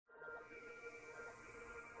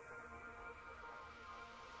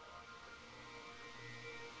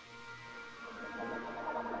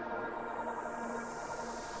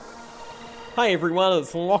Hey everyone,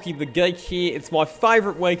 it's Lockie the Geek here. It's my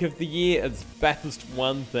favourite week of the year. It's Bathurst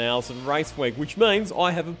 1000 Race Week, which means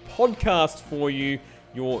I have a podcast for you,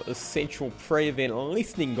 your essential pre-event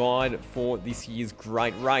listening guide for this year's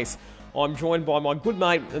great race. I'm joined by my good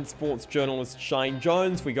mate and sports journalist Shane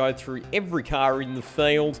Jones. We go through every car in the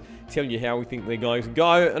field, tell you how we think they're going to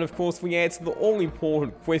go, and of course we answer the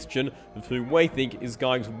all-important question of who we think is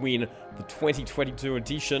going to win the 2022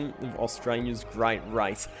 edition of Australia's Great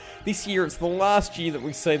Race. This year it's the last year that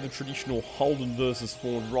we see the traditional Holden versus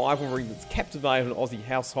Ford rivalry that's captivated Aussie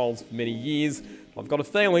households for many years. I've got a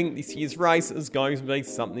feeling this year's race is going to be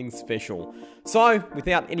something special. So,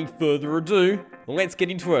 without any further ado, let's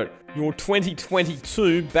get into it. Your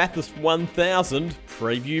 2022 Bathurst 1000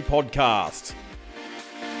 Preview Podcast.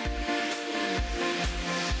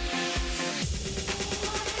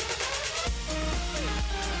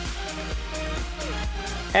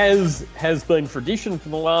 As has been tradition for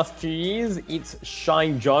the last few years, it's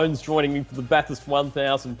Shane Jones joining me for the Bathurst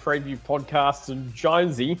 1000 Preview Podcast. And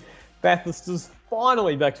Jonesy, Bathurst is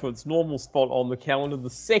finally back to its normal spot on the calendar, the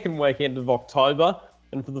second weekend of October.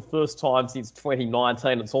 And for the first time since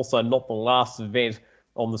 2019, it's also not the last event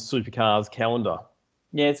on the Supercars calendar.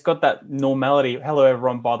 Yeah, it's got that normality. Hello,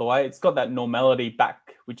 everyone, by the way. It's got that normality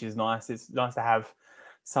back, which is nice. It's nice to have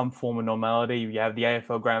some form of normality. You have the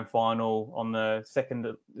AFL Grand Final on the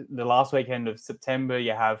last weekend of September.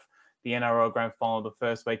 You have the NRL Grand Final the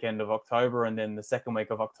first weekend of October, and then the second week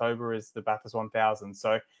of October is the Bathurst 1000.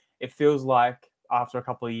 So it feels like after a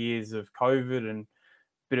couple of years of COVID and a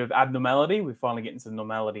bit of abnormality, we're finally getting some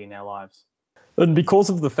normality in our lives. And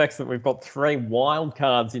because of the fact that we've got 3 wild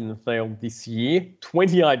cards in the field this year,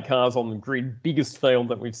 28 cars on the grid, biggest field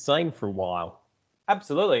that we've seen for a while.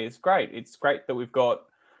 Absolutely. It's great. It's great that we've got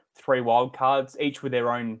 3 wild cards, each with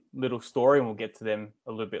their own little story, and we'll get to them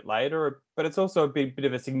a little bit later. But it's also a bit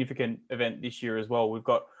of a significant event this year as well. We've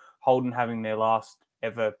got Holden having their last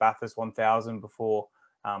ever Bathurst 1000 before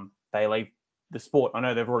they leave the sport. I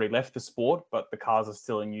know they've already left the sport, but the cars are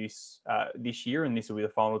still in use this year, and this will be the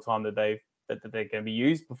final time that they're going to be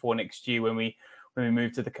used before next year when we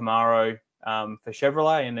move to the Camaro for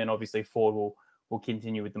Chevrolet, and then obviously Ford will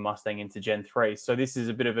continue with the Mustang into Gen 3. So this is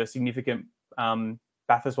a bit of a significant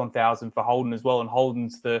Bathurst 1000 for Holden as well, and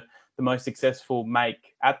Holden's the most successful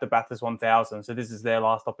make at the Bathurst 1000. So this is their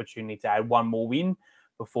last opportunity to add one more win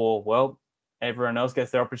before, well, everyone else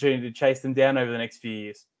gets their opportunity to chase them down over the next few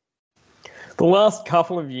years. The last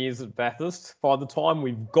couple of years at Bathurst, by the time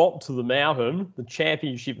we've got to the mountain, the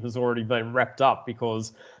championship has already been wrapped up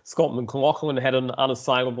because Scott McLaughlin had an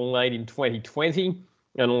unassailable lead in 2020,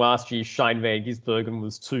 and last year Shane Van Gisbergen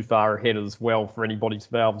was too far ahead as well for anybody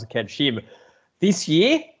to be able to catch him. This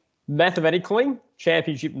year, mathematically,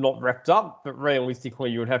 championship not wrapped up, but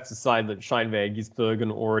realistically you would have to say that Shane Van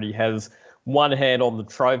Gisbergen already has one hand on the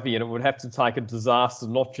trophy, and it would have to take a disaster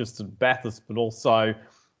not just at Bathurst but also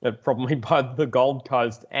at probably both the Gold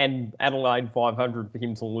Coast and Adelaide 500 for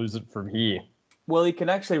him to lose it from here. Well, he can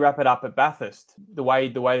actually wrap it up at Bathurst. The way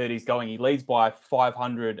that he's going, he leads by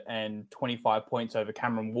 525 points over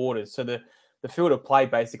Cameron Waters. So the field of play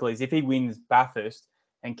basically is if he wins Bathurst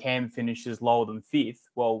and Cam finishes lower than 5th,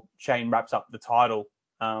 well, Shane wraps up the title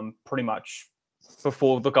pretty much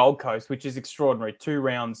before the Gold Coast, which is extraordinary. 2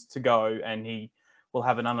 rounds to go, and he will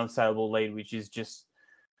have an unassailable lead, which is just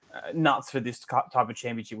nuts for this type of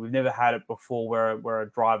championship. We've never had it before where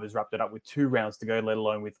a driver's wrapped it up with 2 rounds to go, let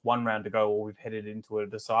alone with 1 round to go, or we've headed into a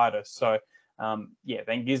decider. So, Van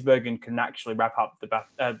Gisbergen can actually wrap up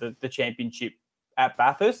the championship at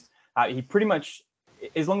Bathurst. He pretty much,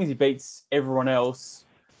 as long as he beats everyone else,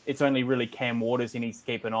 it's only really Cam Waters he needs to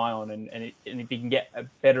keep an eye on. And if he can get a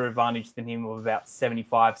better advantage than him of about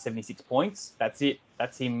 75, 76 points, that's it.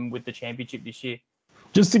 That's him with the championship this year.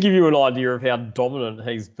 Just to give you an idea of how dominant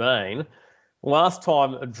he's been, last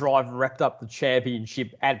time a driver wrapped up the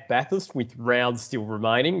championship at Bathurst with rounds still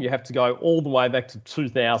remaining, you have to go all the way back to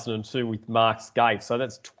 2002 with Mark Skaife. So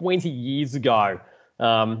that's 20 years ago,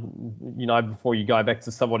 before you go back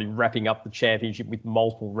to somebody wrapping up the championship with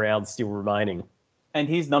multiple rounds still remaining. And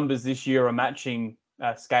his numbers this year are matching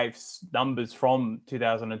Skaife's numbers from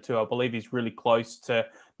 2002. I believe he's really close to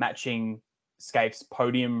matching Skaife's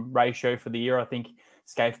podium ratio for the year. I think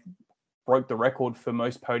Skaife broke the record for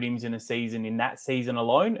most podiums in a season in that season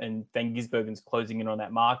alone, and Van Gisbergen's closing in on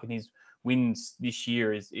that mark, and his wins this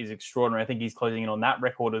year is extraordinary. I think he's closing in on that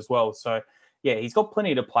record as well. So, yeah, he's got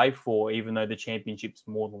plenty to play for, even though the championship's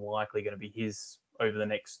more than likely going to be his over the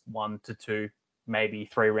next 1 to 2, maybe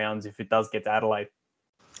 3 rounds if it does get to Adelaide.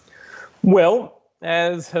 Well,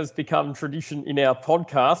 as has become tradition in our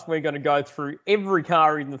podcast, we're going to go through every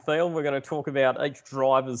car in the field. We're going to talk about each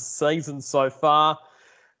driver's season so far,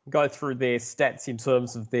 go through their stats in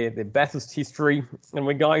terms of their Bathurst history, and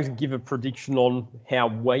we're going to give a prediction on how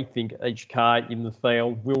we think each car in the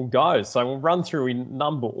field will go. So we'll run through in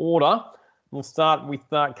number order. We'll start with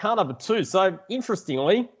car number 2. So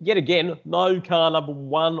interestingly, yet again, no car number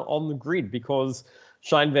 1 on the grid because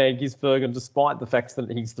Shane Van Gisbergen, despite the fact that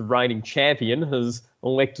he's the reigning champion, has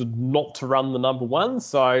elected not to run the number 1.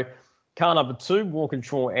 So car number 2,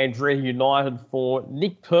 Walkinshaw Andretti United for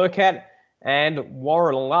Nick Percat and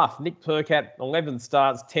Warren Luff. Nick Percat, 11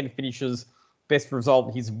 starts, 10 finishes. Best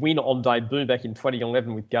result, his win on debut back in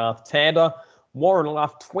 2011 with Garth Tander. Warren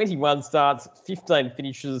Luff, 21 starts, 15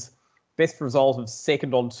 finishes. Best result of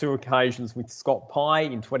second on 2 occasions with Scott Pye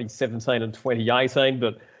in 2017 and 2018.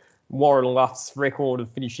 But Warren Luff's record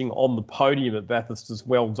of finishing on the podium at Bathurst is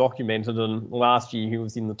well documented. And last year he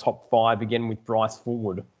was in the top 5 again with Bryce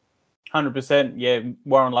Fullwood. 100%. Yeah,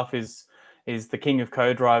 Warren Luff is the king of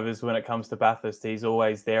co-drivers when it comes to Bathurst. He's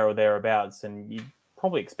always there or thereabouts, and you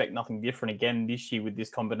probably expect nothing different again this year with this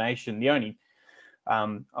combination. The only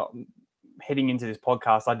heading into this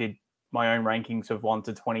podcast, I did my own rankings of 1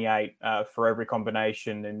 to 28 for every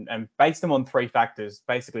combination and based them on 3 factors.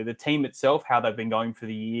 Basically, the team itself, how they've been going for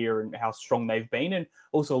the year and how strong they've been, and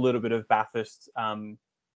also a little bit of Bathurst,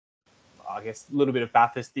 I guess a little bit of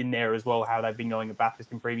Bathurst in there as well, how they've been going at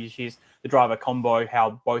Bathurst in previous years, the driver combo,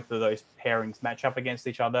 how both of those pairings match up against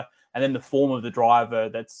each other, and then the form of the driver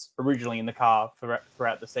that's originally in the car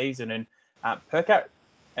throughout the season. And Percat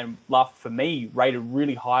and Luff, for me, rated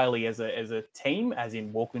really highly as a team, as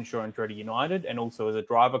in Walkinshaw and Andretti United, and also as a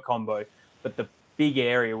driver combo. But the big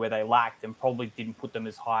area where they lacked and probably didn't put them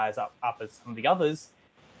as high as up as some of the others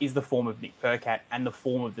is the form of Nick Percat and the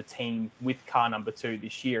form of the team with car number 2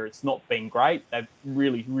 this year. It's not been great. They've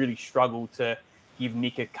really, really struggled to give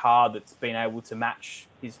Nick a car that's been able to match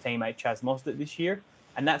his teammate Chaz Mostert this year.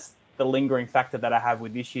 And that's the lingering factor that I have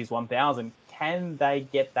with this year's 1000. Can they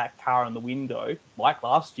get that car on the window, like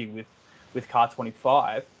last year with car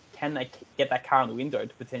 25? Can they get that car on the window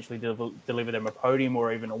to potentially deliver them a podium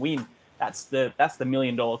or even a win? That's the $1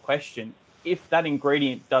 million question. If that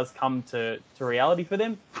ingredient does come to reality for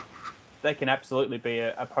them, they can absolutely be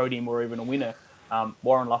a podium or even a winner.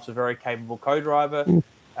 Warren Luff's a very capable co-driver.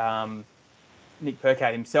 Nick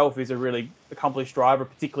Percat himself is a really accomplished driver,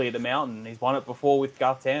 particularly at the mountain. He's won it before with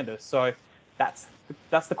Garth Tander. So that's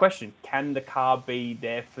the question. Can the car be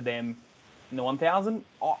there for them in the 1000?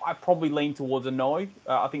 I probably lean towards a no.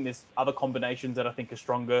 I think there's other combinations that I think are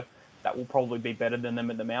stronger that will probably be better than them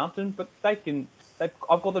at the mountain, but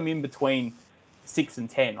I've got them in between 6 and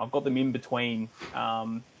 10. I've got them in between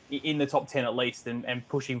in the top 10 at least, and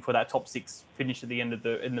pushing for that top 6 finish at the end of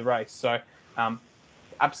the race. So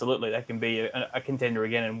absolutely, they can be a contender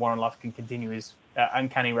again, and Warren Luff can continue his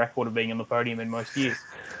uncanny record of being on the podium in most years.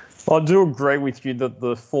 I do agree with you that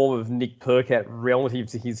the form of Nick Percat relative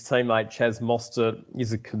to his teammate Chaz Mostert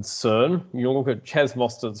is a concern. You look at Chaz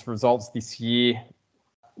Mostert's results this year,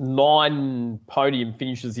 9 podium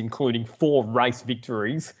finishes, including 4 race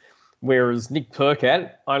victories, whereas Nick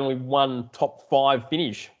Percat only 1 top 5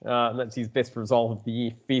 finish. And that's his best result of the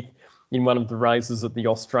year, 5th in one of the races at the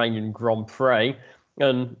Australian Grand Prix.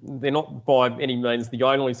 And they're not by any means the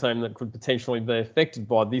only team that could potentially be affected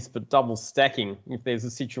by this, but double stacking. If there's a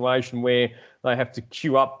situation where they have to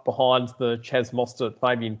queue up behind the Chaz Mostert,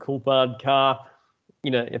 Fabian Coulthard car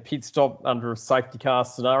in a pit stop under a safety car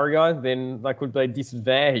scenario, then they could be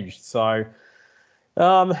disadvantaged. So,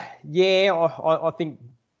 I think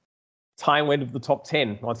tail end of the top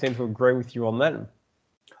 10. I tend to agree with you on that.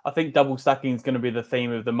 I think double stacking is going to be the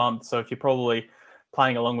theme of the month. So if you're probably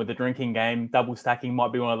playing along with the drinking game, double stacking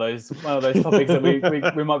might be one of those topics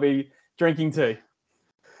that we might be drinking to.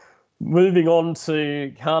 Moving on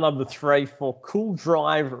to car number 3 for Cool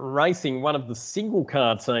Drive Racing, one of the single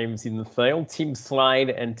car teams in the field, Tim Slade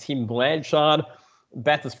and Tim Blanchard.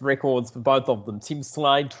 Bathurst records for both of them. Tim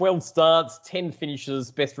Slade, 12 starts, 10 finishes,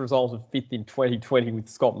 best result of 5th in 2020 with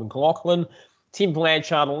Scott McLaughlin. Tim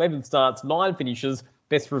Blanchard, 11 starts, 9 finishes,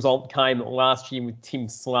 best result came last year with Tim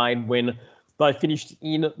Slade when they finished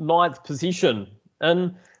in 9th position.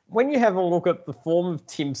 And when you have a look at the form of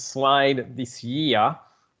Tim Slade this year,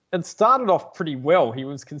 it started off pretty well. He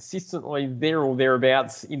was consistently there or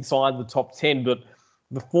thereabouts inside the top 10, but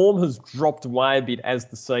the form has dropped away a bit as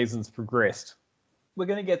the season's progressed. We're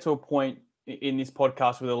going to get to a point in this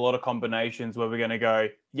podcast with a lot of combinations where we're going to go,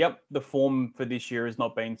 yep, the form for this year has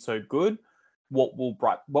not been so good. What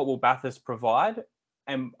will Bathurst provide?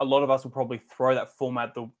 And a lot of us will probably throw that form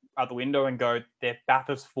out out the window and go, their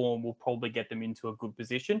Bathurst form will probably get them into a good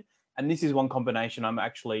position. And this is one combination I'm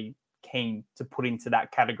actually keen to put into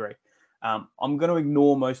that category. I'm going to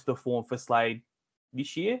ignore most of the form for Slade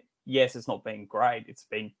this year. Yes, it's not been great. It's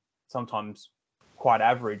been sometimes quite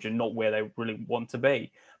average and not where they really want to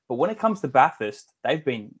be. But when it comes to Bathurst, they've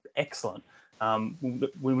been excellent. We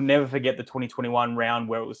will never forget the 2021 round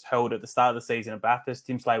where it was held at the start of the season at Bathurst.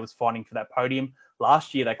 Tim Slade was fighting for that podium.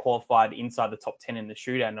 Last year, they qualified inside the top 10 in the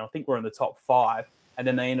shootout, and I think we're in the top 5, and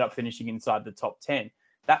then they ended up finishing inside the top 10.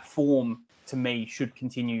 That form, to me, should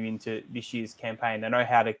continue into this year's campaign. They know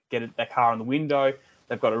how to get their car on the window.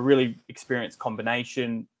 They've got a really experienced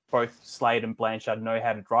combination. Both Slade and Blanchard know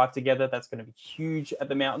how to drive together. That's going to be huge at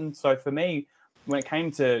the Mountain. So for me, when it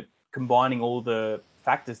came to combining all the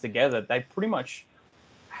factors together, they pretty much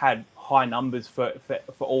had high numbers for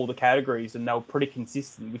all the categories, and they were pretty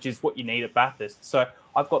consistent, which is what you need at Bathurst. So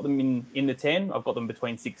I've got them in the 10. I've got them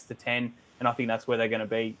between 6 to 10, and I think that's where they're going to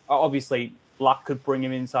be. Obviously, luck could bring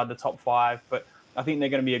them inside the top 5, but I think they're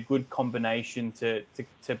going to be a good combination to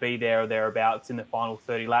be there or thereabouts in the final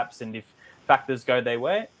 30 laps. And if factors go their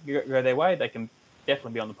way, they can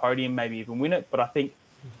definitely be on the podium, maybe even win it. But I think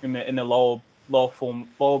in the lower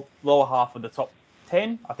half of the top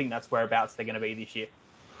 10, I think that's whereabouts they're going to be this year.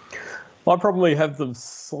 I probably have them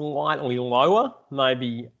slightly lower,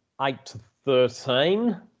 maybe 8 to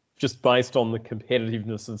 13, just based on the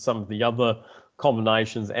competitiveness of some of the other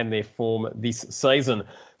combinations and their form this season.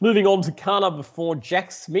 Moving on to car number 4,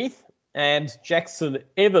 Jack Smith and Jackson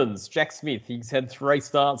Evans. Jack Smith, he's had 3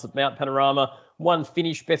 starts at Mount Panorama, 1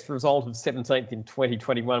 finish, best result of 17th in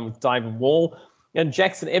 2021 with David Wall. And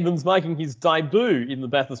Jackson Evans making his debut in the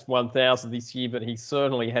Bathurst 1000 this year, but he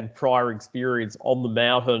certainly had prior experience on the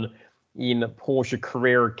mountain in Porsche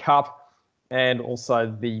Carrera Cup and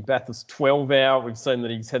also the Bathurst 12 Hour. We've seen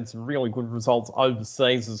that he's had some really good results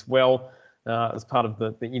overseas as well as part of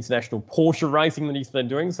the international Porsche racing that he's been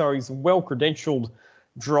doing. So he's a well-credentialed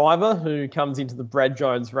driver who comes into the Brad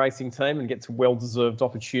Jones racing team and gets a well-deserved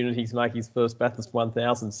opportunity to make his first Bathurst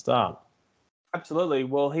 1000 start. Absolutely.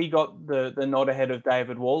 Well, he got the nod ahead of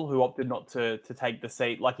David Wall, who opted not to take the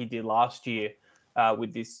seat like he did last year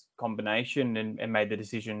with this combination and made the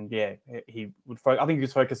decision. Yeah, he would. I think he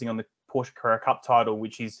was focusing on the Porsche Carrera Cup title,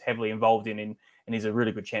 which he's heavily involved in, and he's a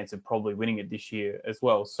really good chance of probably winning it this year as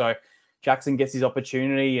well. So Jackson gets his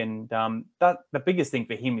opportunity, and the biggest thing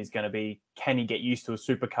for him is going to be, can he get used to a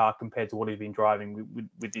supercar compared to what he's been driving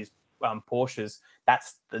with his Porsches?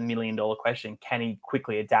 That's the $1 million question. Can he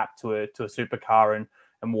quickly adapt to a supercar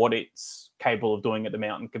and what it's capable of doing at the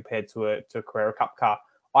Mountain compared to a Carrera Cup car?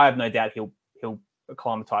 I have no doubt he'll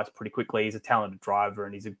acclimatise pretty quickly. He's a talented driver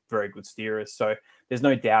and he's a very good steerer. So there's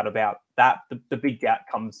no doubt about that. The big doubt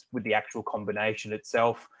comes with the actual combination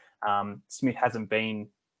itself. Smith hasn't been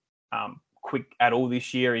quick at all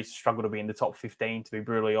this year. He's struggled to be in the top 15, to be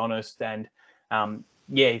brutally honest. And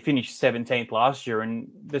he finished 17th last year, and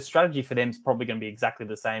the strategy for them is probably going to be exactly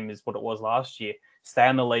the same as what it was last year. Stay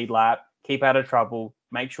on the lead lap, keep out of trouble,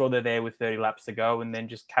 make sure they're there with 30 laps to go, and then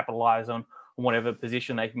just capitalise on whatever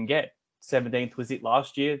position they can get. 17th was it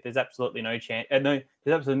last year. There's absolutely no chance. There's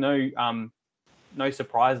absolutely no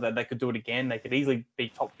surprise that they could do it again. They could easily be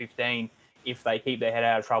top 15 if they keep their head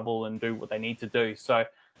out of trouble and do what they need to do. So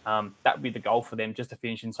that would be the goal for them, just to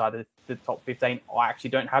finish inside the top 15. I actually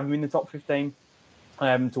don't have them in the top 15. I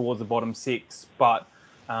have them towards the bottom 6, but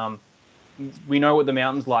we know what the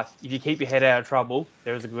Mountain's like. If you keep your head out of trouble,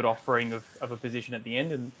 there is a good offering of a position at the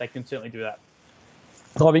end, and they can certainly do that.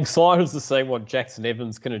 I'm excited to see what Jackson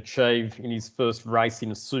Evans can achieve in his first race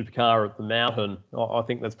in a supercar at the Mountain. I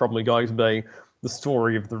think that's probably going to be the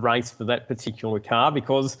story of the race for that particular car,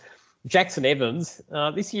 because Jackson Evans,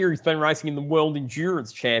 this year he's been racing in the World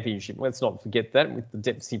Endurance Championship. Let's not forget that, with the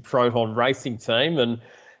Dempsey Proton Racing Team. And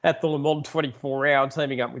at the Le Mans 24 Hour,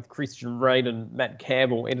 teaming up with Christian Reid and Matt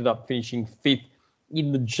Campbell, ended up finishing 5th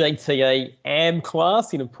in the GTE AM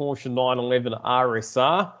class in a Porsche 911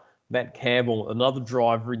 RSR. Matt Campbell, another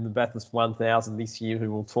driver in the Bathurst 1000 this year,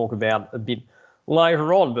 who we'll talk about a bit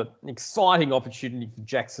later on, but an exciting opportunity for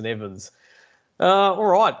Jackson Evans. All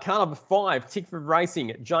right, car number 5, Tickford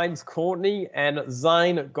Racing, James Courtney and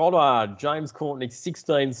Zane Goddard. James Courtney,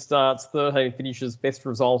 16 starts, 13 finishes, best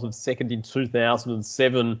result of 2nd in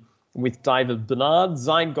 2007 with David Bernard.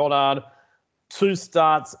 Zane Goddard, 2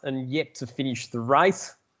 starts and yet to finish the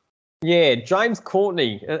race. Yeah, James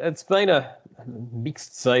Courtney, it's been a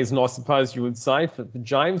mixed season, I suppose you would say, for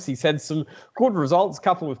James. He's had some good results, a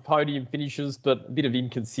couple of podium finishes, but a bit of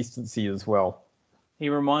inconsistency as well. He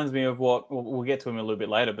reminds me of we'll get to him a little bit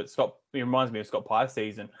later, but he reminds me of Scott Pye's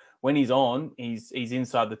season, when he's on, he's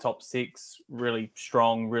inside the top 6, really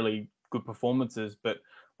strong, really good performances. But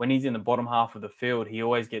when he's in the bottom half of the field, he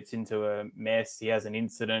always gets into a mess. He has an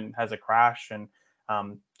incident, has a crash, and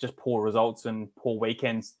just poor results and poor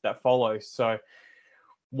weekends that follow. So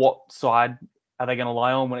what side are they going to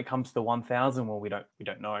lie on when it comes to the 1,000? Well, we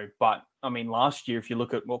don't know. But I mean, last year, if you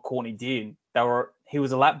look at what Courtney did, he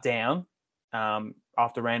was a lap down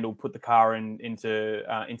after Randall put the car into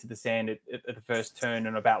the sand at the first turn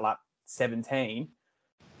and about lap 17.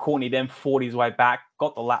 Courtney then fought his way back,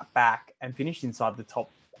 got the lap back, and finished inside the top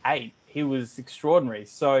 8. He was extraordinary.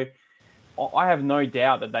 So I have no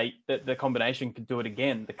doubt that the combination could do it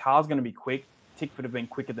again. The car's going to be quick. Tickford have been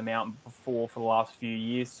quick at the mountain before for the last few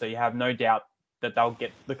years, so you have no doubt that they'll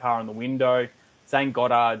get the car on the window. Zane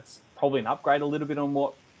Goddard's probably an upgrade a little bit on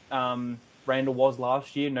what Randall was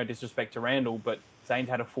last year. No disrespect to Randall, but Zane's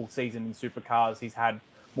had a full season in supercars. He's had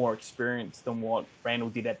more experience than what Randall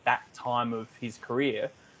did at that time of his career.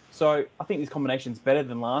 So I think this combination's better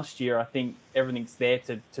than last year. I think everything's there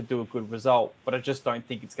to do a good result, but I just don't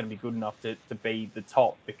think it's going to be good enough to be the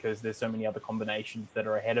top because there's so many other combinations that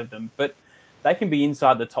are ahead of them. But they can be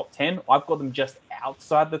inside the top 10. I've got them just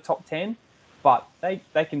outside the top 10, but they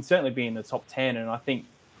can certainly be in the top 10. And I think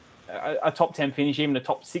a top 10 finish, even a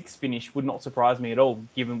top 6 finish, would not surprise me at all,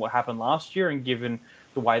 given what happened last year and given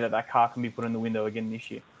the way that car can be put in the window again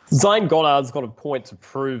this year. Zane Goddard's got a point to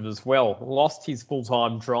prove as well. Lost his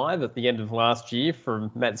full-time drive at the end of last year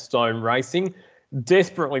from Matt Stone Racing.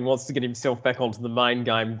 Desperately wants to get himself back onto the main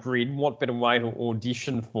game grid. What better way to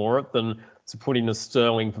audition for it than to put in a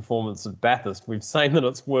sterling performance at Bathurst? We've seen that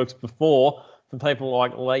it's worked before for people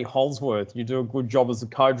like Lee Holsworth. You do a good job as a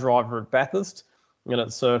co-driver at Bathurst, and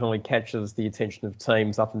it certainly catches the attention of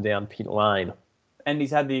teams up and down pit lane. And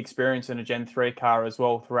he's had the experience in a Gen 3 car as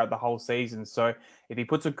well throughout the whole season. So if he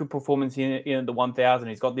puts a good performance in the 1,000,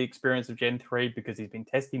 he's got the experience of Gen 3 because he's been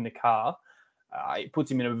testing the car. It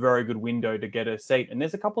puts him in a very good window to get a seat. And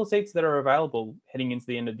there's a couple of seats that are available heading into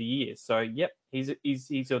the end of the year. So, yep, he's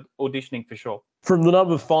auditioning for sure. From the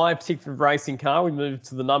number 5 Tickford Racing car, we move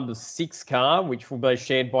to the number 6 car, which will be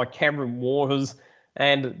shared by Cameron Waters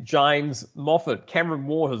and James Moffat. Cameron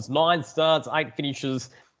Waters, 9 starts, 8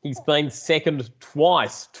 finishes. He's been second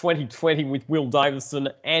twice, 2020 with Will Davison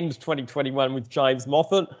and 2021 with James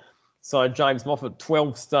Moffat. So James Moffat,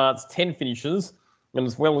 12 starts, 10 finishes. And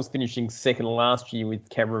as well as finishing second last year with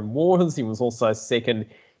Cameron Waters, he was also second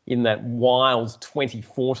in that wild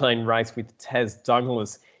 2014 race with Taz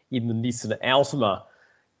Douglas in the Nissan Altima.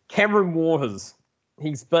 Cameron Waters,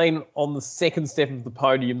 he's been on the second step of the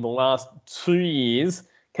podium the last 2 years.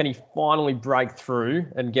 Can he finally break through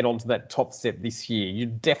and get onto that top step this year? You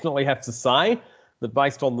definitely have to say that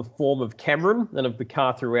based on the form of Cameron and of the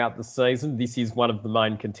car throughout the season, this is one of the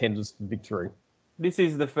main contenders for victory. This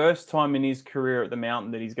is the first time in his career at the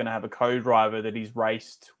mountain that he's going to have a co-driver that he's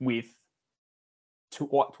raced with two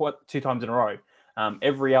times in a row.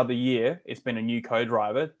 Every other year, it's been a new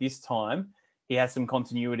co-driver. This time, he has some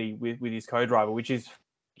continuity with his co-driver, which is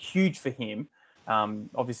huge for him.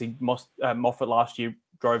 Obviously, Moffat last year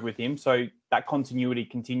drove with him, so that continuity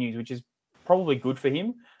continues, which is probably good for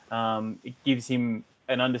him. It gives him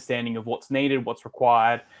an understanding of what's needed, what's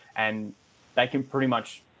required, and they can pretty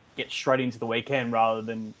much get straight into the weekend rather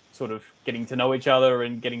than sort of getting to know each other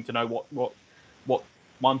and getting to know what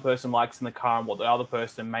one person likes in the car and what the other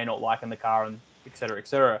person may not like in the car, and et cetera, et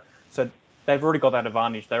cetera. So they've already got that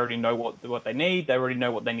advantage. They already know what they need. They already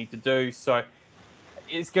know what they need to do. So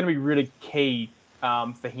it's going to be really key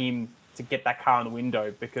for him to get that car in the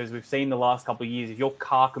window, because we've seen the last couple of years, if your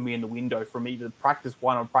car can be in the window from either practice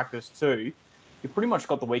 1 or practice 2, you've pretty much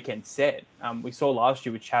got the weekend set. We saw last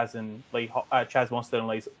year with Chaz Mostert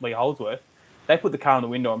and Lee Holdsworth, they put the car in the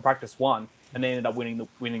window in practice 1 and they ended up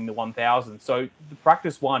winning the 1,000. So the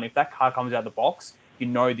practice 1, if that car comes out of the box, you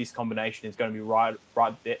know this combination is going to be right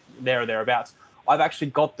there or thereabouts. I've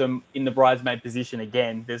actually got them in the bridesmaid position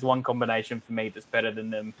again. There's one combination for me that's better than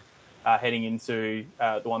them heading into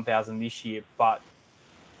the 1,000 this year, but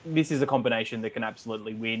this is a combination that can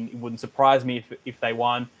absolutely win. It wouldn't surprise me if they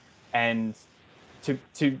won, and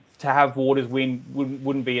to have Waters win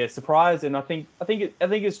wouldn't be a surprise. And I think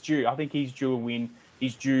it's due. I think he's due a win.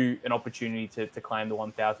 He's due an opportunity to claim the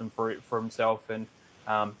 1,000 for himself, and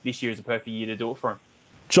this year is a perfect year to do it for him.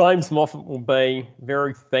 James Moffat will be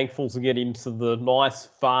very thankful to get into the nice,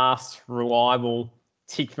 fast, reliable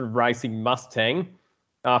Tickford Racing Mustang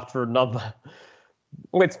after another,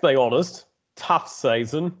 let's be honest, tough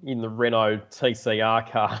season in the Renault TCR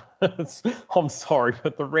car. I'm sorry,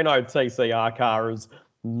 but the Renault TCR car is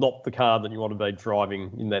not the car that you want to be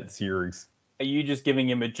driving in that series. Are you just giving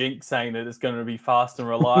him a jinx saying that it's going to be fast and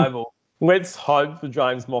reliable? Let's hope for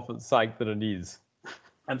James Moffat's sake that it is.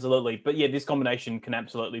 Absolutely. But yeah, this combination can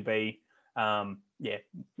absolutely be, it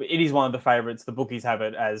is one of the favourites. The bookies have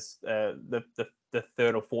it as the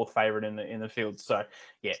third or fourth favourite in the field. So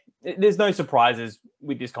yeah, there's no surprises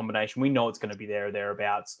with this combination. We know it's going to be there or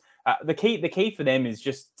thereabouts. The key for them is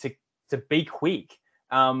just to be quick.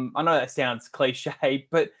 I know that sounds cliche,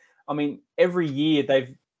 but I mean, every year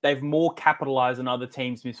they've more capitalised on other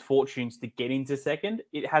teams' misfortunes to get into second.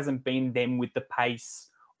 It hasn't been them with the pace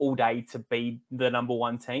all day to be the number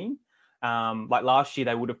one team. Like last year,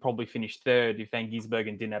 they would have probably finished third if Van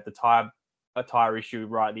Gisbergen didn't have a tire issue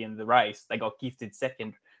right at the end of the race. They got gifted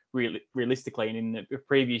second, realistically. And in the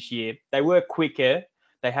previous year, they were quicker.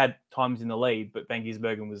 They had times in the lead, but Van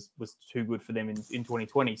Gisbergen was too good for them in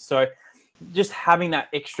 2020. So just having that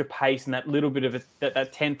extra pace and that little bit of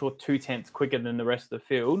that tenth or 2/10 quicker than the rest of the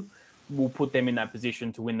field will put them in that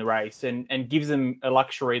position to win the race and gives them a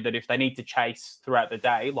luxury that if they need to chase throughout the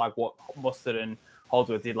day, like what Mostert and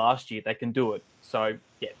Holdsworth did last year, they can do it. So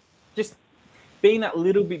yeah, just being that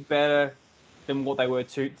little bit better than what they were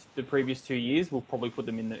the previous 2 years will probably put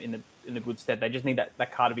them in the good stead. They just need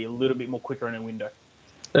that car to be a little bit more quicker in a window.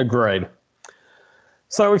 Agreed.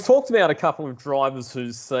 So we've talked about a couple of drivers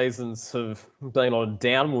whose seasons have been on a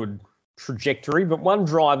downward trajectory, but one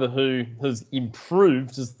driver who has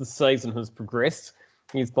improved as the season has progressed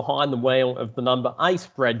is behind the wheel of the number 8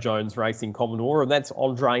 Brad Jones Racing Commodore, and that's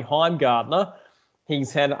Andre Heimgartner.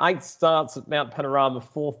 He's had 8 starts at Mount Panorama,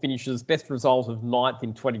 4 finishes, best result of 9th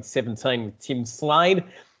in 2017 with Tim Slade.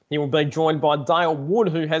 He will be joined by Dale Wood,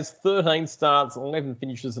 who has 13 starts, 11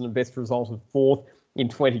 finishes and a best result of 4th in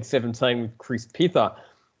 2017 with Chris Pither.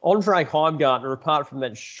 Andre Heimgartner, apart from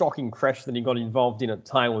that shocking crash that he got involved in at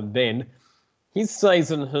Tailem Bend, his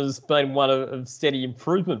season has been one of steady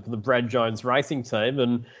improvement for the Brad Jones Racing team.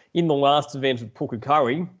 And in the last event at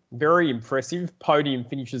Pukekohe, very impressive. Podium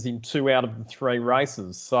finishes in 2 out of the 3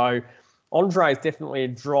 races. So Andre is definitely a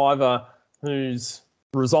driver whose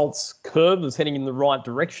results curve is heading in the right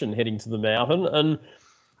direction, heading to the mountain. And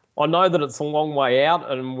I know that it's a long way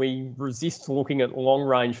out and we resist looking at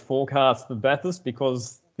long-range forecasts for Bathurst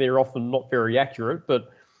because they're often not very accurate,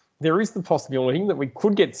 but there is the possibility that we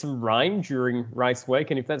could get some rain during race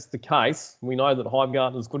week, and if that's the case, we know that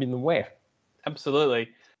Heimgartner's good in the wet. Absolutely.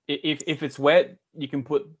 If it's wet, you can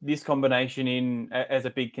put this combination in as a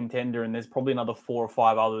big contender, and there's probably another 4 or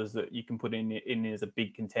 5 others that you can put in as a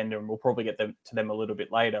big contender, and we'll probably get to them a little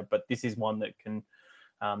bit later, but this is one that can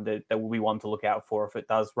that will be one to look out for if it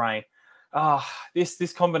does rain.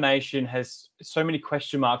 This combination has so many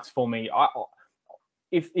question marks for me.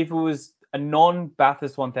 If it was a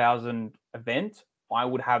non-Bathurst 1000 event, I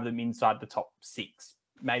would have them inside the top 6,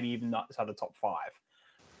 maybe even not inside the top 5,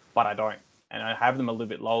 but I don't. And I have them a little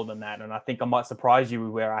bit lower than that. And I think I might surprise you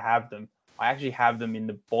with where I have them. I actually have them in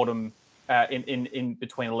the bottom, in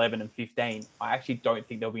between 11 and 15. I actually don't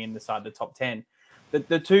think they'll be inside the top 10.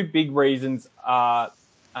 The 2 big reasons are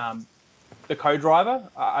the co-driver.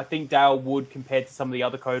 I think Dale Wood, compared to some of the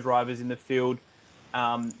other co-drivers in the field,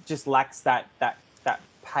 just lacks that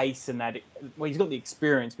pace and that. Well, he's got the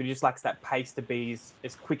experience, but he just lacks that pace to be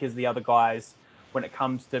as quick as the other guys when it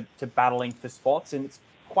comes to battling for spots. And it's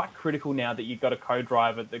quite critical now that you've got a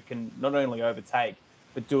co-driver that can not only overtake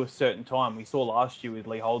but do a certain time. We saw last year with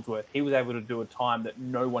Lee Holdsworth, he was able to do a time that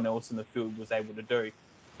no one else in the field was able to do.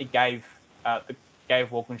 It gave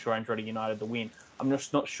Walkinshaw Andretti United the win. I'm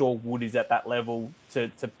just not sure Wood is at that level to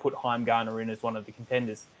put Heimgartner in as one of the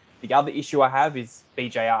contenders. The other issue I have is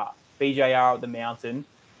BJR. BJR at the mountain,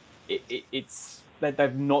 it's that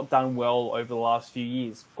they've not done well over the last few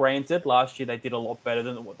years. Granted, last year they did a lot better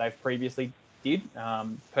than what they've previously did.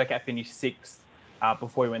 Percat finished 6th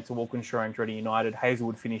before he went to Walkinshaw Andretti United.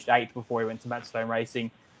 Hazelwood finished 8th before he went to Mattstone Racing.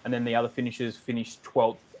 And then the other finishers finished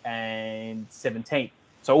 12th and 17th.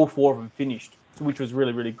 So all 4 of them finished, which was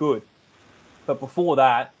really, really good. But before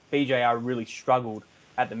that, BJR really struggled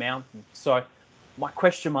at the mountain. So my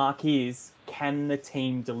question mark is, can the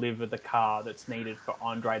team deliver the car that's needed for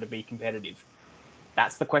Andre to be competitive?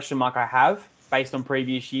 That's the question mark I have. Based on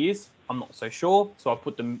previous years, I'm not so sure. So I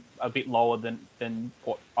put them a bit lower than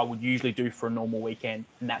what I would usually do for a normal weekend.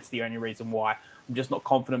 And that's the only reason why. I'm just not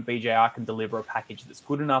confident BJR can deliver a package that's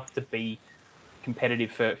good enough to be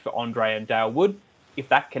competitive for Andre and Dale Wood. If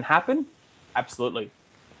that can happen, absolutely.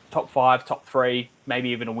 Top 5, top 3, maybe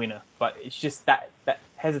even a winner. But it's just that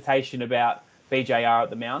hesitation about BJR at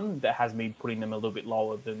the mountain that has me putting them a little bit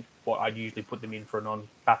lower than what I'd usually put them in for a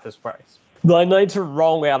non-Bathurst race. They need to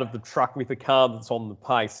roll out of the truck with a car that's on the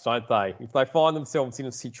pace, don't they? If they find themselves in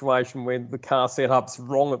a situation where the car setup's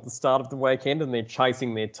wrong at the start of the weekend and they're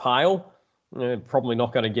chasing their tail, they're probably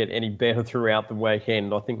not going to get any better throughout the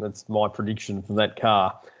weekend. I think that's my prediction for that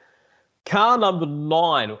car. Car number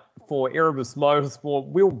 9 for Erebus Motorsport,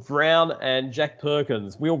 Will Brown and Jack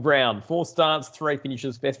Perkins. Will Brown, 4 starts, 3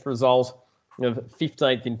 finishes, best result of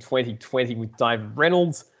 15th in 2020 with David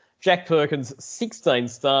Reynolds. Jack Perkins, 16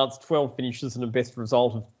 starts, 12 finishes, and a best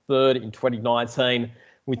result of 3rd in 2019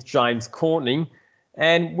 with James Courtney.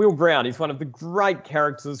 And Will Brown is one of the great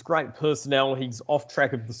characters, great personalities off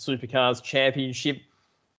track of the Supercars Championship.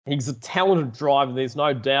 He's a talented driver, there's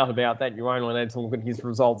no doubt about that. You only need to look at his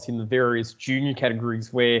results in the various junior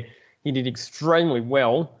categories where he did extremely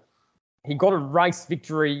well. He got a race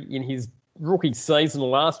victory in his rookie season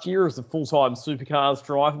last year as a full-time Supercars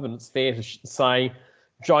driver, but it's fair to say,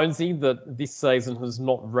 Jonesy, that this season has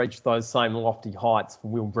not reached those same lofty heights for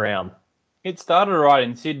Will Brown. It started right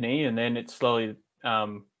in Sydney and then it's slowly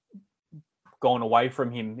gone away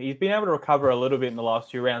from him. He's been able to recover a little bit in the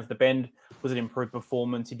last 2 rounds. The Bend was an improved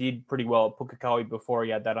performance. He did pretty well at Pukekohe before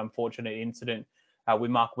he had that unfortunate incident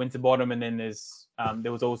with Mark Winterbottom, and then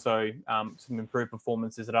there was also some improved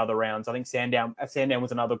performances at other rounds. I think Sandown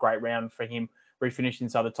was another great round for him, where he finished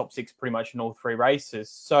inside the top 6 pretty much in all 3 races.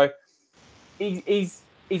 So he's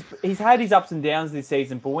had his ups and downs this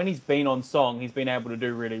season, but when he's been on song, he's been able to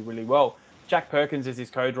do really, really well. Jack Perkins is his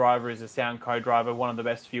co-driver, is a sound co-driver, one of the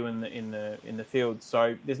best few in the field.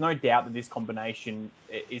 So there's no doubt that this combination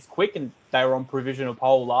is quick, and they were on provisional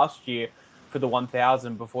pole last year for the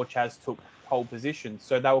 1000 before Chaz took pole position.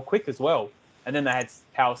 So they were quick as well. And then they had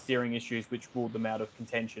power steering issues, which ruled them out of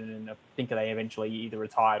contention. And I think they eventually either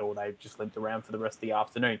retired or they just limped around for the rest of the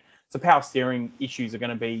afternoon. So power steering issues are going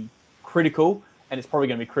to be critical. And it's probably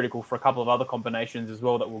going to be critical for a couple of other combinations as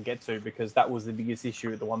well that we'll get to, because that was the biggest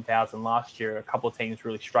issue at the 1000 last year. A couple of teams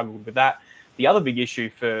really struggled with that. The other big issue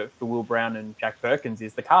for Will Brown and Jack Perkins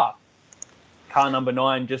is the car. Car number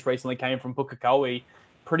 9 just recently came from Pukekohe,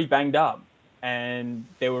 pretty banged up. And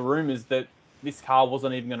there were rumours that this car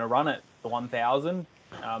wasn't even going to run at the 1000.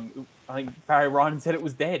 I think Barry Ryan said it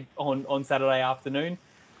was dead on Saturday afternoon.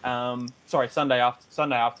 Sunday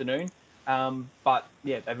afternoon. But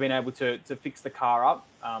yeah, they've been able to fix the car up,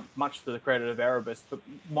 much to the credit of Erebus. But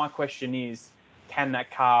my question is, can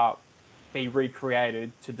that car be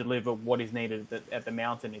recreated to deliver what is needed at the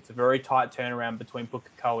mountain? It's a very tight turnaround between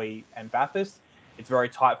Pukekohe and Bathurst. It's very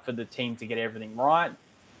tight for the team to get everything right.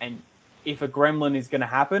 And if a gremlin is going to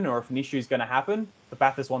happen, or if an issue is going to happen, the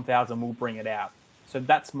Bathurst 1000 will bring it out. So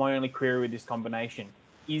that's my only query with this combination.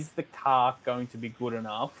 Is the car going to be good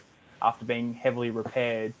enough after being heavily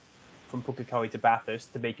repaired from Pukekohe to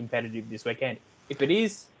Bathurst to be competitive this weekend? If it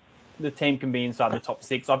is, the team can be inside the top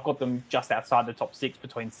 6. I've got them just outside the top 6,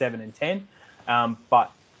 between 7 and 10.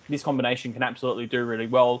 But this combination can absolutely do really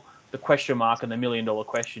well. The question mark and the $1 million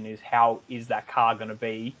question is, how is that car going to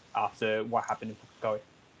be after what happened in Pukekohe?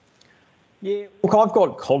 Yeah, look, I've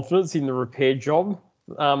got confidence in the repair job.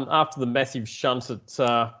 After the massive shunt at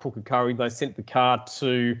Pukekohe, they sent the car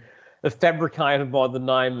to a fabricator by the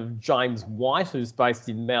name of James White, who's based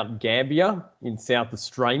in Mount Gambier in South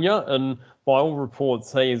Australia. And by all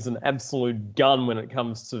reports, he is an absolute gun when it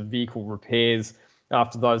comes to vehicle repairs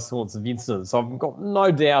after those sorts of incidents. I've got no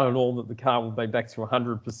doubt at all that the car will be back to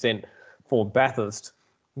 100% for Bathurst.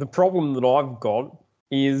 The problem that I've got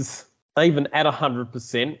is, even at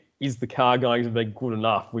 100%, is the car going to be good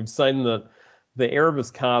enough? We've seen that the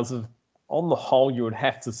Erebus cars have, on the whole, you would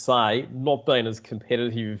have to say, not been as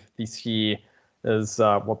competitive this year as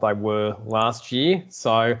what they were last year.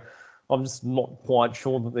 So I'm just not quite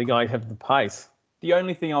sure that they're going to have the pace. The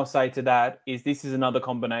only thing I'll say to that is this is another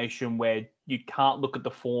combination where you can't look at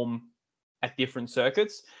the form at different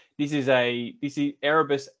circuits. This is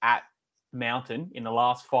Erebus at Mountain in the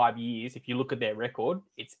last 5 years. If you look at their record,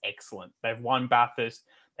 it's excellent. They've won Bathurst.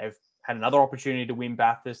 They've had another opportunity to win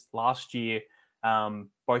Bathurst last year.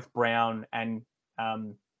 Both Brown and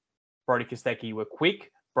Brodie Kostecki were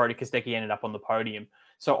quick. Brodie Kostecki ended up on the podium.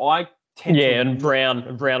 So I tend to... and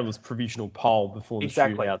Brown was provisional pole before the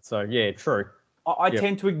shootout. So, yeah, true. I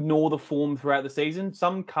tend to ignore the form throughout the season.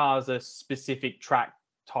 Some cars are specific track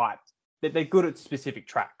type. They're good at specific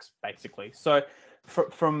tracks, basically. So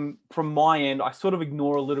from my end, I sort of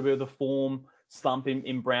ignore a little bit of the form slump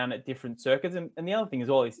in Brown at different circuits. And the other thing as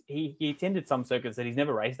well is he attended some circuits that he's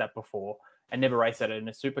never raced at before and never raced at in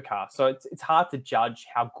a supercar. So it's hard to judge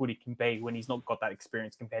how good he can be when he's not got that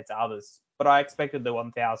experience compared to others. But I expected the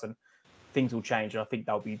 1000 things will change, and I think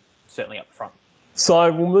they'll be certainly up front.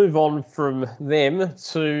 So we'll move on from them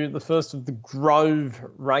to the first of the Grove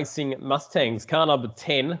Racing Mustangs, car number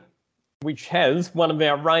 10, which has one of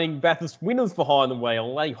our reigning Bathurst winners behind the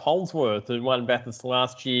wheel, Lee Holdsworth, who won Bathurst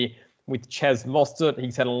last year with Chaz Mostert.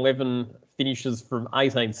 He's had 11 finishes from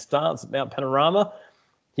 18 starts at Mount Panorama.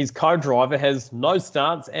 His co-driver has no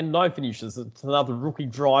starts and no finishes. It's another rookie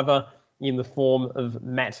driver in the form of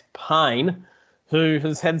Matt Payne, who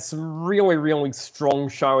has had some really, really strong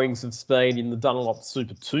showings of speed in the Dunlop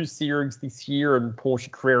Super 2 Series this year and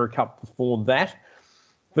Porsche Carrera Cup before that.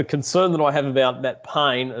 The concern that I have about Matt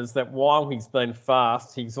Payne is that while he's been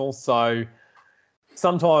fast, he's also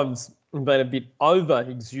sometimes been a bit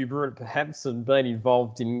over-exuberant, perhaps, and been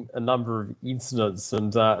involved in a number of incidents.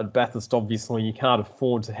 And at Bathurst, obviously, you can't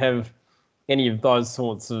afford to have any of those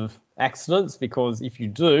sorts of accidents, because if you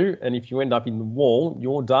do, and if you end up in the wall,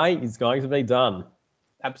 your day is going to be done.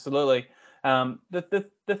 Absolutely. The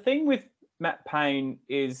thing with Matt Payne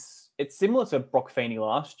is it's similar to Brock Feeney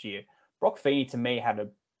last year. Brock Feeney, to me, had a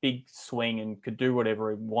big swing and could do whatever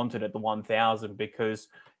he wanted at the 1,000 because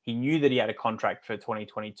he knew that he had a contract for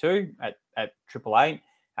 2022 at Triple Eight.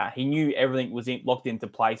 He knew everything was locked into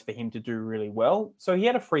place for him to do really well. So he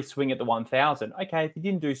had a free swing at the 1,000. Okay, if he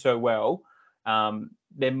didn't do so well,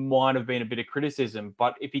 there might have been a bit of criticism.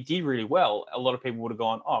 But if he did really well, a lot of people would have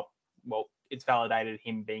gone, oh, well, it's validated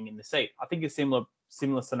him being in the seat. I think a similar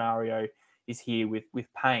scenario is here with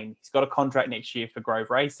Payne. He's got a contract next year for Grove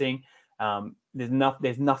Racing.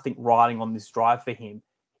 There's nothing riding on this drive for him.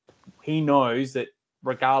 He knows that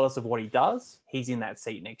regardless of what he does, he's in that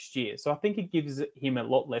seat next year. So I think it gives him a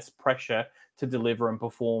lot less pressure to deliver and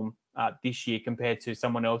perform this year compared to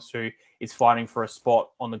someone else who is fighting for a spot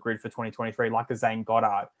on the grid for 2023, like a Zane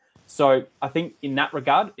Goddard. So I think in that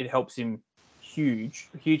regard, it helps him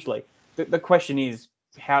hugely. The question is,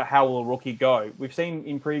 how will a rookie go? We've seen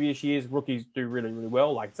in previous years, rookies do really, really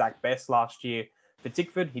well, like Zach Best last year for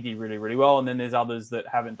Tickford. He did really, really well. And then there's others that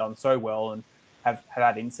haven't done so well and have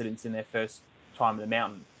had incidents in their first time at the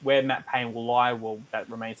mountain. Where Matt Payne will lie, well, that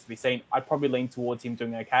remains to be seen. I'd probably lean towards him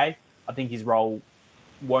doing okay. I think his role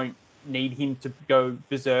won't need him to go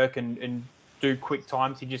berserk and do quick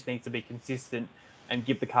times. He just needs to be consistent and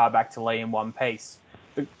give the car back to Lee in one piece.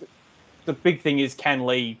 The big thing is, can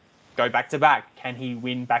Lee go back-to-back? Can he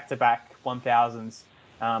win back-to-back 1,000s?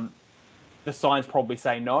 The signs probably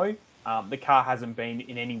say no. The car hasn't been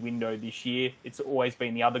in any window this year. It's always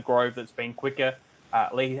been the other Grove that's been quicker.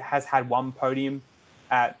 Lee has had one podium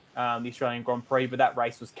at the Australian Grand Prix, but that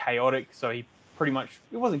race was chaotic. So he pretty much,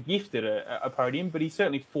 it wasn't gifted a podium, but he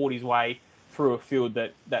certainly fought his way through a field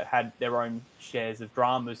that had their own shares of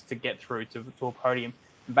dramas to get through to a podium.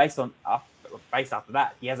 And based after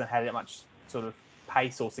that, he hasn't had that much sort of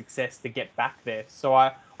pace or success to get back there. So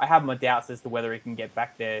I have my doubts as to whether he can get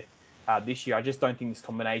back there this year. I just don't think this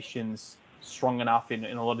combination's strong enough in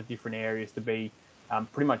a lot of different areas to be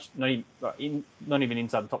pretty much not even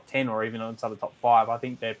inside the top 10 or even inside the top 5. I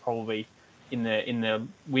think they're probably in the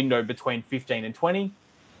window between 15 and 20,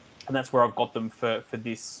 and that's where I've got them for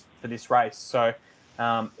this race. So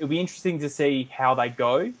it'll be interesting to see how they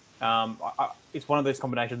go. It's one of those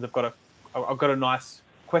combinations I've got a nice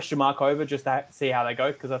question mark over just to see how they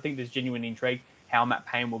go, because I think there's genuine intrigue how Matt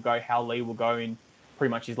Payne will go, how Lee will go in pretty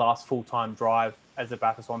much his last full-time drive as a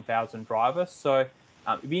Bathurst 1000 driver. So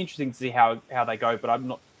it'd be interesting to see how they go, but I'm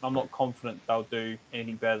not confident they'll do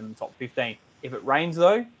anything better than the top 15. If it rains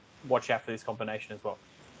though, watch out for this combination as well.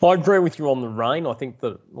 I agree with you on the rain. I think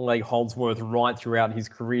that Lee Holdsworth right throughout his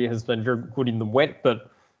career has been very good in the wet,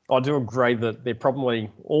 but I do agree that they're probably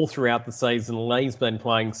all throughout the season, Lee's been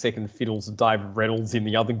playing second fiddle to David Reynolds in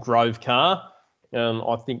the other Grove car.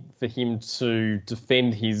 I think for him to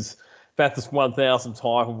defend his Bathurst 1000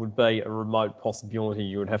 title would be a remote possibility,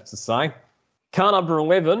 you would have to say. Car number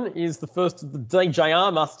 11 is the first of the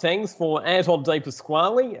DJR Mustangs for Anton De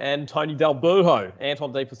Pasquale and Tony D'Alberto.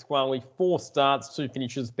 Anton De Pasquale, 4 starts, 2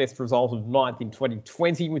 finishes, best result of 9th in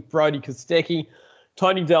 2020 with Brody Kostecki.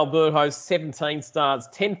 Tony D'Alberto, 17 starts,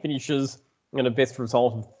 10 finishes, and a best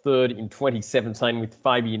result of 3rd in 2017 with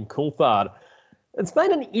Fabian Coulthard. It's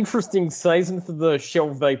been an interesting season for the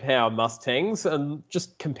Shell V-Power Mustangs, and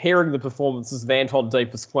just comparing the performances of Anton De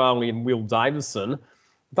Pasquale and Will Davison,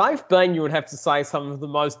 they've been, you would have to say, some of the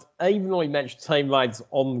most evenly matched teammates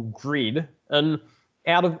on the grid. And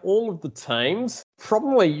out of all of the teams,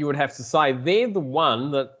 probably you would have to say they're the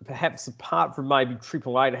one that, perhaps apart from maybe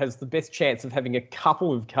Triple Eight, has the best chance of having a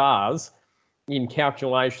couple of cars in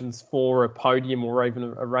calculations for a podium or even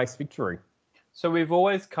a race victory. So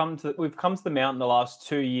we've come to the mountain the last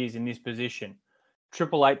 2 years in this position.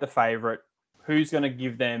 Triple Eight the favourite. Who's going to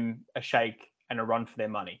give them a shake and a run for their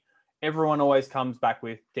money? everyone always comes back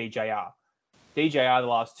with DJR. DJR the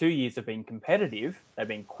last 2 years have been competitive, they've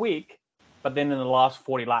been quick, but then in the last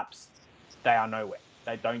 40 laps, they are nowhere.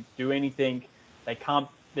 They don't do anything.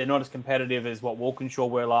 They're not as competitive as what Walkinshaw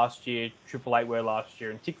were last year, Triple Eight were last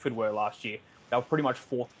year, and Tickford were last year. They were pretty much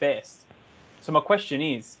fourth best. So my question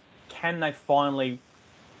is, can they finally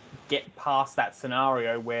get past that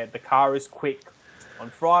scenario where the car is quick on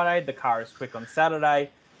Friday, the car is quick on Saturday,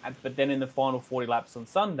 but then in the final 40 laps on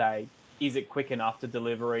Sunday, is it quick enough to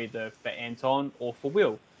deliver either for Anton or for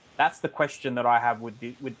Will? That's the question that I have with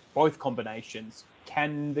both combinations.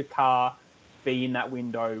 Can the car be in that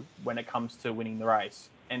window when it comes to winning the race?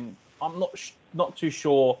 And I'm not too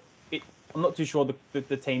sure. I'm not too sure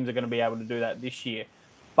the teams are going to be able to do that this year.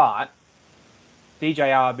 But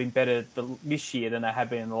DJR have been better this year than they have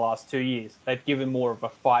been in the last 2 years. They've given more of a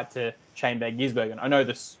fight to Chainbag Gisbergen. I know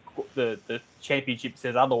the championship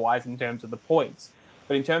says otherwise in terms of the points,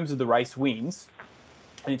 but in terms of the race wins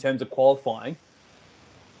and in terms of qualifying,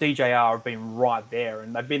 DJR have been right there,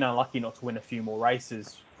 and they've been unlucky not to win a few more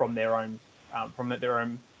races from their own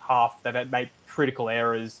half. They've made critical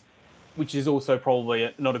errors, which is also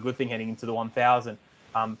probably not a good thing heading into the 1000.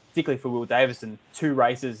 Particularly for Will Davison, 2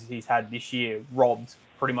 races he's had this year robbed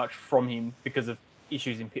pretty much from him because of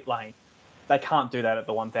issues in pit lane. They can't do that at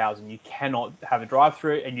the 1000. You cannot have a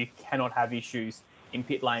drive-through and you cannot have issues in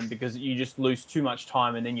pit lane because you just lose too much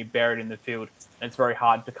time and then you're buried in the field, and it's very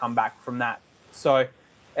hard to come back from that. So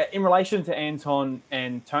in relation to Anton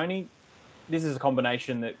and Tony, this is a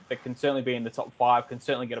combination that can certainly be in the top 5, can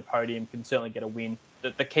certainly get a podium, can certainly get a win.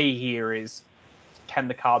 The key here is, can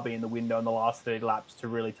the car be in the window in the last 30 laps to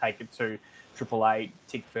really take it to Triple Eight,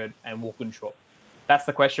 Tickford and Walkinshaw? That's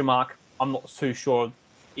the question mark. I'm not too sure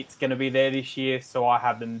it's going to be there this year, so I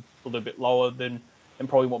have them a little bit lower than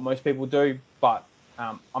probably what most people do, but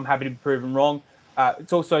I'm happy to be proven wrong.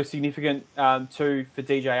 It's also significant too for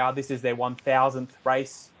DJR. This is their 1000th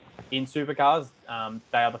race in supercars.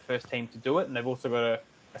 They are the first team to do it, and they've also got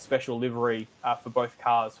a special livery for both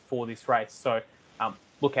cars for this race. So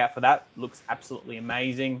look out for that. Looks absolutely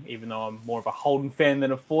amazing, even though I'm more of a Holden fan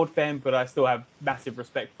than a Ford fan, but I still have massive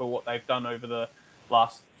respect for what they've done over the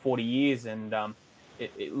last 40 years, and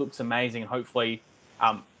it looks amazing. Hopefully,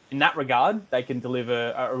 in that regard, they can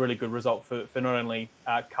deliver a really good result for not only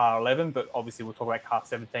car 11, but obviously we'll talk about car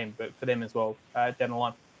 17, but for them as well down the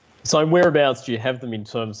line. So whereabouts do you have them in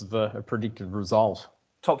terms of a predicted result?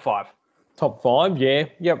 Top 5. Top 5, yeah.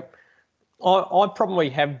 Yep. I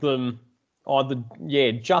probably have them either,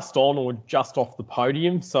 just on or just off the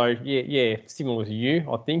podium. So, similar to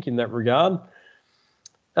you, I think, in that regard.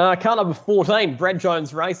 Car number 14, Brad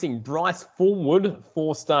Jones Racing, Bryce Fullwood,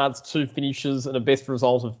 4 starts, 2 finishes, and a best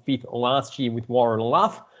result of 5th last year with Warren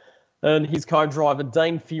Luff. And his co-driver,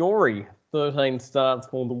 Dane Fiore, 13 starts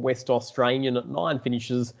for the West Australian at 9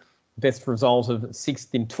 finishes, best result of 6th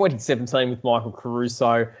in 2017 with Michael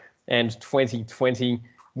Caruso and 2020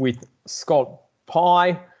 with Scott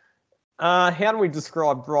Pye. How do we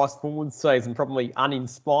describe Bryce Fullwood's season? Probably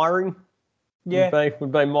uninspiring. Yeah,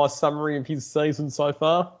 would be my summary of his season so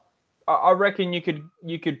far. I reckon you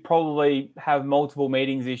could probably have multiple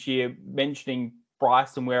meetings this year mentioning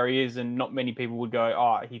Bryce and where he is, and not many people would go,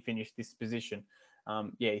 "Oh, he finished this position."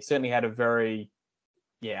 He certainly had a very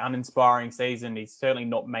uninspiring season. He's certainly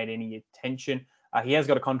not made any attention. He has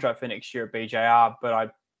got a contract for next year at BJR, but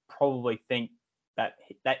I probably think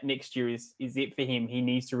that next year is it for him. He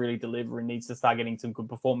needs to really deliver and needs to start getting some good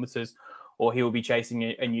performances, or he will be chasing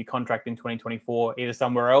a new contract in 2024, either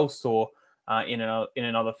somewhere else or in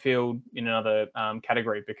another field, in another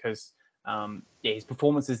category, because his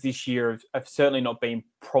performances this year have certainly not been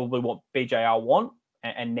probably what BJR want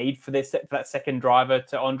and need for that second driver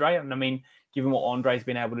to Andre. And I mean, given what Andre's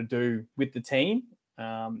been able to do with the team,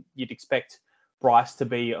 you'd expect Bryce to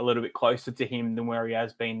be a little bit closer to him than where he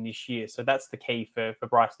has been this year. So that's the key for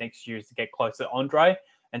Bryce next year, is to get closer to Andre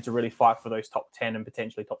and to really fight for those top 10 and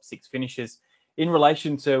potentially top 6 finishes. In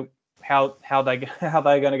relation to how they're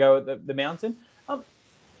going to go at the mountain,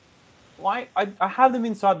 I have them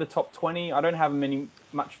inside the top 20. I don't have them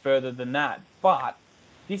much further than that. But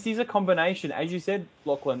this is a combination, as you said,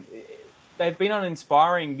 Lachlan. They've been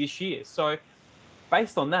uninspiring this year. So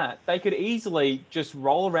based on that, they could easily just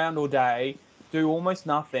roll around all day, do almost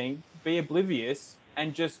nothing, be oblivious,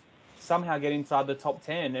 and just somehow get inside the top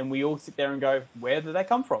 10. And we all sit there and go, where did they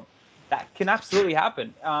come from? That can absolutely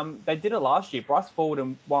happen. They did it last year. Bryce Fullwood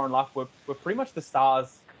and Warren Luff were pretty much the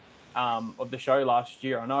stars of the show last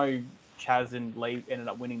year. I know Chaz and Lee ended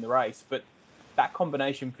up winning the race, but that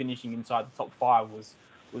combination finishing inside the top 5 was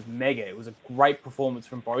mega. It was a great performance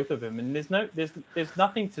from both of them. And there's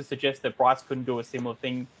nothing to suggest that Bryce couldn't do a similar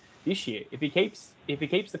thing this year. If he keeps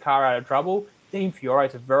the car out of trouble, Dean Fiore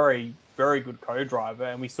is a very, very good co-driver,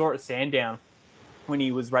 and we saw it at Sandown when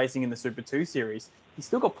he was racing in the Super 2 series. He's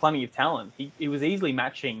still got plenty of talent. He was easily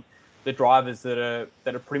matching the drivers that are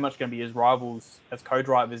pretty much going to be his rivals as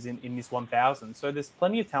co-drivers in this 1000. So there's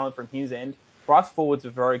plenty of talent from his end. Bryce Ford's a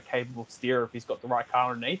very capable steerer if he's got the right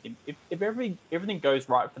car underneath him. If everything goes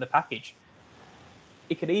right for the package,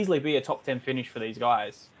 it could easily be a top 10 finish for these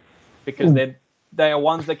guys because they are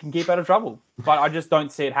ones that can keep out of trouble. But I just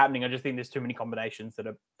don't see it happening. I just think there's too many combinations that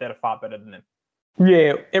are far better than them.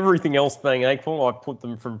 Yeah, everything else being equal, I put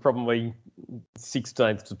them from probably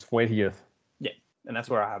 16th to 20th. Yeah, and that's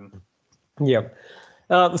where I have them. Yeah.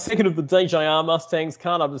 The second of the DJR Mustangs,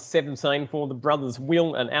 car number 17 for the brothers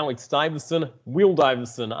Will and Alex Davison. Will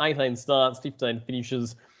Davison, 18 starts, 15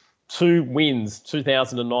 finishes, 2 wins,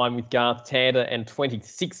 2009 with Garth Tander and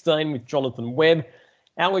 2016 with Jonathan Webb.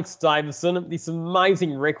 Alex Davison, this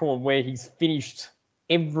amazing record where he's finished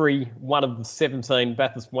every one of the 17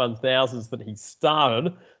 Bathurst 1000s that he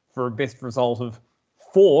started for a best result of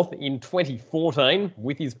 4th in 2014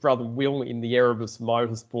 with his brother Will in the Erebus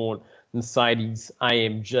Motorsport Mercedes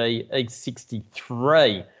AMG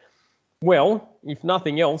E63. Well, if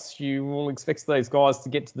nothing else, you will expect these guys to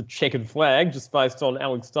get to the checkered flag just based on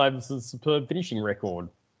Alex Davison's superb finishing record.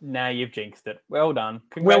 Now you've jinxed it. Well done.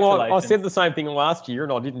 Congratulations. Well, I said the same thing last year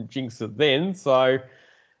and I didn't jinx it then, so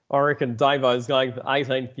I reckon Davo's going for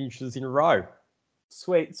 18 finishes in a row.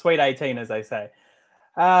 Sweet 18, as they say.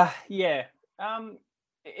 Yeah.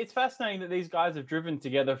 It's fascinating that these guys have driven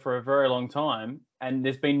together for a very long time, and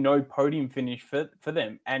there's been no podium finish for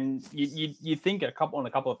them. And you think on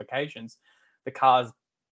a couple of occasions,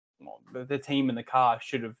 the team and the car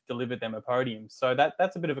should have delivered them a podium. So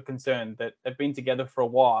that's a bit of a concern that they've been together for a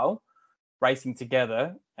while, racing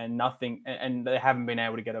together, and they haven't been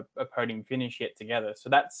able to get a podium finish yet together. So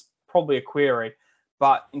that's probably a query.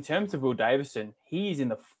 But in terms of Will Davison, he is in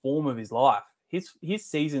the form of his life. His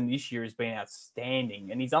season this year has been outstanding,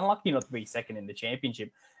 and he's unlucky not to be second in the championship.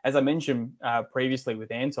 As I mentioned previously with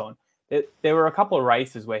Anton, there were a couple of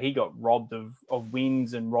races where he got robbed of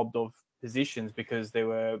wins and robbed of positions because there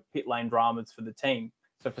were pit lane dramas for the team.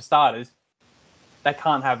 So for starters, they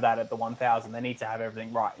can't have that at the 1000. They need to have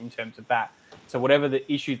everything right in terms of that. So whatever the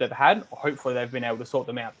issues they've had, hopefully they've been able to sort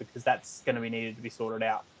them out, because that's going to be needed to be sorted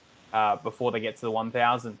out before they get to the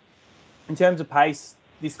 1000. In terms of pace,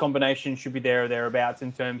 this combination should be there or thereabouts.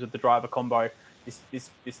 In terms of the driver combo, this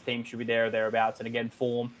team should be there or thereabouts. And again,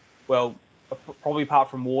 form, well, probably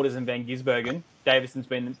apart from Waters and Van Gisbergen, Davison's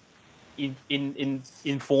been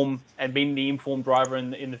in form and been the informed driver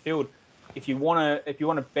in the field. If you want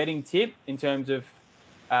a betting tip in terms of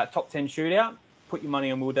top 10 shootout, put your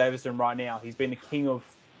money on Will Davison right now. He's been the king of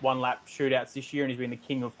one-lap shootouts this year, and he's been the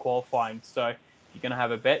king of qualifying. So if you're going to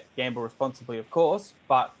have a bet, gamble responsibly, of course,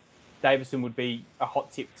 but Davison would be a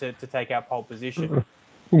hot tip to take our pole position.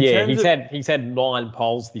 Yeah, he's had 9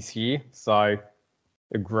 poles this year, so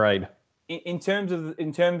agreed. In terms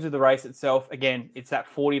of the race itself, again, it's that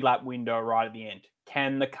 40-lap window right at the end.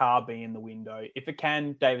 Can the car be in the window? If it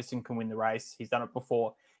can, Davison can win the race. He's done it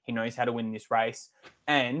before. He knows how to win this race.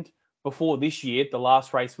 And before this year, the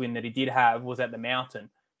last race win that he did have was at the Mountain.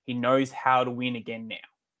 He knows how to win again now.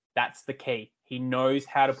 That's the key. He knows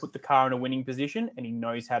how to put the car in a winning position, and he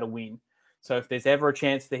knows how to win. So if there's ever a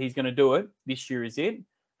chance that he's going to do it, this year is it.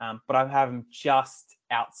 But I have him just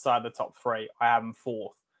outside the top 3. I have him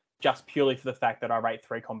 4th, just purely for the fact that I rate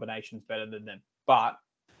 3 combinations better than them. But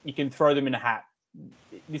you can throw them in a hat.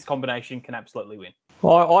 This combination can absolutely win.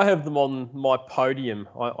 I have them on my podium,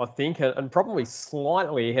 I think, and probably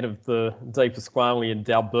slightly ahead of the De Pasquale and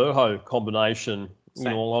D'Alberto combination. Same.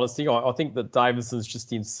 In all honesty, I think that Davison's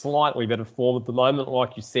just in slightly better form at the moment.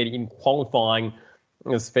 Like you said, in qualifying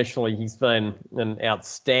especially, he's been an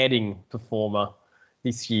outstanding performer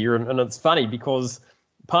this year. And it's funny because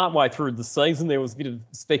partway through the season, there was a bit of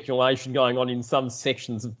speculation going on in some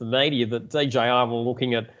sections of the media that DJR were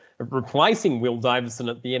looking at replacing Will Davison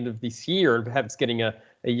at the end of this year and perhaps getting a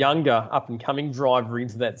younger up-and-coming driver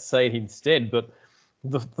into that seat instead. But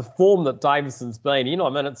the form that Davison's been in, I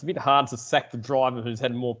mean, it's a bit hard to sack the driver who's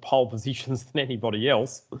had more pole positions than anybody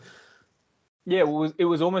else. Yeah, it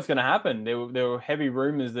was almost going to happen. There were heavy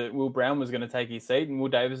rumours that Will Brown was going to take his seat and Will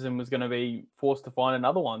Davison was going to be forced to find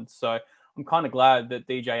another one. So I'm kind of glad that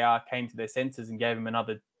DJR came to their senses and gave him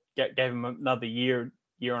another year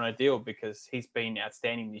on a deal, because he's been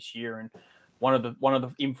outstanding this year and one of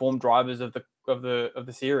the informed drivers of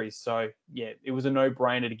the series. So yeah, it was a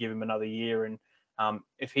no-brainer to give him another year. And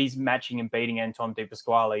if he's matching and beating Anton De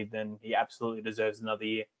Pasquale, then he absolutely deserves another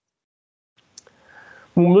year.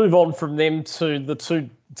 We'll move on from them to the two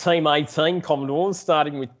Team 18 Commodores,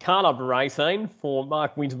 starting with car number 18 for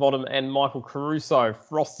Mark Winterbottom and Michael Caruso.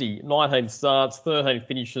 Frosty, 19 starts, 13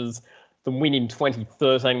 finishes, the win in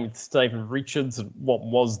 2013 with Stephen Richards at what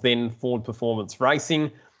was then Ford Performance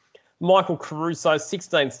Racing. Michael Caruso,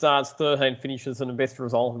 16 starts, 13 finishes, and a best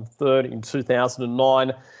result of third in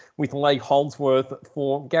 2009 with Lee Holdsworth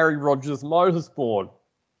for Gary Rogers Motorsport.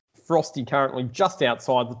 Frosty currently just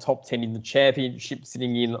outside the top 10 in the championship,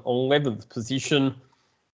 sitting in 11th position.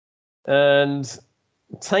 And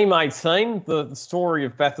Team 18, the story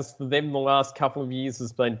of Bathurst for them the last couple of years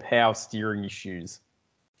has been power steering issues.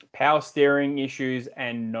 Power steering issues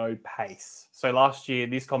and no pace. So last year,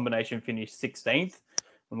 this combination finished 16th,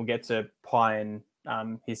 and we'll get to Pye and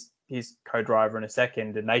his co-driver in a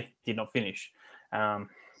second, and they did not finish.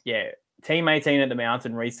 Team 18 at the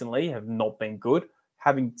Mountain recently have not been good.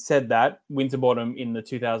 Having said that, Winterbottom in the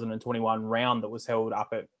 2021 round that was held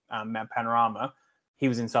up at Mount Panorama, he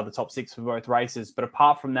was inside the top 6 for both races. But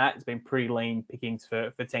apart from that, it's been pretty lean pickings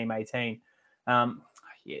for Team 18.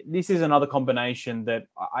 This is another combination that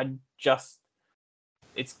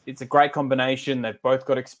it's a great combination. They've both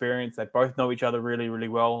got experience. They both know each other really, really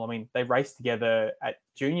well. I mean, they raced together at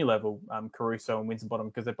junior level, Caruso and Winterbottom,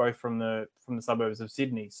 because they're both from the suburbs of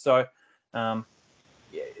Sydney. So,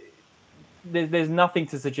 there's nothing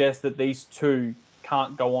to suggest that these two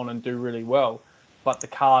can't go on and do really well, but the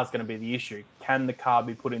car is going to be the issue. Can the car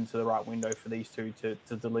be put into the right window for these two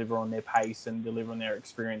to deliver on their pace and deliver on their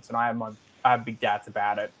experience? And I have big doubts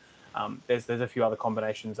about it. There's a few other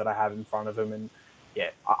combinations that I have in front of them, and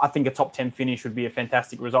I think a top 10 finish would be a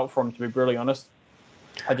fantastic result for them, to be brutally honest.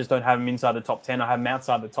 I just don't have them inside the top 10. I have them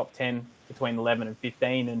outside the top 10 between 11 and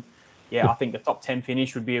 15, and I think the top 10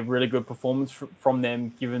 finish would be a really good performance from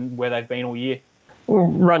them, given where they've been all year. We'll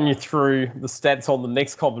run you through the stats on the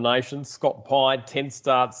next combination. Scott Pye, 10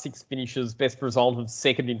 starts, 6 finishes, best result of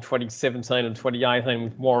second in 2017 and 2018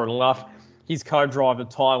 with Warren Luff. His co-driver,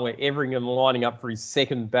 Tyler Everingham, lining up for his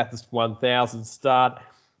second Bathurst 1000 start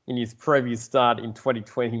in his previous start in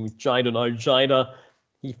 2020 with Jaden Ojeda.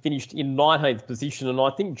 He finished in 19th position, and I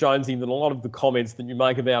think, Jonesy, that a lot of the comments that you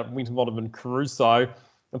make about Winterbottom and Caruso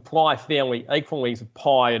apply fairly equally to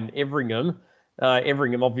Pye and Everingham.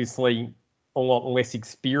 Everingham obviously a lot less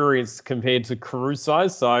experienced compared to Caruso.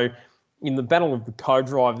 So in the battle of the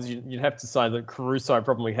co-drivers, you'd have to say that Caruso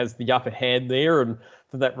probably has the upper hand there. And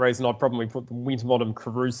for that reason, I'd probably put the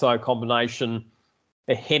Winterbottom-Caruso combination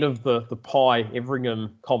ahead of the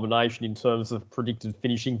Pye-Everingham combination in terms of predicted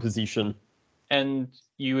finishing position. And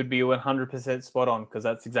you would be 100% spot on, because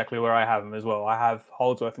that's exactly where I have them as well. I have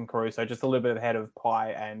Holdsworth and Caruso just a little bit ahead of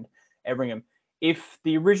Pye and Everingham. If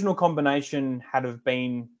the original combination had have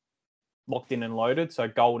been locked in and loaded, so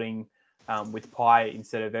Golding with Pye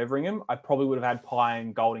instead of Everingham, I probably would have had Pye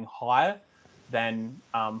and Golding higher than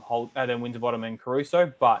Winterbottom and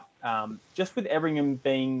Caruso. But just with Everingham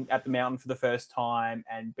being at the Mountain for the first time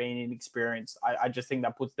and being inexperienced, I just think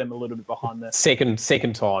that puts them a little bit behind the second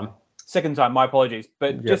time. Second time, my apologies.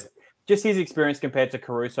 But just his experience compared to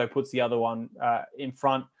Caruso puts the other one in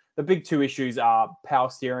front. The big two issues are power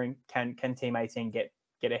steering. Can Team 18 get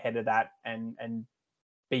ahead of that and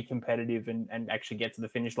be competitive and actually get to the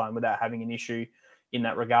finish line without having an issue in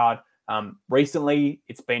that regard? Recently,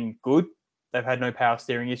 it's been good. They've had no power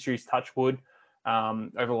steering issues, touch wood,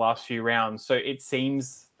 over the last few rounds. So it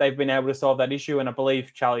seems they've been able to solve that issue. And I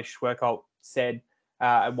believe Charlie Schwerkolt said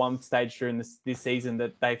at one stage during this season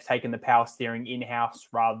that they've taken the power steering in-house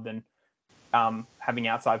rather than having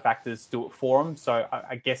outside factors do it for them. So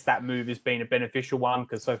I guess that move has been a beneficial one,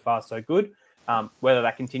 because so far so good. Whether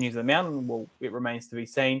that continues at the Mountain, well, it remains to be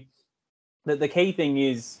seen. The key thing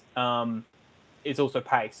is also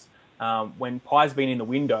pace. When Pye's been in the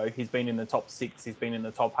window, he's been in the top 6, he's been in the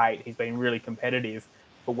top 8, he's been really competitive.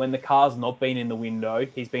 But when the car's not been in the window,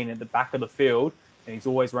 he's been at the back of the field, and he's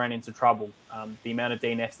always ran into trouble. The amount of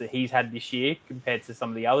DNFs that he's had this year compared to some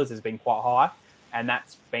of the others has been quite high, and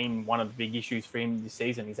that's been one of the big issues for him this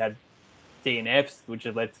season. He's had DNFs, which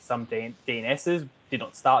have led to some DNSs, did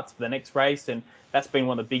not start for the next race, and that's been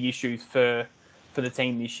one of the big issues for the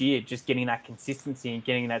team this year, just getting that consistency and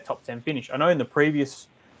getting that top 10 finish. I know in the previous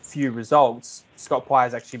few results, Scott Pye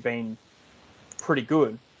has actually been pretty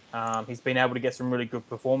good. He's been able to get some really good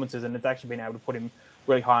performances, and it's actually been able to put him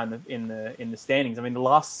really high in the standings. I mean, the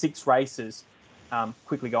last 6 races,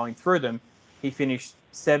 quickly going through them, he finished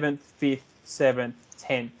 7th, 5th, 7th,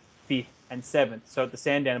 10th, 5th, and 7th. So at the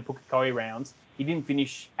Sandown and Pukekohe rounds, he didn't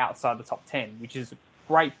finish outside the top 10, which is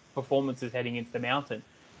great performances heading into the Mountain.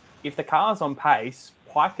 If the car's on pace,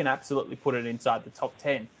 Pye can absolutely put it inside the top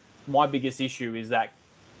 10. My biggest issue is that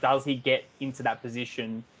does he get into that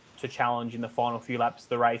position to challenge in the final few laps of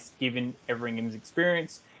the race, given Everingham's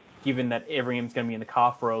experience, given that Everingham's going to be in the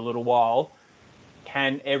car for a little while?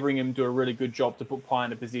 Can Everingham do a really good job to put Pye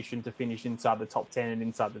in a position to finish inside the top 10 and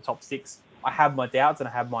inside the top 6? I have my doubts and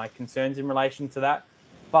I have my concerns in relation to that.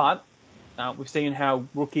 But we've seen how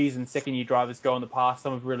rookies and second-year drivers go in the past.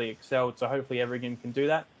 Some have really excelled, so hopefully Everingham can do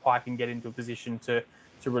that. Pye can get into a position to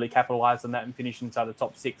really capitalise on that and finish inside the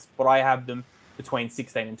top 6. But I have them between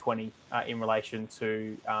 16 and 20 in relation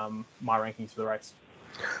to my rankings for the race.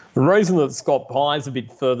 The reason that Scott Pye is a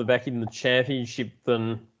bit further back in the championship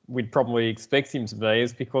than we'd probably expect him to be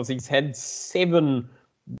is because he's had 7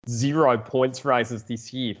 0-points races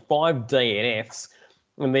this year, 5 DNFs,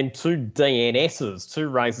 and then 2 DNSs, 2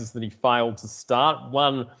 races that he failed to start.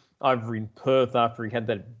 One over in Perth after he had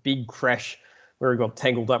that big crash where he got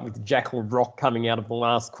tangled up with Jack Le Rock coming out of the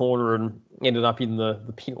last corner and ended up in the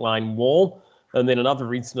pit lane wall. And then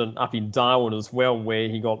another incident up in Darwin as well where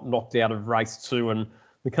he got knocked out of race 2 and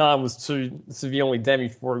the car was too severely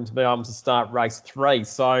damaged for him to be able to start race 3.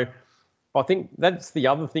 So I think that's the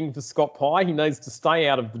other thing for Scott Pye. He needs to stay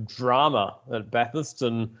out of the drama at Bathurst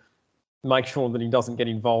and make sure that he doesn't get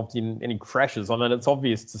involved in any crashes. I mean, it's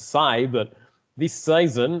obvious to say, but this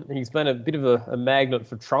season he's been a bit of a magnet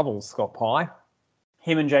for trouble, Scott Pye.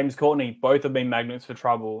 Him and James Courtney both have been magnets for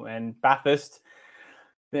trouble. And Bathurst,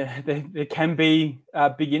 there can be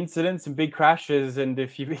big incidents and big crashes, and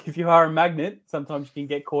if you are a magnet, sometimes you can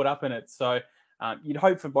get caught up in it. So you'd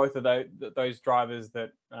hope for both of those drivers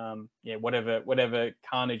that whatever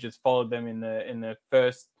carnage has followed them in the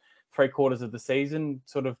first 3 quarters of the season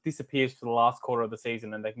sort of disappears for the last quarter of the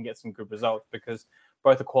season, and they can get some good results because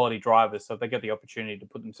both are quality drivers. So if they get the opportunity to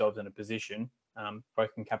put themselves in a position,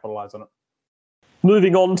 both can capitalise on it.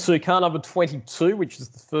 Moving on to car number 22, which is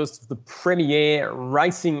the first of the Premier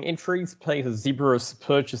Racing entries. Peter Zibris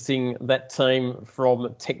purchasing that team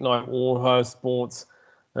from Techno Autosports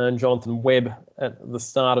and Jonathan Webb at the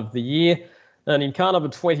start of the year. And in car number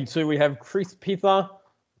 22, we have Chris Pither,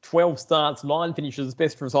 12 starts, 9 finishes,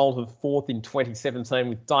 best result of 4th in 2017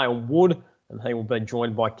 with Dale Wood. And he will be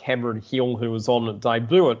joined by Cameron Hill, who was on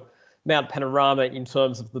debut at Mount Panorama in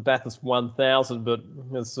terms of the Bathurst 1000, but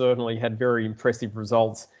has certainly had very impressive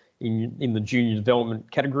results in the junior development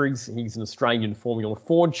categories. He's an Australian Formula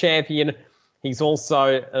Ford champion. He's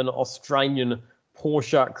also an Australian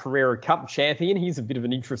Porsche Carrera Cup champion. Here's a bit of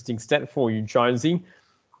an interesting stat for you, Jonesy.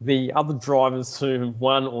 The other drivers who have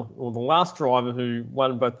won, or the last driver who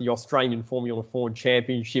won both the Australian Formula Ford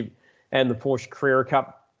Championship and the Porsche Carrera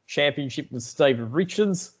Cup Championship was Steve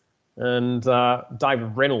Richards. And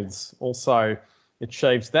David Reynolds also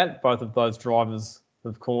achieved that. Both of those drivers,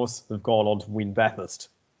 of course, have gone on to win Bathurst.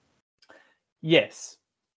 Yes.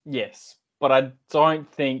 But I don't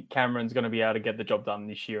think Cameron's going to be able to get the job done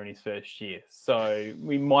this year in his first year. So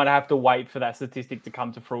we might have to wait for that statistic to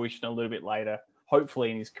come to fruition a little bit later, hopefully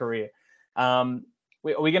in his career. Are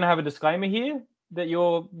we going to have a disclaimer here that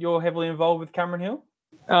you're heavily involved with Cameron Hill?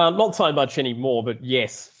 Not so much anymore, but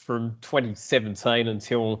yes, from 2017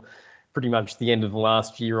 until pretty much the end of the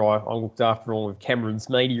last year, I looked after all of Cameron's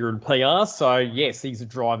media and PR. So yes, he's a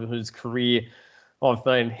driver whose career I've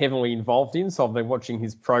been heavily involved in. So I've been watching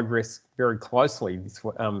his progress very closely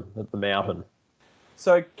at the mountain.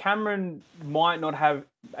 So Cameron might not have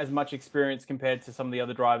as much experience compared to some of the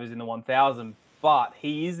other drivers in the 1000, but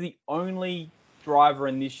he is the only driver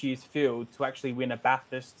in this year's field to actually win a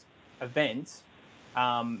Bathurst event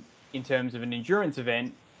in terms of an endurance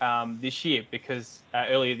event this year, because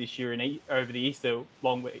earlier this year over the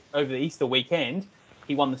Easter weekend,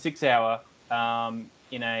 he won the 6 hour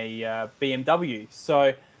in a BMW.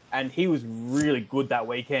 So, and he was really good that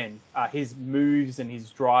weekend. His moves and his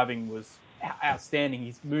driving was outstanding.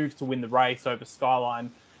 His moves to win the race over Skyline.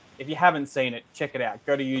 If you haven't seen it, check it out.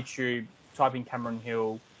 Go to YouTube, type in Cameron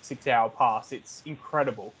Hill 6 hour pass. It's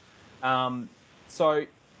incredible. So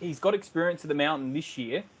he's got experience at the mountain this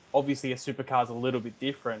year. Obviously, a supercar's a little bit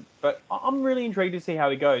different, but I'm really intrigued to see how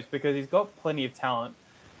he goes because he's got plenty of talent.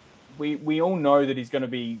 We all know that he's going to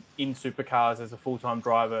be in supercars as a full-time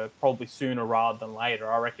driver probably sooner rather than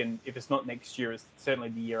later. I reckon if it's not next year, it's certainly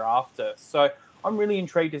the year after. So I'm really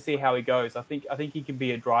intrigued to see how he goes. I think he can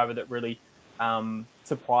be a driver that really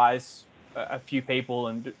surprise a few people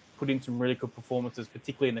and put in some really good performances,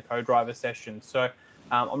 particularly in the co-driver session. So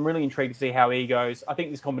I'm really intrigued to see how he goes. I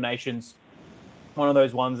think this combination's one of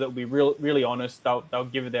those ones that will be really honest. They'll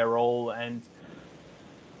give it their all, and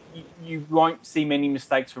you won't see many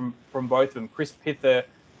mistakes from both of them. Chris Pither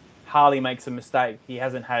hardly makes a mistake. He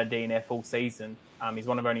hasn't had a DNF all season. He's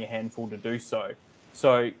one of only a handful to do so.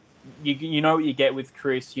 So you know what you get with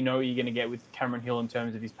Chris. You know what you're going to get with Cameron Hill in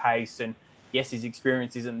terms of his pace. And yes, his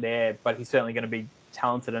experience isn't there, but he's certainly going to be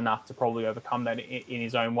talented enough to probably overcome that in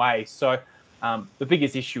his own way. So the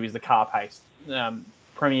biggest issue is the car pace.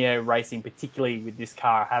 Premier Racing, particularly with this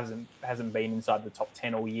car, hasn't been inside the top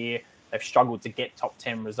 10 all year. They've struggled to get top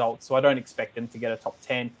 10 results. So I don't expect them to get a top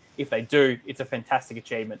 10. If they do, it's a fantastic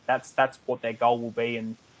achievement. That's what their goal will be.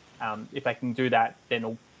 And if they can do that,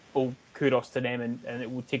 then all kudos to them, and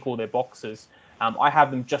it will tick all their boxes. I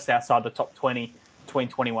have them just outside the top 20, between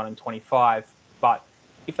 21 and 25. But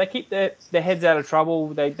if they keep their heads out of trouble,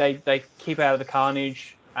 they keep out of the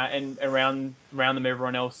carnage, and around them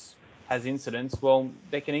everyone else has incidents, well,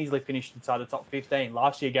 they can easily finish inside the top 15.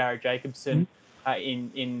 Last year, Garrett Jacobson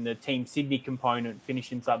in the Team Sydney component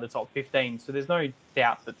finished inside the top 15. So there's no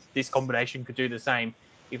doubt that this combination could do the same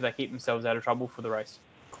if they keep themselves out of trouble for the race.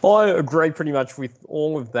 I agree pretty much with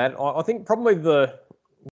all of that. I think probably the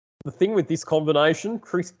thing with this combination,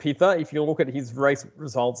 Chris Pither, if you look at his race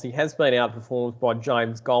results, he has been outperformed by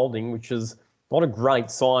James Golding, which is not a great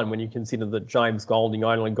sign when you consider that James Golding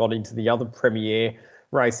only got into the other Premier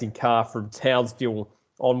Racing car from Townsville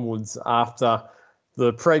onwards after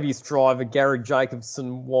the previous driver, Gary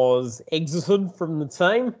Jacobson, was exited from the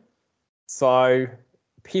team. So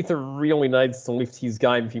Pither really needs to lift his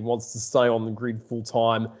game if he wants to stay on the grid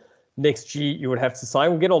full-time next year, you would have to say.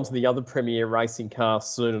 We'll get on to the other Premier Racing cars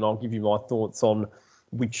soon, and I'll give you my thoughts on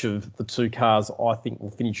which of the two cars I think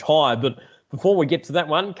will finish higher. But before we get to that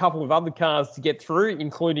one, a couple of other cars to get through,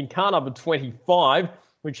 including car number 25,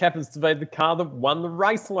 which happens to be the car that won the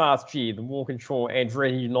race last year, the Walkinshaw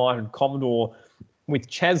Andretti United Commodore, with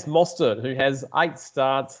Chaz Mostert, who has 8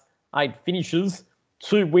 starts, 8 finishes,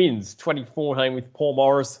 2 wins, 2014 with Paul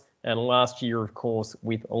Morris, and last year, of course,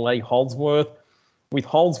 with Lee Holdsworth. With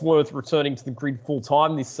Holdsworth returning to the grid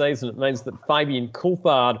full-time this season, it means that Fabian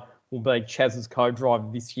Coulthard will be Chaz's co-driver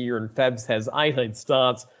this year, and Fabs has 18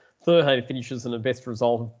 starts, 13 finishes, and a best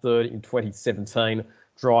result of 3rd in 2017,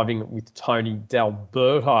 driving with Tony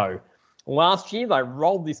D'Alberto. Last year, they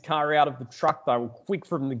rolled this car out of the truck. They were quick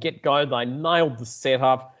from the get-go. They nailed the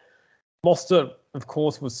setup. Mostert, of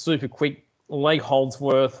course, was super quick. Lee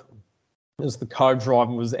Holdsworth, as the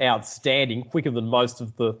co-driver, was outstanding, quicker than most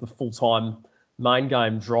of the full-time main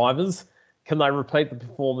game drivers. Can they repeat the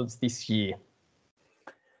performance this year?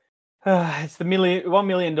 It's the $1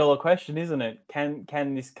 million question, isn't it?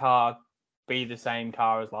 Can this car be the same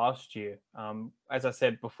car as last year? As I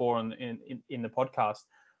said before in the podcast,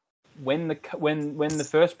 when the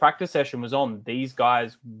first practice session was on, these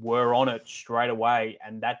guys were on it straight away,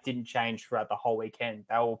 and that didn't change throughout the whole weekend.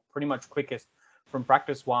 They were pretty much quickest from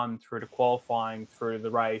practice 1 through to qualifying, through to the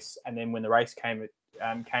race, and then when the race came,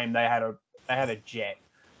 they had a jet.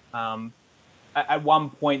 At one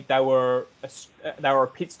point, they were a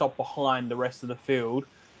pit stop behind the rest of the field,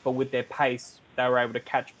 but with their pace, they were able to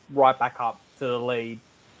catch right back up to the lead,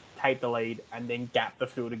 take the lead, and then gap the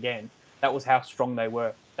field again. That was how strong they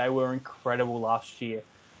were. They were incredible last year.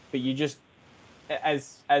 But you just,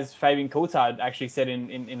 as Fabian Coulthard actually said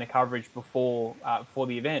in the coverage before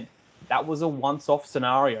the event, that was a once-off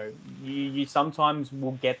scenario. You sometimes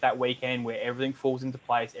will get that weekend where everything falls into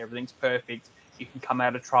place, everything's perfect, you can come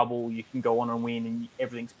out of trouble, you can go on and win, and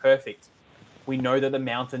everything's perfect. We know that the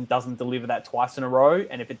mountain doesn't deliver that twice in a row,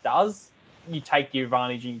 and if it does, you take the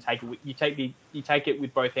advantage and you take it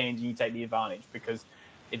with both hands and you take the advantage, because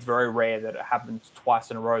it's very rare that it happens twice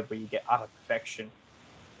in a row where you get utter perfection.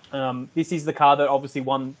 This is the car that obviously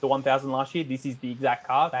won the 1000 last year. This is the exact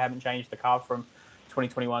car. They haven't changed the car from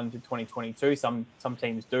 2021 to 2022. Some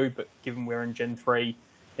teams do, but given we're in Gen 3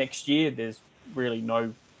 next year, there's really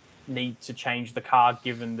no need to change the car,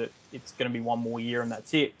 given that it's going to be one more year and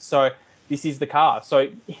that's it. So this is the car. So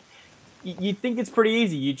you'd think it's pretty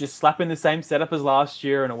easy. You just slap in the same setup as last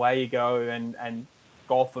year and away you go and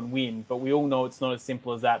golf and win. But we all know it's not as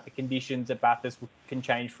simple as that. The conditions at Bathurst can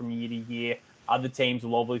change from year to year. Other teams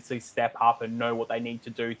will obviously step up and know what they need to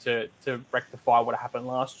do to rectify what happened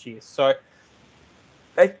last year. So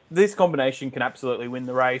this combination can absolutely win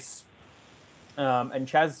the race. And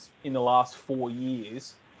Chaz, in the last 4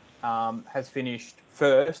 years, has finished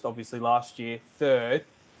first, obviously last year, 3rd,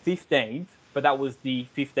 15th, but that was the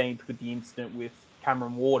 15th with the incident with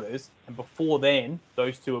Cameron Waters. And before then,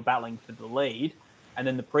 those two were battling for the lead. And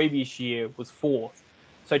then the previous year was 4th.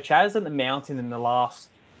 So Chaz at the mountain in the last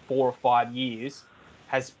 4 or 5 years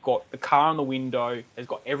has got the car on the window, has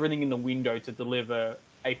got everything in the window to deliver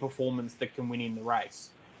a performance that can win in the race.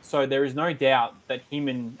 So there is no doubt that him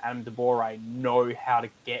and Adam DeBore know how to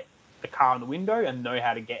get the car on the window and know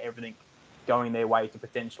how to get everything going their way to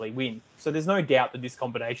potentially win. So there's no doubt that this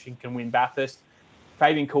combination can win Bathurst.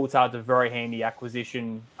 Fabian Coulthard's a very handy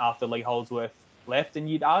acquisition after Lee Holdsworth left, and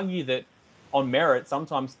you'd argue that on merit,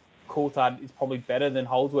 sometimes Coulthard is probably better than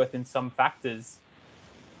Holdsworth in some factors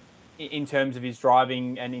in terms of his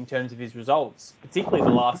driving and in terms of his results, particularly the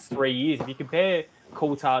last 3 years. If you compare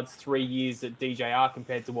Coulthard's 3 years at DJR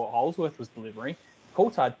compared to what Holdsworth was delivering,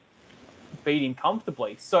 Coulthard beat him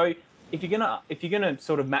comfortably. So if you're gonna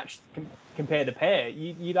sort of compare the pair,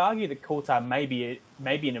 you'd argue that Coulthard may be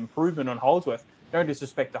an improvement on Holdsworth. No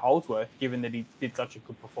disrespect to Holdsworth, given that he did such a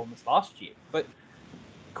good performance last year, but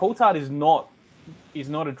Coulthard is not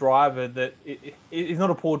a driver that is not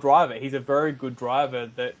a poor driver. He's a very good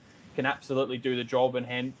driver that can absolutely do the job and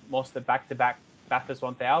hand Moster back-to-back Bathurst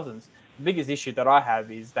 1000s. The biggest issue that I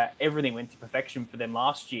have is that everything went to perfection for them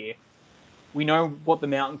last year. We know what the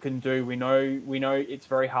mountain can do. We know it's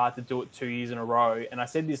very hard to do it 2 years in a row. And I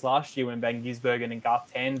said this last year when Van Gisbergen and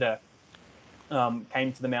Garth Tander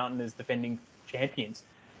came to the mountain as defending champions.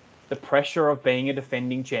 The pressure of being a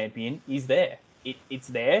defending champion is there. It's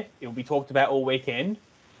there. It'll be talked about all weekend.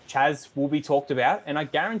 Chaz will be talked about. And I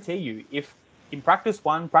guarantee you, if in practice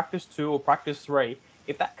 1, practice 2, or practice 3,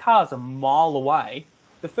 if that car's a mile away,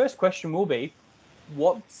 the first question will be,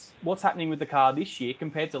 what's happening with the car this year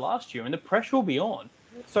compared to last year? And the pressure will be on.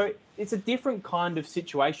 So it's a different kind of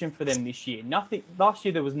situation for them this year. Last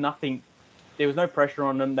year there was no pressure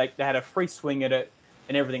on them. They had a free swing at it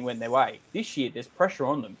and everything went their way. This year there's pressure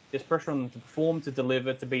on them. There's pressure on them to perform, to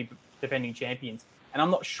deliver, to be defending champions. And I'm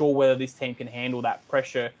not sure whether this team can handle that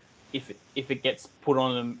pressure if it gets put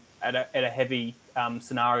on them at a heavy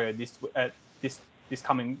scenario this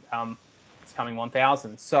coming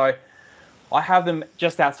 1000. So I have them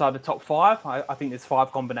just outside the top 5. I think there's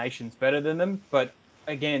 5 combinations better than them. But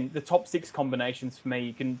again, the top 6 combinations for me,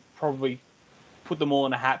 you can probably put them all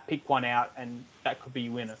in a hat, pick one out, and that could be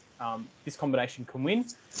your winner. This combination can win,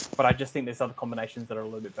 but I just think there's other combinations that are a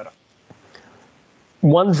little bit better.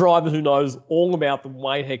 One driver who knows all about the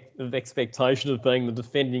weight of expectation of being the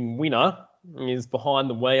defending winner is behind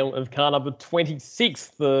the wheel of car number 26,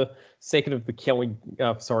 the second of the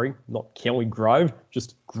Grove,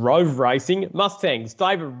 just Grove Racing Mustangs.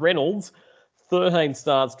 David Reynolds, 13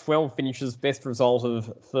 starts, 12 finishes, best result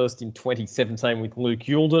of first in 2017 with Luke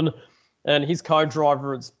Youlden. And his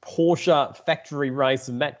co-driver, it's Porsche factory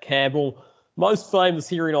racer Matt Campbell, most famous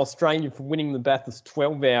here in Australia for winning the Bathurst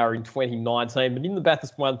 12 Hour in 2019. But in the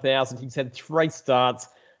Bathurst 1000, he's had 3 starts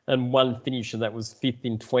and 1 finish, and that was 5th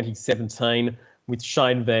in 2017 with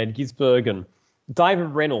Shane Van Gisbergen. David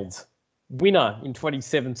Reynolds, winner in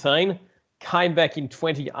 2017, came back in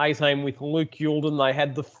 2018 with Luke Youlden. They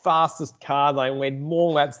had the fastest car. They led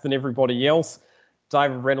more laps than everybody else.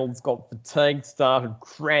 David Reynolds got fatigued, started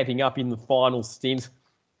cramping up in the final stint,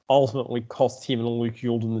 ultimately cost him and Luke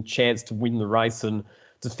Youlden the chance to win the race and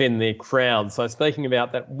defend their crown. So speaking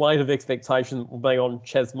about that weight of expectation that will be on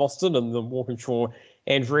Chaz Mostert and the Walkinshaw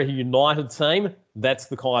Andretti United team, that's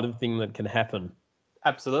the kind of thing that can happen.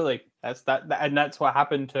 Absolutely. That's what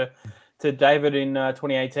happened to David in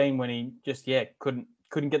 2018 when he just couldn't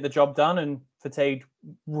get the job done and fatigued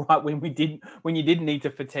right when you didn't need to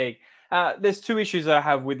fatigue. There's 2 issues that I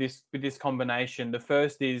have with this combination. The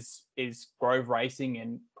first is Grove Racing,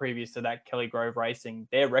 and previous to that, Kelly Grove Racing.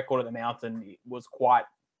 Their record at the mountain was quite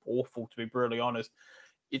awful, to be brutally honest.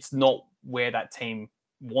 It's not where that team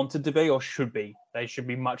wanted to be or should be. They should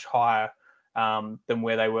be much higher than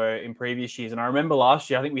where they were in previous years. And I remember last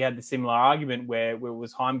year, I think we had the similar argument where it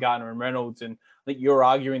was Heimgartner and Reynolds, and I think you're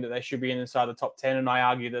arguing that they should be inside the top 10, and I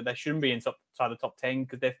argue that they shouldn't be inside the top 10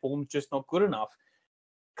 because their form's just not good enough.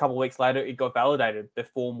 A couple of weeks later, it got validated. Their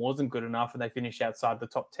form wasn't good enough, and they finished outside the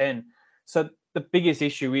top 10. So the biggest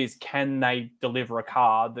issue is, can they deliver a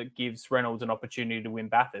car that gives Reynolds an opportunity to win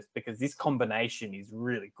Bathurst? Because this combination is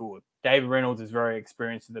really good. David Reynolds is very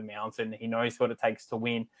experienced at the mountain. He knows what it takes to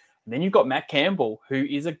win. And then you've got Matt Campbell, who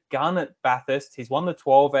is a gun at Bathurst. He's won the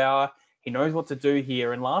 12 Hour. He knows what to do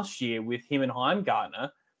here. And last year with him and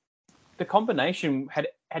Heimgartner, the combination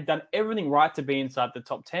had done everything right to be inside the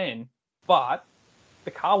top 10, but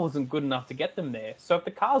the car wasn't good enough to get them there. So if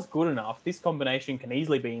the car's good enough, this combination can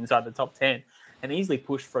easily be inside the top 10 and easily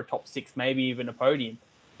push for a top 6, maybe even a podium.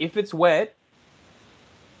 If it's wet,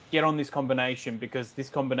 get on this combination, because this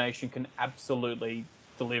combination can absolutely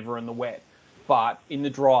deliver in the wet. But in the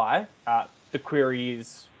dry, the query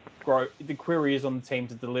is on the team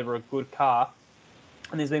to deliver a good car.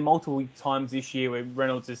 And there's been multiple times this year where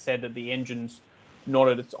Reynolds has said that the engine's not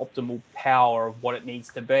at its optimal power of what it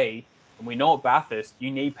needs to be. And we know at Bathurst,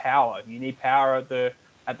 you need power. You need power at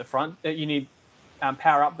the front. You need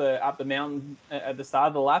power up the mountain at the start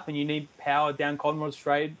of the lap, and you need power down Conrod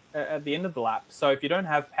Straight at the end of the lap. So if you don't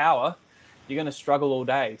have power, you're going to struggle all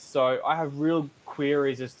day. So I have real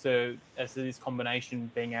queries as to this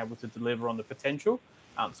combination being able to deliver on the potential.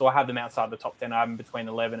 So I have them outside the top 10. I have them between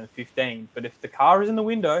 11 and 15. But if the car is in the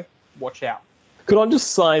window, watch out. Could I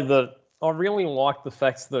just say that I really like the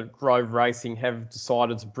fact that Grove Racing have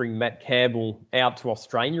decided to bring Matt Campbell out to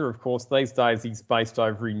Australia. Of course, these days he's based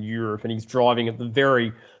over in Europe and he's driving at the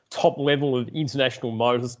very top level of international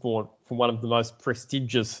motorsport for one of the most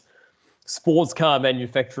prestigious sports car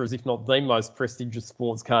manufacturers, if not the most prestigious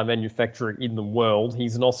sports car manufacturer in the world.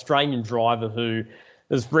 He's an Australian driver who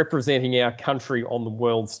is representing our country on the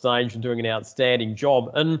world stage and doing an outstanding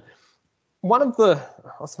job. And one of the,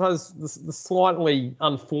 I suppose, the slightly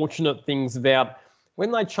unfortunate things about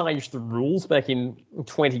when they changed the rules back in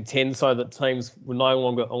 2010 so that teams were no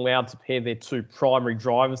longer allowed to pair their two primary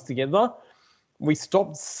drivers together, we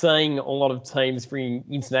stopped seeing a lot of teams bringing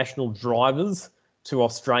international drivers to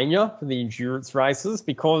Australia for the endurance races,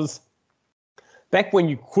 because back when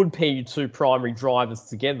you could pair your two primary drivers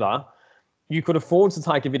together, you could afford to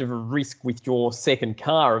take a bit of a risk with your second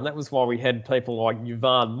car. And that was why we had people like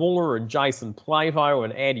Yvonne Muller and Jason Plato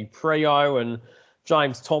and Andy Prio and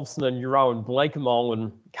James Thompson and Jeroen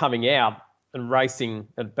Bleekemolen coming out and racing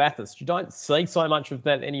at Bathurst. You don't see so much of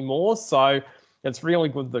that anymore. So it's really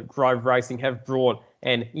good that Grove Racing have brought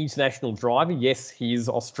an international driver. Yes, he is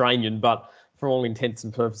Australian, but for all intents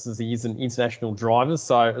and purposes, he is an international driver.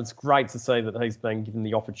 So it's great to see that he's been given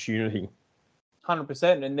the opportunity.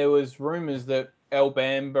 100%. And there was rumours that El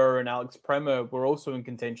Bamba and Alex Premer were also in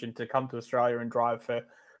contention to come to Australia and drive for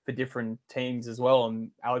different teams as well. And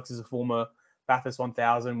Alex is a former Bathurst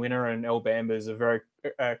 1000 winner, and El Bamba is a very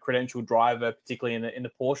credentialed driver, particularly in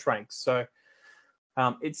the Porsche ranks. So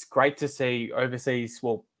it's great to see overseas.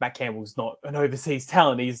 Well, Matt Campbell's not an overseas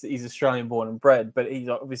talent. He's Australian born and bred, but he's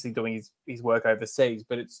obviously doing his work overseas.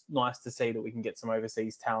 But it's nice to see that we can get some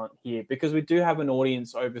overseas talent here, because we do have an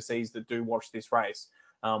audience overseas that do watch this race.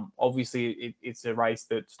 Obviously, it's a race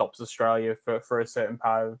that stops Australia for a certain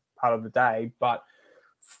part of the day, but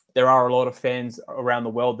there are a lot of fans around the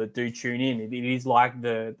world that do tune in. It is like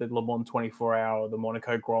the Le Mans 24-hour, the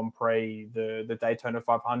Monaco Grand Prix, the Daytona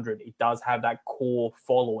 500. It does have that core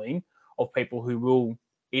following of people who will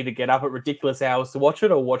either get up at ridiculous hours to watch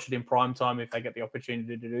it or watch it in prime time if they get the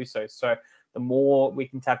opportunity to do so. So the more we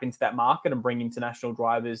can tap into that market and bring international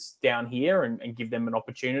drivers down here and give them an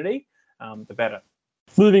opportunity, the better.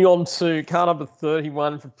 Moving on to car number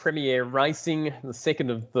 31 for Premier Racing, the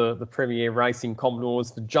second of the Premier Racing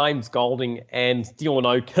Commodores for James Golding and Dylan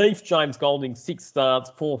O'Keefe. James Golding, 6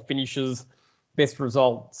 starts, 4 finishes, best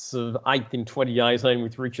results of 8th in 2018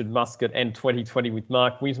 with Richard Muscat and 2020 with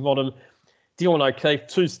Mark Winterbottom. Dylan O'Keefe,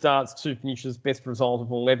 2 starts, 2 finishes, best result of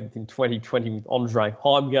 11th in 2020 with Andre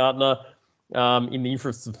Heimgartner. In the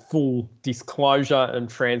interests of full disclosure and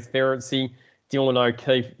transparency, Dylan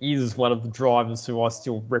O'Keefe is one of the drivers who I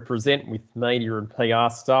still represent with media and PR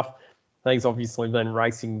stuff. He's obviously been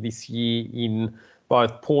racing this year in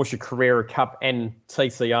both Porsche Carrera Cup and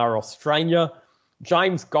TCR Australia.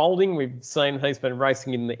 James Golding, we've seen he's been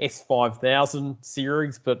racing in the S5000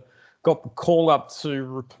 series, but got the call up to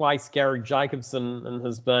replace Gary Jacobson and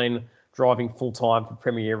has been driving full-time for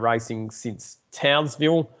Premier Racing since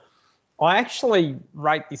Townsville. I actually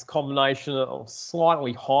rate this combination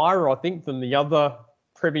slightly higher, I think, than the other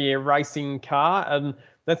Premier Racing car, and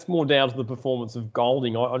that's more down to the performance of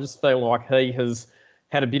Golding. I just feel like he has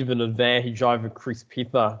had a bit of an advantage over Chris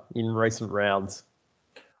Pither in recent rounds.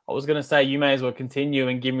 I was going to say, you may as well continue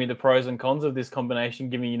and give me the pros and cons of this combination,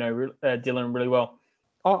 give me, Dylan really well.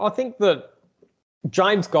 I think that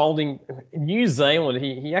James Golding, in New Zealand,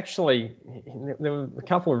 he actually, there were a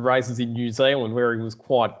couple of races in New Zealand where he was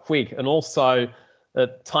quite quick, and also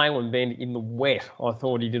at Tailem Bend in the wet, I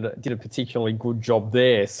thought he did a particularly good job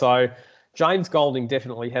there. So James Golding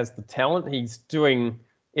definitely has the talent. He's doing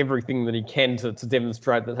everything that he can to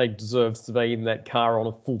demonstrate that he deserves to be in that car on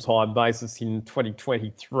a full-time basis in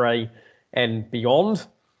 2023 and beyond.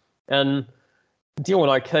 And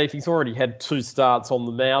Dylan O'Keefe, he's already had 2 starts on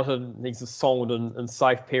the mountain. He's a solid and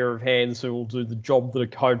safe pair of hands who will do the job that a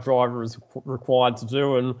co-driver is required to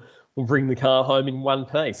do and will bring the car home in one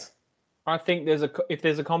piece. I think if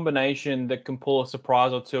there's a combination that can pull a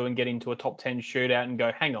surprise or two and get into a top 10 shootout and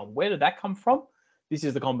go, hang on, where did that come from? This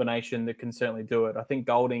is the combination that can certainly do it. I think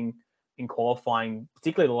Golding in qualifying,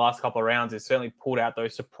 particularly the last couple of rounds, has certainly pulled out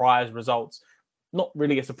those surprise results. Not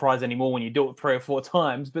really a surprise anymore when you do it 3 or 4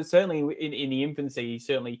 times, but certainly in the infancy, he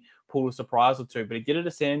certainly pulled a surprise or two. But he did it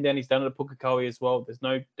at Sandown. He's done it at Pukekohe as well. There's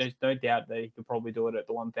no doubt that he could probably do it at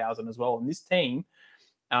the 1000 as well. And this team,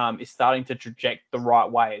 is starting to traject the right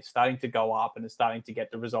way. It's starting to go up and it's starting to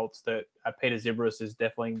get the results that Peter Zibris is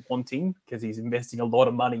definitely wanting because he's investing a lot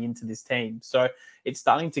of money into this team. So it's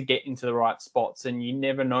starting to get into the right spots, and you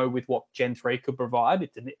never know with what Gen 3 could provide.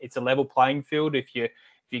 It's a level playing field. If you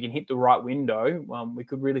can hit the right window, we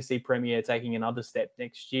could really see Premier taking another step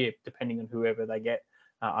next year, depending on whoever they get.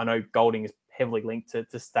 I know Golding is heavily linked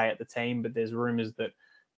to stay at the team, but there's rumours that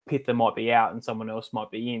Pither might be out and someone else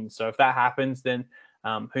might be in. So if that happens, then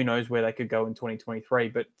who knows where they could go in 2023.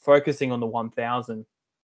 But focusing on the 1,000,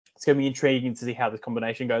 it's going to be intriguing to see how this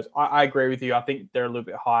combination goes. I agree with you. I think they're a little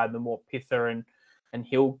bit higher than what Pither and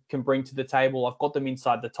Hill can bring to the table. I've got them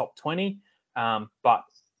inside the top 20, but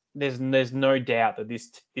there's no doubt that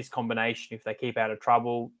this combination, if they keep out of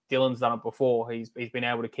trouble, Dylan's done it before. He's been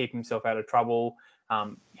able to keep himself out of trouble,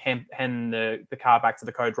 hand the car back to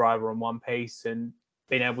the co-driver in one piece, and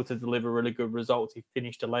been able to deliver really good results. He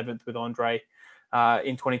finished 11th with Andre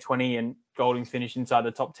in 2020, and Golding's finished inside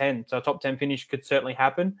the top 10. So a top 10 finish could certainly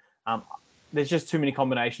happen. There's just too many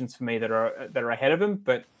combinations for me that are ahead of him,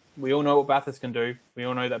 but we all know what Bathurst can do. We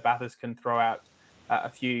all know that Bathurst can throw out a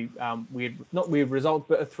few not weird results,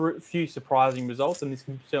 but a few surprising results, and this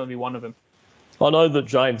can certainly be one of them. I know that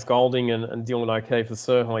James Golding and Dylan O'Keefe are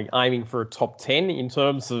certainly aiming for a top 10 in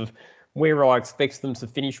terms of where I expect them to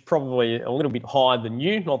finish, probably a little bit higher than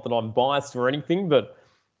you. Not that I'm biased or anything, but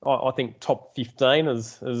I think top 15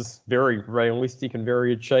 is very realistic and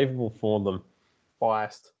very achievable for them.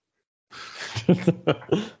 Biased.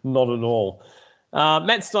 Not at all.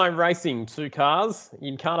 Matt Stone Racing, 2 cars.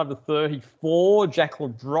 In car number 34, Jack Le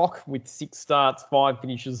Brocq with 6 starts, 5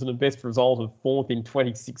 finishes, and a best result of 4th in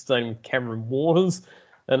 2016 with Cameron Waters.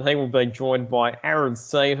 And he will be joined by Aaron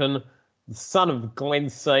Seaton, the son of Glenn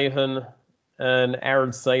Seaton. And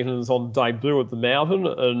Aaron Seaton is on debut at the Mountain,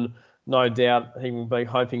 and no doubt he will be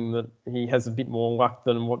hoping that he has a bit more luck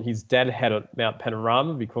than what his dad had at Mount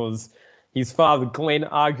Panorama, because his father, Glenn,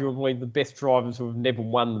 arguably the best driver to have never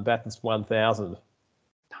won the Bathurst 1000.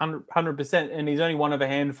 100%. And he's only one of a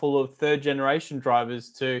handful of third-generation drivers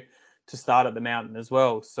to start at the Mountain as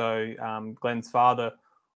well. So Glenn's father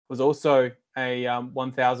was also a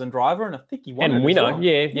 1000 driver, and I think he won. And winner, well.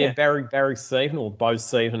 yeah. Barry Seaton, or Bo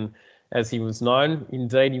Seaton, as he was known.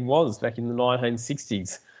 Indeed, he was back in the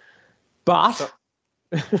 1960s. But,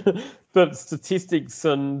 but statistics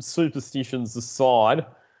and superstitions aside,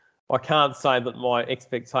 I can't say that my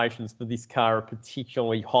expectations for this car are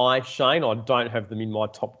particularly high, Shane. I don't have them in my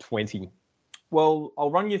top 20. Well,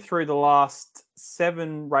 I'll run you through the last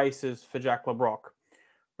 7 races for Jack Le Brocq.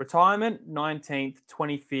 Retirement, 19th,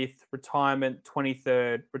 25th, retirement,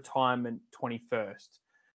 23rd, retirement, 21st.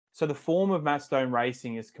 So the form of Matt Stone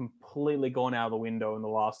Racing has completely gone out of the window in the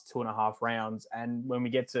last 2.5 rounds. And when we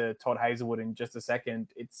get to Todd Hazelwood in just a second,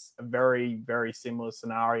 it's a very, very similar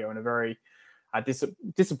scenario and a very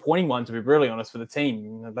disappointing one, to be really honest, for the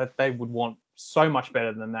team. That they would want so much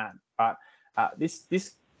better than that. But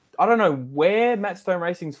this I don't know where Matt Stone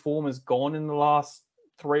Racing's form has gone in the last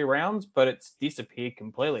 3 rounds, but it's disappeared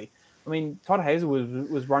completely. I mean, Todd Hazelwood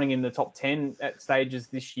was running in the top 10 at stages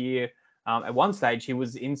this year. At one stage, he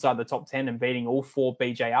was inside the top 10 and beating all 4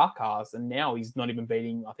 BJR cars, and now he's not even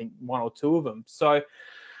beating, I think, 1 or 2 of them. So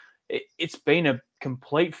it's been a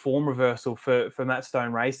complete form reversal for Matt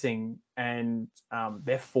Stone Racing, and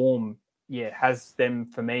their form, has them,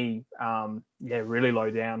 for me, really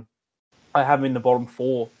low down. I have them in the bottom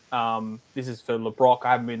 4. This is for Le Brocq.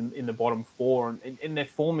 I have them in the bottom 4, and their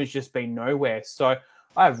form has just been nowhere. So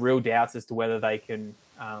I have real doubts as to whether they can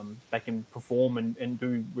perform and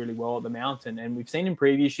do really well at the Mountain. And we've seen in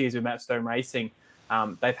previous years with Matt Stone Racing,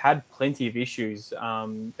 they've had plenty of issues.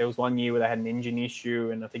 There was one year where they had an engine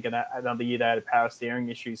issue, and I think another year they had a power steering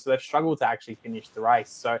issue. So they've struggled to actually finish the race.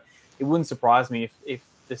 So it wouldn't surprise me if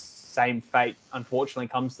the same fate unfortunately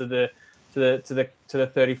comes to the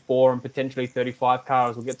 34 and potentially 35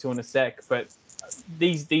 cars we'll get to in a sec. But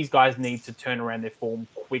these guys need to turn around their form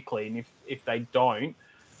quickly, and if they don't,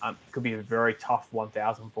 it could be a very tough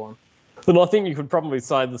 1000 for them. And I think you could probably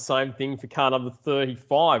say the same thing for car number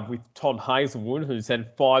 35 with Todd Hazelwood, who's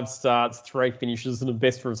had 5 starts, 3 finishes, and a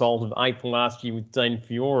best result of 8th last year with Dean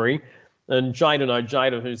Fiore. And Jayden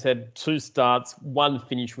Ojeda, who's had 2 starts, 1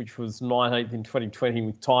 finish, which was 19th in 2020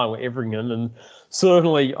 with Tyler Everingham. And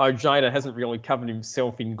certainly Ojeda hasn't really covered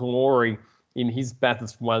himself in glory in his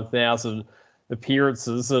Bathurst 1000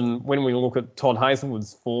 appearances. And when we look at Todd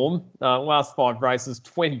Hazelwood's form, last 5 races,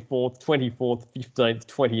 24th, 15th,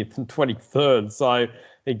 20th and 23rd. So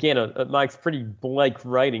again, it makes pretty bleak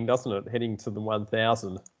rating, doesn't it, heading to the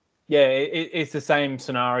 1000? Yeah, it's the same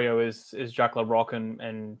scenario as Jack Le Brocq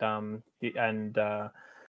and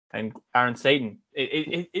and Aaron Seaton.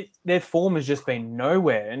 Their form has just been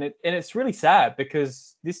nowhere, and it's really sad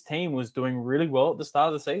because this team was doing really well at the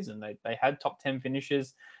start of the season. They had top 10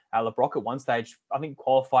 finishes. LeBrock at one stage, I think,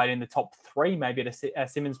 qualified in the top 3, maybe at a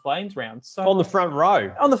Simmons Plains round. So on the front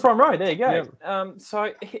row. On the front row, there you go. Yeah.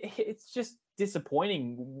 So it's just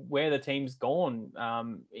disappointing where the team's gone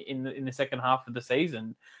in the second half of the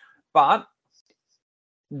season. But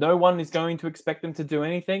no one is going to expect them to do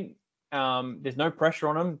anything. There's no pressure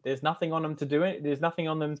on them. There's nothing on them to do it. There's nothing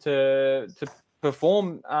on them to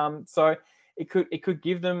perform. So it could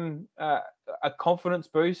give them a confidence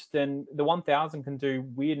boost, and the 1000 can do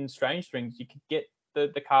weird and strange things. You could get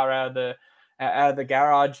the car out of the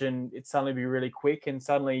garage, and it suddenly be really quick, and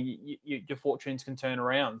suddenly your fortunes can turn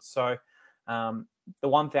around. So the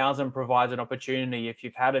 1000 provides an opportunity. If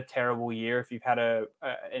you've had a terrible year, if you've had an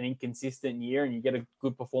inconsistent year, and you get a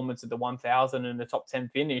good performance at the 1000 and the top 10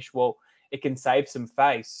 finish, well, it can save some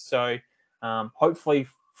face. So hopefully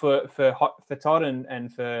for Todd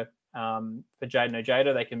and for Jaden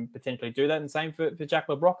Ojeda, they can potentially do that, and same for Jack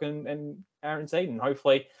LeBrock and Aaron Seaton.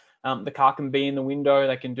 Hopefully the car can be in the window.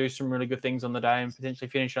 They can do some really good things on the day and potentially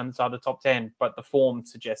finish inside the top 10, but the form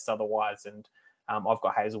suggests otherwise. And I've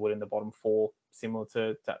got Hazelwood in the bottom 4, similar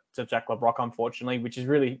to Jack LeBrock, unfortunately, which is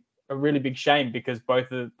really a really big shame because both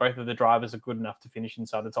of the drivers are good enough to finish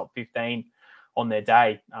inside the top 15 on their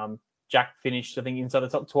day. Jack finished, I think, inside the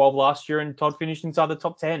top 12 last year, and Todd finished inside the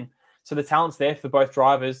top 10. So the talent's there for both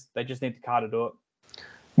drivers. They just need the car to do it.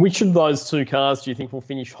 Which of those two cars do you think will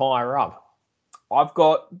finish higher up? I've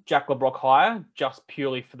got Jack LeBrock higher, just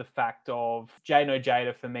purely for the fact of Jaden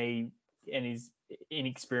Ojeda for me, and his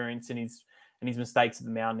inexperience and his mistakes at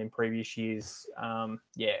the mountain in previous years.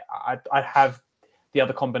 I'd have the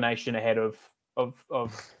other combination ahead of Todd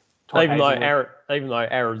even Hazelwood. though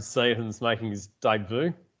Aaron Seaton's making his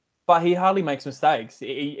debut. But he hardly makes mistakes.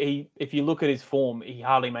 He if you look at his form, he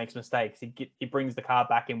hardly makes mistakes. He brings the car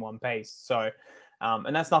back in one piece. So,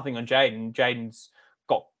 and that's nothing on Jaden. Jaden's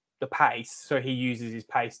got the pace, so he uses his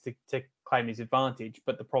pace to claim his advantage.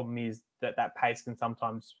 But the problem is that pace can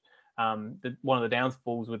sometimes, one of the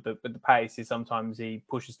downfalls with the pace is sometimes he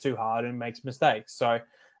pushes too hard and makes mistakes. So,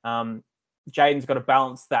 Jaden's got to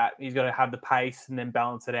balance that. He's got to have the pace and then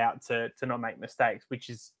balance it out to not make mistakes, which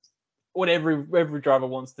is what every driver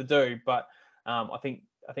wants to do. But I think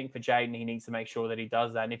for Jaden, he needs to make sure that he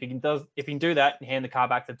does that. And if he can do that and hand the car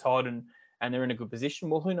back to Todd and they're in a good position,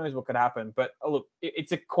 well, who knows what could happen. But look,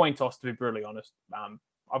 it's a coin toss, to be brutally honest.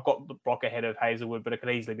 I've got LeBrock ahead of Hazelwood, but it could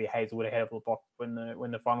easily be Hazelwood ahead of LeBrock when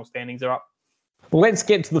the final standings are up. Well, let's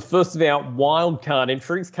get to the first of our wildcard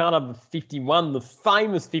entries. Car number 51, the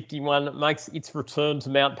famous 51, makes its return to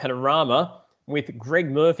Mount Panorama, with Greg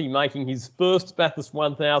Murphy making his first Bathurst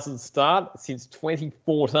 1000 start since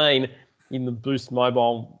 2014 in the Boost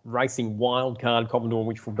Mobile Racing Wildcard Commodore,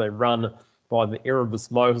 which will be run by the Erebus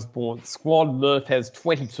Motorsport squad. Murph has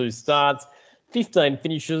 22 starts, 15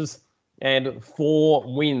 finishes, and 4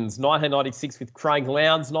 wins. 1996 with Craig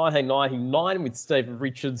Lowndes, 1999 with Stephen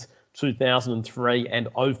Richards, 2003 and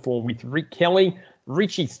 04 with Rick Kelly.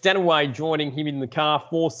 Richie Stanaway joining him in the car.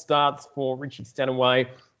 4 starts for Richie Stanaway.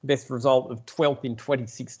 Best result of 12th in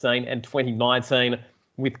 2016 and 2019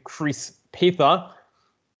 with Chris Pither.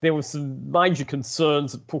 There were some major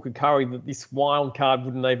concerns at Pukekohe that this wild card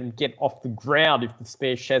wouldn't even get off the ground if the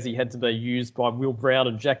spare chassis had to be used by Will Brown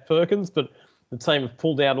and Jack Perkins, but the team have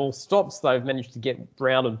pulled out all stops. They've managed to get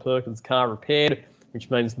Brown and Perkins' car repaired, which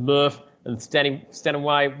means Murph and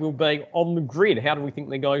Stanaway will be on the grid. How do we think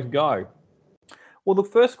they're going to go? Well, the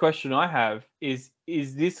first question I have is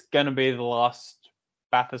this going to be the last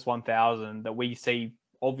Bathurst 1000 that we see,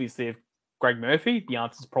 obviously, of Greg Murphy? The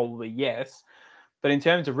answer is probably yes. But in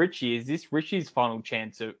terms of Richie, is this Richie's final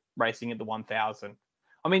chance at racing at the 1000?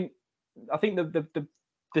 I mean, I think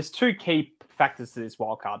there's 2 key factors to this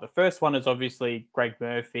wildcard. The first one is obviously Greg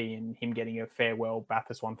Murphy and him getting a farewell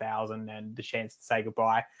Bathurst 1000 and the chance to say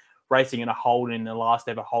goodbye, racing in a Holden in the last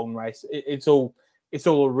ever Holden race. It's all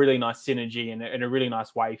a really nice synergy and a really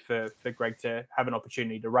nice way for Greg to have an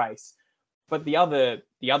opportunity to race. But the other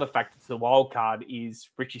factor to the wild card is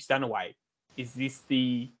Richie Stanaway. Is this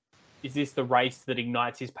the race that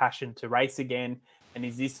ignites his passion to race again? And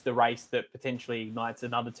is this the race that potentially ignites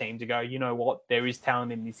another team to go, you know what, there is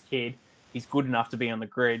talent in this kid. He's good enough to be on the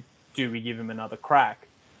grid. Do we give him another crack?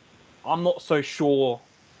 I'm not so sure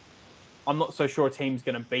a team's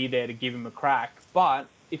going to be there to give him a crack. But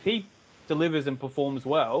if he delivers and performs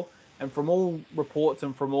well, and from all reports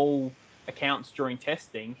and from all accounts during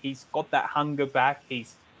testing, he's got that hunger back.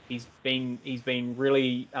 He's been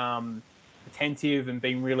really attentive and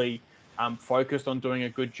been really focused on doing a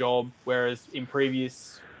good job. Whereas in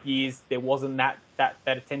previous years there wasn't that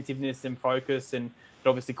attentiveness and focus, and it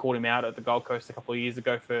obviously caught him out at the Gold Coast a couple of years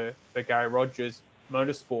ago for Gary Rogers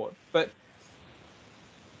Motorsport. But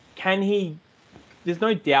can he? There's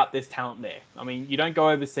no doubt there's talent there. I mean, you don't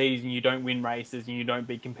go overseas and you don't win races and you don't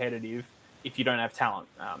be competitive if you don't have talent.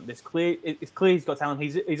 It's clear he's got talent.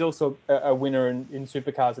 He's also a winner in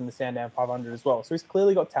supercars in the Sandown 500 as well. So he's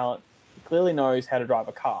clearly got talent. He clearly knows how to drive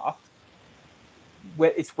a car.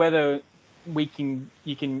 It's whether you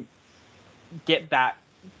can get that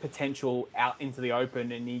potential out into the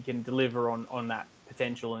open and he can deliver on that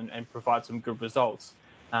potential and provide some good results.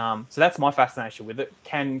 So that's my fascination with it.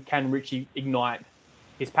 Can Richie ignite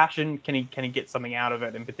his passion? Can he get something out of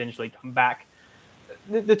it and potentially come back?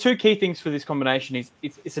 The two key things for this combination is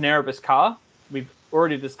it's an Erebus car. We've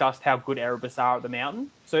already discussed how good Erebus are at the mountain.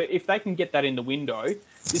 So if they can get that in the window,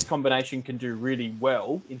 this combination can do really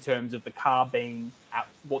well in terms of the car being at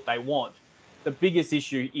what they want. The biggest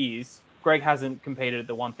issue is Greg hasn't competed at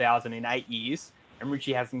the 1000 in 8 years, and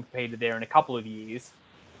Richie hasn't competed there in a couple of years,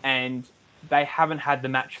 and they haven't had the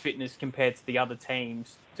match fitness compared to the other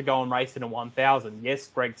teams to go and race in a 1000. Yes,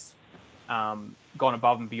 Greg's gone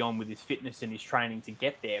above and beyond with his fitness and his training to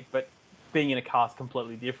get there, but being in a car is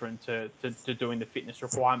completely different to doing the fitness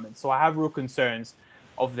requirements. So I have real concerns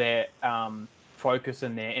of their focus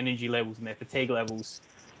and their energy levels and their fatigue levels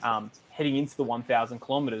heading into the 1000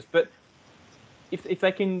 kilometers. But if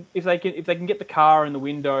they can get the car in the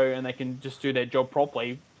window and they can just do their job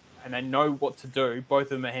properly and they know what to do, both of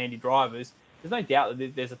them are handy drivers, there's no doubt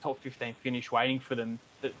that there's a top 15 finish waiting for them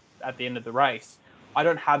at the end of the race. I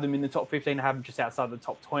don't have them in the top 15. I have them just outside the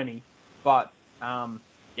top 20. But,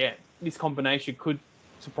 this combination could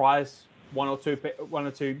surprise one or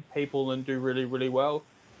two people and do really, really well.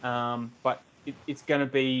 But it's going to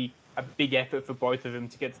be a big effort for both of them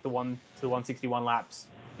to get to the 161 laps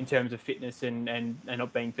in terms of fitness and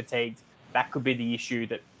not being fatigued. That could be the issue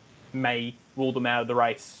that may rule them out of the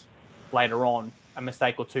race later on. A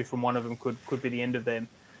mistake or two from one of them could be the end of them.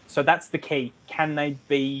 So that's the key. Can they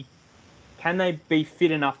be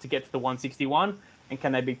fit enough to get to the 161, and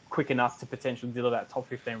can they be quick enough to potentially deliver that top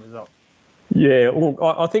 15 result? Yeah, look,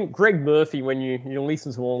 I think Greg Murphy, when you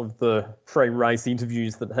listen to all of the pre-race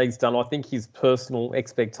interviews that he's done, I think his personal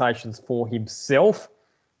expectations for himself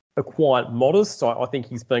are quite modest. I think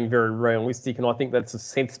he's being very realistic, and I think that's a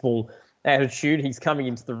sensible attitude. He's coming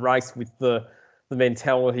into the race with the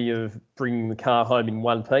mentality of bringing the car home in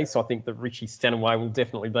one piece. I think that Richie Stanaway will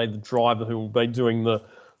definitely be the driver who will be doing the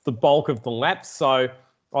bulk of the laps. So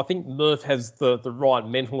I think Murph has the right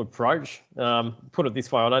mental approach. Put it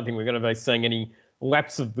this way, I don't think we're going to be seeing any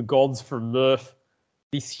laps of the gods from Murph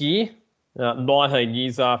this year. 19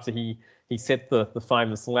 years after he set the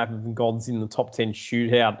famous lap of the gods in the top 10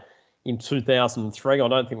 shootout in 2003. I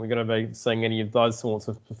don't think we're going to be seeing any of those sorts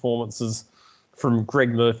of performances from Greg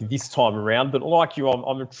Murphy this time around. But like you,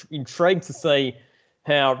 I'm intrigued to see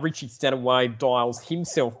how Richie Stanaway dials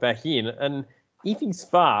himself back in. And if he's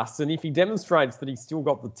fast and if he demonstrates that he's still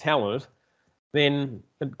got the talent, then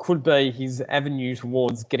it could be his avenue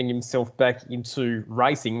towards getting himself back into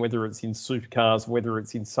racing, whether it's in supercars, whether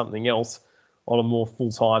it's in something else on a more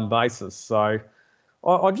full-time basis. So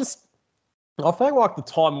I feel like the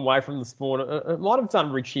time away from the sport, it might have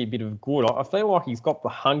done Richie a bit of good. I feel like he's got the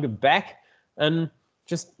hunger back, and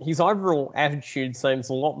just his overall attitude seems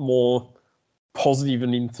a lot more positive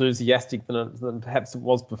and enthusiastic than perhaps it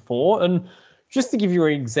was before. And just to give you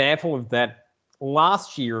an example of that,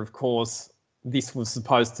 last year, of course, this was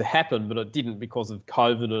supposed to happen, but it didn't because of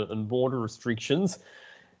COVID and border restrictions.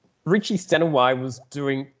 Richie Stanaway was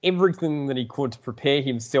doing everything that he could to prepare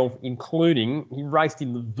himself, including he raced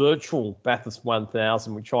in the virtual Bathurst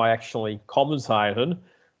 1000, which I actually commentated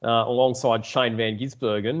alongside Shane Van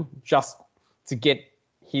Gisbergen, just to get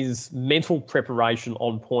his mental preparation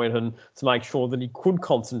on point and to make sure that he could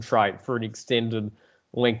concentrate for an extended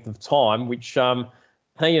length of time, which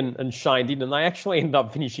he and Shane did, and they actually ended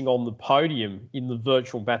up finishing on the podium in the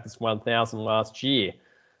virtual Bathurst 1000 last year.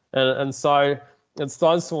 And so it's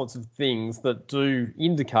those sorts of things that do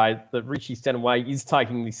indicate that Richie Stanaway is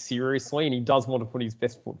taking this seriously and he does want to put his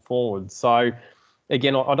best foot forward. So,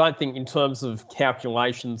 again, I don't think in terms of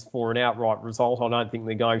calculations for an outright result, I don't think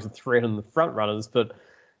they're going to threaten the front runners, but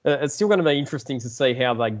it's still going to be interesting to see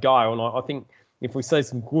how they go. And I think if we see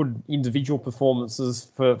some good individual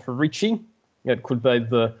performances for Richie, it could be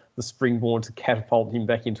the springboard to catapult him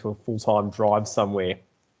back into a full-time drive somewhere.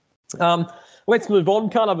 Let's move on.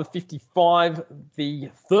 Car number 55, the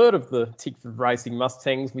third of the Tickford Racing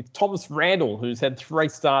Mustangs, with Thomas Randall, who's had 3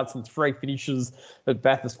 starts and 3 finishes at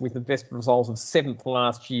Bathurst with the best result of 7th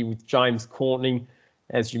last year with James Courtney.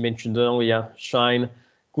 As you mentioned earlier, Shane,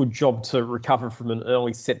 good job to recover from an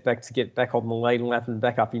early setback to get back on the lead lap and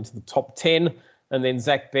back up into the top 10. And then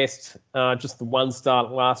Zach Best, just the one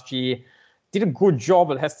start last year, did a good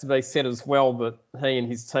job, it has to be said as well, but he and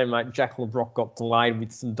his teammate Jack Le Brocq got delayed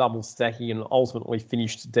with some double stacking and ultimately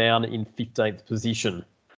finished down in 15th position.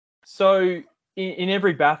 So in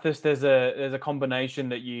every Bathurst, there's a combination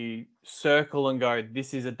that you circle and go,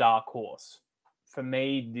 this is a dark horse. For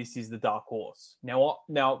me, this is the dark horse.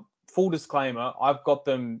 Now, full disclaimer, I've got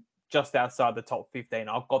them just outside the top 15.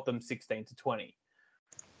 I've got them 16 to 20.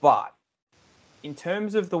 But in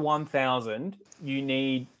terms of the 1,000, you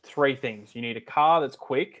need three things. You need a car that's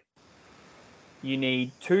quick. You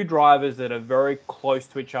need two drivers that are very close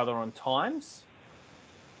to each other on times.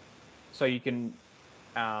 So you can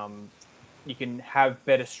have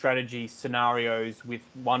better strategy scenarios with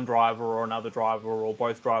one driver or another driver or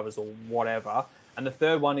both drivers or whatever. And the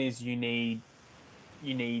third one is you need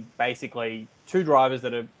basically two drivers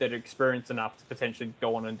that are experienced enough to potentially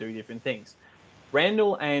go on and do different things.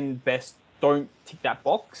 Randall and Best don't tick that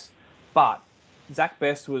box, but Zach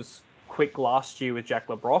Best was quick last year with Jack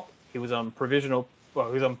Le Brocq. He was on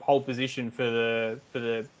pole position for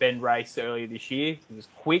the Bend race earlier this year. He was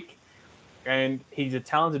quick, and he's a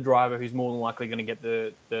talented driver who's more than likely going to get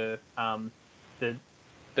the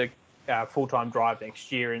full-time drive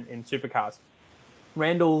next year in supercars.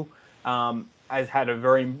 Randall has had a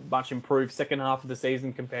very much improved second half of the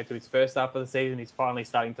season compared to his first half of the season. He's finally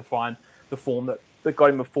starting to find the form that got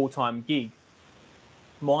him a full-time gig.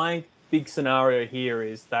 My big scenario here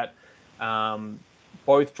is that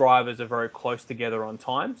both drivers are very close together on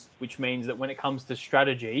times, which means that when it comes to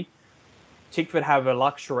strategy, Tickford have a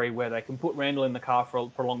luxury where they can put Randall in the car for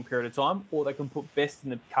a long period of time, or they can put Best in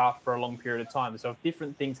the car for a long period of time. So if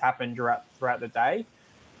different things happen throughout the day,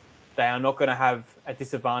 they are not going to have a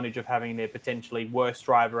disadvantage of having their potentially worst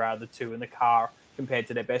driver out of the two in the car compared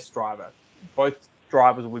to their best driver. Both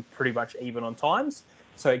drivers will be pretty much even on times.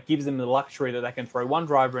 So it gives them the luxury that they can throw one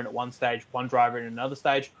driver in at one stage, one driver in another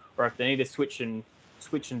stage, or if they need to switch and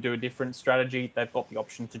do a different strategy, they've got the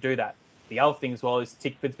option to do that. The other thing as well is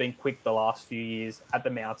Tickford's been quick the last few years at the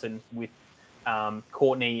mountain with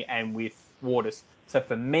Courtney and with Waters. So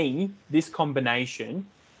for me, this combination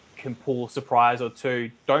can pull a surprise or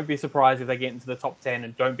two. Don't be surprised if they get into the top 10,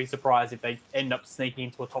 and don't be surprised if they end up sneaking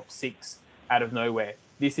into a top 6 out of nowhere.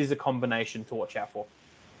 This is a combination to watch out for.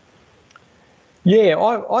 Yeah,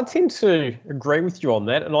 I tend to agree with you on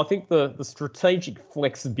that. And I think the strategic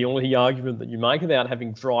flexibility argument that you make about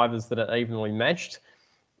having drivers that are evenly matched,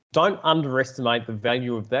 don't underestimate the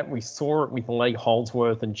value of that. We saw it with Lee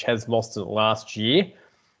Holdsworth and Chaz Mostert last year.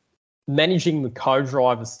 Managing the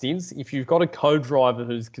co-driver stints, if you've got a co-driver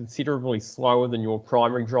who's considerably slower than your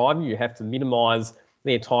primary driver, you have to minimise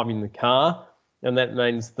their time in the car. And that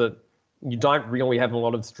means that you don't really have a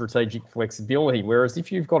lot of strategic flexibility. Whereas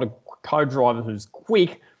if you've got a co-driver who's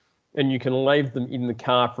quick and you can leave them in the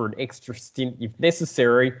car for an extra stint if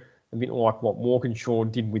necessary, a bit like what Walkinshaw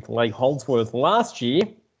did with Lee Holdsworth last year,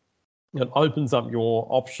 it opens up your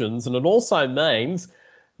options. And it also means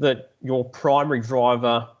that your primary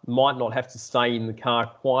driver might not have to stay in the car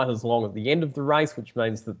quite as long at the end of the race, which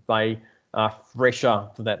means that they are fresher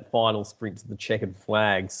for that final sprint to the checkered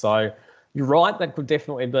flag. So you're right, that could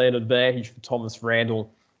definitely be an advantage for Thomas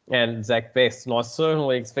Randall and Zach Best. And I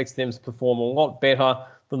certainly expect them to perform a lot better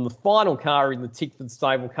than the final car in the Tickford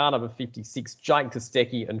stable, car number 56, Jake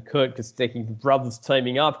Kostecki and Kurt Kostecki, the brothers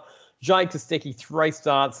teaming up. Jake Kostecki, 3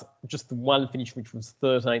 starts, just the one finish, which was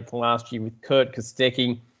 13th last year, with Kurt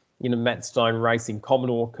Kostecki in a Matt Stone Racing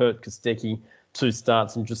Commodore. Kurt Kostecki, 2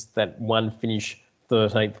 starts and just that one finish,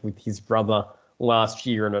 13th with his brother last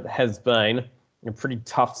year. And it has been a pretty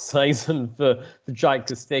tough season for Jake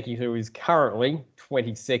Kostecki, who is currently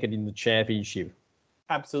 22nd in the championship.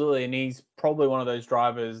 Absolutely, and he's probably one of those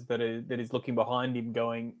drivers that is looking behind him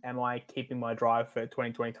going, am I keeping my drive for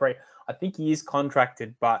 2023? I think he is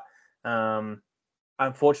contracted, but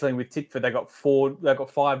unfortunately with Tickford, they got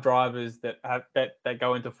 5 drivers that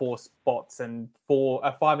go into 4 spots, and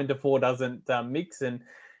 5 into 4 doesn't mix, and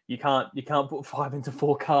you can't put 5 into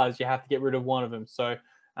 4 cars. You have to get rid of one of them. So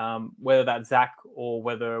whether that's Zach or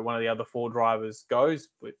whether one of the other 4 drivers goes,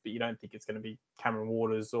 but you don't think it's going to be Cameron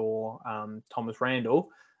Waters or Thomas Randall.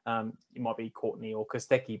 It might be Courtney or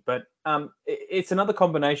Kostecki, but it's another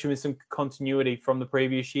combination with some continuity from the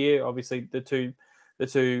previous year. Obviously, the two,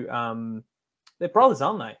 they're brothers,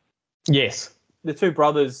 aren't they? Yes. The 2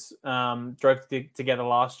 brothers drove together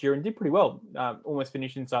last year and did pretty well, almost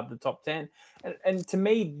finished inside the top 10. And to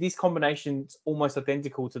me, this combination's almost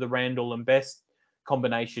identical to the Randall and Best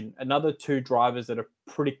combination. Another 2 drivers that are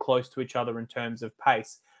pretty close to each other in terms of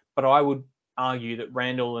pace. But I would argue that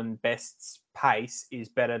Randall and Best's pace is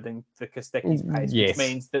better than the Kostecki's pace, Yes. which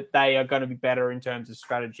means that they are going to be better in terms of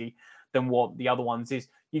strategy than what the other ones is.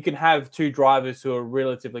 You can have two drivers who are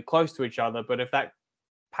relatively close to each other, but if that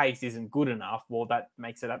pace isn't good enough, well, that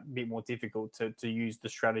makes it a bit more difficult to use the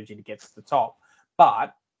strategy to get to the top.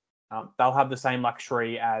 But they'll have the same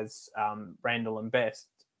luxury as Randall and Best.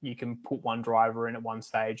 You can put one driver in at one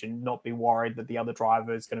stage and not be worried that the other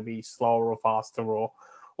driver is going to be slower or faster or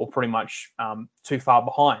pretty much too far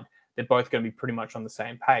behind. They're both going to be pretty much on the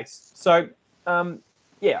same pace. So,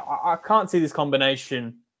 I can't see this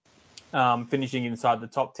combination finishing inside the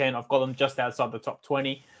top 10. I've got them just outside the top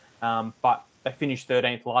 20, but they finished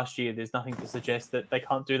 13th last year. There's nothing to suggest that they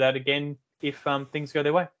can't do that again if things go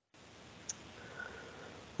their way.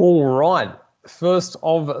 All right. First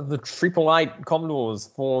of the 888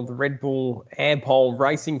 Commodores for the Red Bull Ampol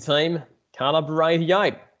racing team, car number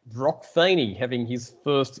 88, Brock Feeney, having his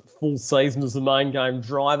first full season as a main game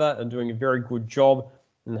driver and doing a very good job.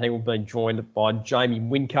 And he will be joined by Jamie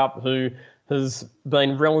Whincup, who has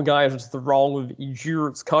been relegated to the role of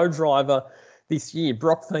endurance co-driver this year.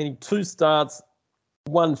 Brock Feeney, 2 starts,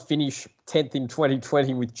 1 finish, 10th in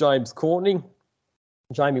 2020 with James Courtney.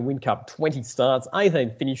 Jamie Whincup, 20 starts,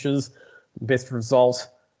 18 finishes, best result.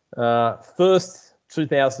 First,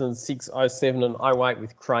 2006, 07 and 08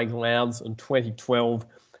 with Craig Lowndes and 2012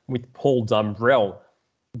 with Paul Dumbrell.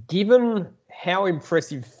 Given how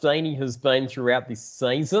impressive Feeney has been throughout this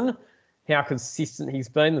season, how consistent he's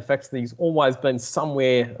been, the fact that he's always been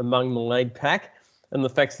somewhere among the lead pack, and the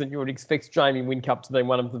fact that you would expect Jamie Whincup to be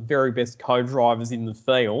one of the very best co-drivers in the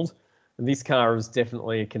field, this car is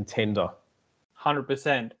definitely a contender.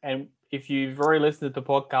 100%. And if you've already listened to the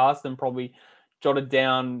podcast and probably jotted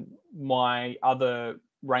down my other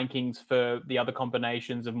rankings for the other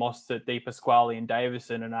combinations of Mostert, De Pasquale and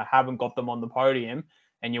Davison, and I haven't got them on the podium,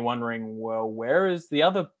 and you're wondering, well, where is the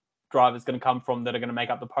other drivers going to come from that are going to make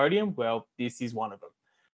up the podium? Well, this is one of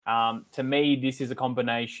them. To me, this is a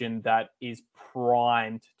combination that is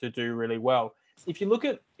primed to do really well. If you look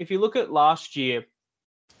at last year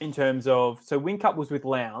in terms of, so Whincup was with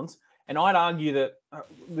Lowndes, and I'd argue that,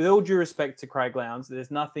 with all due respect to Craig Lowndes,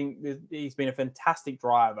 he's been a fantastic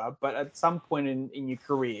driver, but at some point in your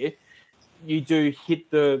career, you do hit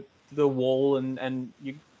the wall and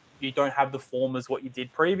you don't have the form as what you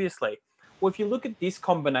did previously. Well, if you look at this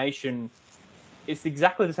combination, it's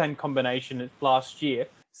exactly the same combination as last year.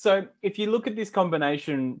 So if you look at this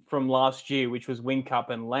combination from last year, which was Whincup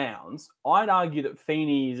and Lowndes, I'd argue that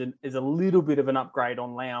Feeney is a little bit of an upgrade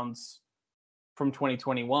on Lowndes from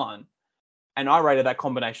 2021. And I rated that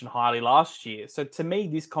combination highly last year. So to me,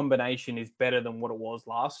 this combination is better than what it was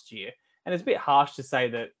last year. And it's a bit harsh to say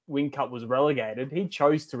that Whincup was relegated. He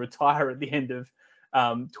chose to retire at the end of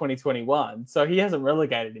 2021. So he hasn't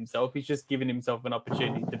relegated himself. He's just given himself an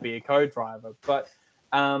opportunity to be a co-driver. But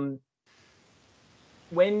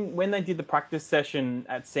when they did the practice session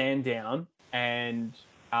at Sandown and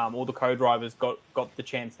all the co-drivers got the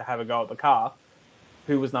chance to have a go at the car,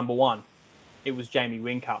 who was number one? It was Jamie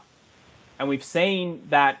Whincup. And we've seen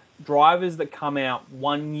that drivers that come out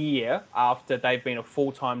 1 year after they've been a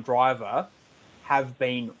full-time driver have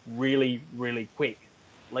been really, really quick.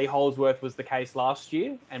 Lee Holdsworth was the case last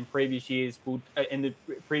year, and in the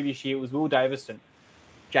previous year it was Will Davison.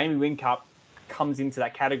 Jamie Whincup comes into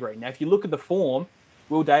that category. Now, if you look at the form,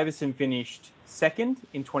 Will Davison finished second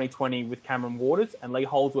in 2020 with Cameron Waters, and Lee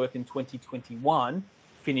Holdsworth in 2021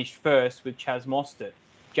 finished first with Chaz Mostert.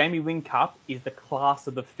 Jamie Whincup is the class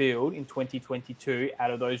of the field in 2022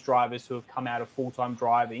 out of those drivers who have come out of full-time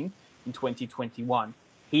driving in 2021.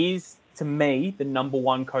 He's, to me, the number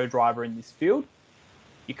one co-driver in this field.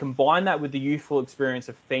 You combine that with the youthful experience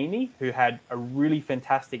of Feeney, who had a really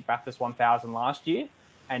fantastic Bathurst 1000 last year,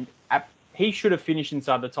 and he should have finished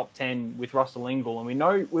inside the top 10 with Russell Ingall.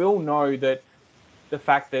 And we all know that the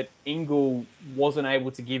fact that Ingall wasn't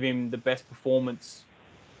able to give him the best performance,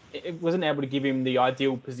 it wasn't able to give him the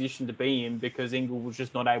ideal position to be in because Ingall was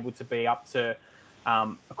just not able to be up to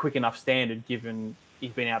a quick enough standard, given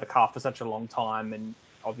he's been out of the car for such a long time and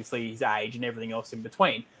obviously his age and everything else in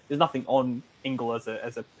between. There's nothing on Ingall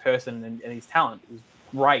as a person and his talent. It was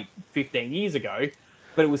great 15 years ago,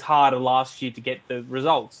 but it was harder last year to get the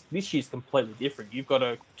results. This year's completely different. You've got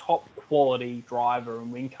a top quality driver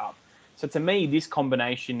in Whincup. So to me, this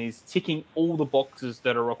combination is ticking all the boxes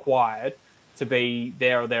that are required to be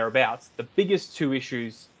there or thereabouts. The biggest two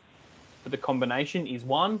issues for the combination is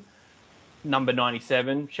one, number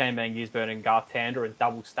 97, Shane Van Gisbergen and Garth Tander is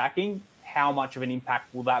double stacking. How much of an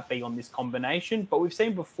impact will that be on this combination? But we've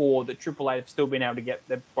seen before that Triple Eight have still been able to get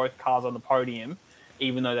both cars on the podium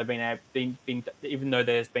even though even though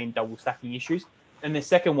there's been double stacking issues. And the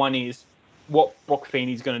second one is what Brock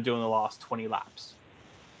Feeney's going to do in the last 20 laps.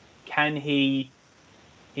 Can he?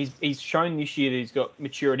 He's shown this year that he's got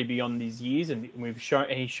maturity beyond his years, and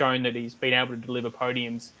he's shown that he's been able to deliver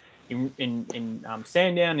podiums in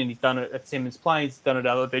Sandown, and he's done it at Simmons Plains, he's done it at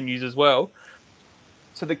other venues as well.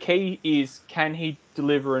 So the key is, can he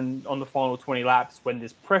deliver on the final 20 laps when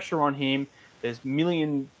there's pressure on him, there's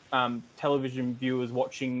million television viewers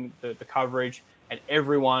watching the coverage, and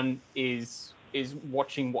everyone is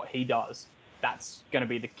watching what he does? That's going to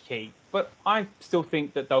be the key. But I still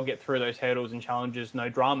think that they'll get through those hurdles and challenges, no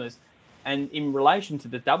dramas. And in relation to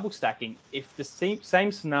the double stacking, if the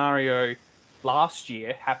same scenario last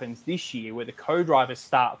year happens this year, where the co-drivers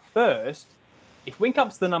start first, if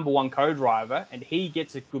Whincup's the number one co-driver and he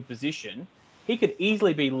gets a good position, he could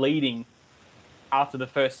easily be leading after the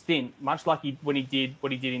first stint, much like what he did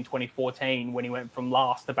in 2014 when he went from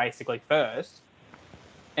last to basically first.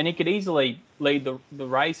 And he could easily lead the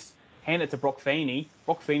race, hand it to Brock Feeney.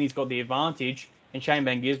 Brock Feeney's got the advantage, and Shane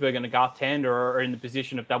Van Gisbergen and Garth Tander are in the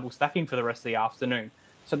position of double stacking for the rest of the afternoon.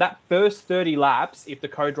 So that first 30 laps, if the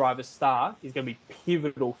co-drivers start, is going to be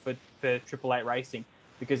pivotal for Triple Eight racing.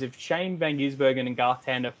 Because if Shane Van Gisbergen and Garth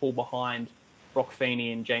Tander fall behind Brock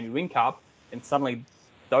Feeney and Jamie Whincup, then suddenly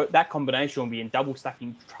that combination will be in double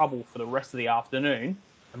stacking trouble for the rest of the afternoon,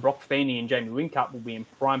 and Brock Feeney and Jamie Whincup will be in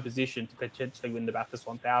prime position to potentially win the Bathurst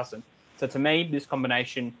 1000. So to me, this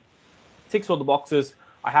combination ticks all the boxes.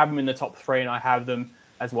 I have them in the top three, and I have them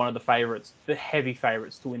as one of the favourites, the heavy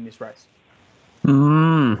favourites to win this race.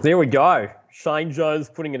 There we go. Shane Jones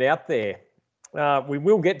putting it out there. We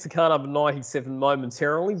will get to car number 97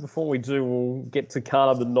 momentarily. Before we do, we'll get to car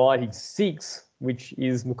number 96, which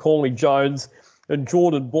is Macaulay Jones and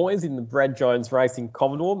Jordan Boys in the Brad Jones Racing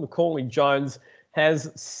Commodore. Macaulay Jones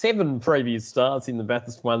has 7 previous starts in the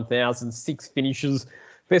Bathurst 1000, 6 finishes.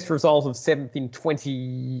 Best result of 7th in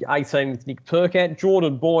 2018 with Nick Percat.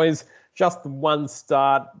 Jordan Boys, just the one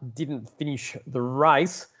start, didn't finish the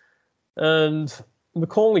race. And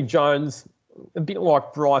Macaulay Jones, a bit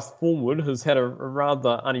like Bryce Fullwood, has had a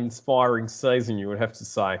rather uninspiring season, you would have to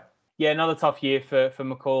say. Yeah, another tough year for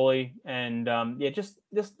Macaulay, and just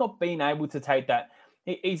not being able to take that.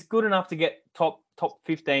 He's good enough to get top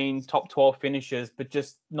 15, top 12 finishes, but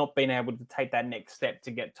just not being able to take that next step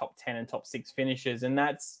to get top 10 and top 6 finishes, and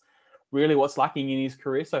that's really what's lacking in his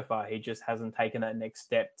career so far. He just hasn't taken that next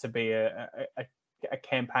step to be a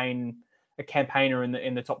campaigner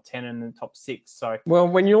in the top 10 and the top 6. So, well,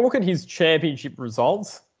 when you look at his championship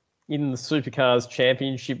results in the Supercars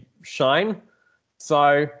Championship, Shane,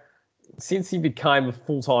 so since he became a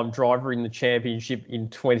full-time driver in the championship in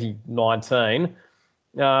 2019,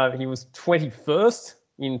 he was 21st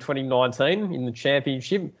in 2019 in the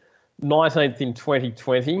championship, 19th in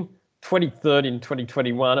 2020, 23rd in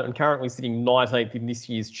 2021, and currently sitting 19th in this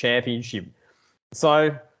year's championship.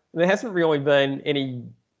 So there hasn't really been any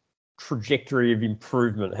trajectory of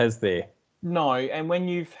improvement, has there? No, and when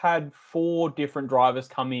you've had 4 different drivers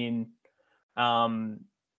come in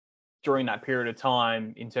during that period of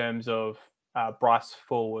time, in terms of Bryce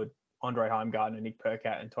Fullwood, Andre Heimgartner, Nick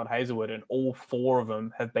Percat, and Todd Hazelwood, and all 4 of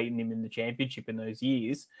them have beaten him in the championship in those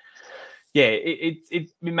years. Yeah, it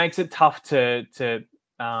makes it tough to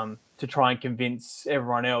try and convince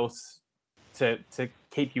everyone else to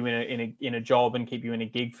keep you in a job and keep you in a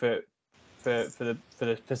gig for the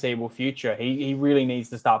foreseeable future. He really needs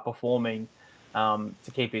to start performing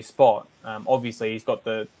to keep his spot. Obviously, he's got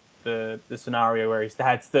the scenario where his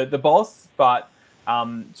dad's the boss, but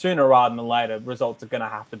sooner rather than later, results are going to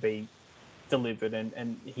have to be delivered,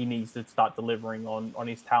 and he needs to start delivering on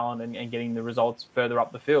his talent and getting the results further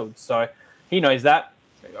up the field. So he knows that.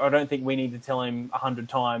 I don't think we need to tell him 100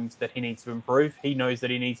 times that he needs to improve. He knows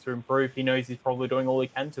that he needs to improve. He knows he's probably doing all he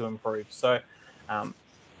can to improve. So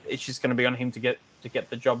it's just going to be on him to get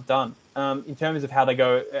the job done. In terms of how they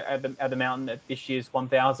go at the mountain at this year's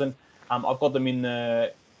 1000, I've got them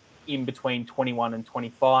in between 21 and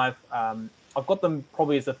 25. I've got them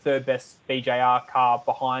probably as the third best BJR car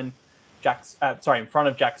behind in front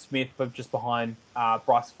of Jack Smith, but just behind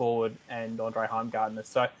Bryce Fullwood and Andre Heimgartner.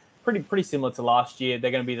 So pretty similar to last year.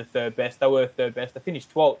 They're going to be the third best. They were third best. They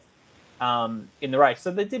finished 12th in the race.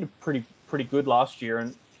 So they did pretty good last year,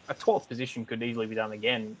 and a 12th position could easily be done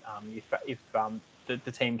again if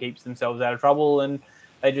the team keeps themselves out of trouble and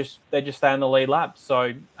they just stay on the lead lap.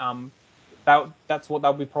 So that's what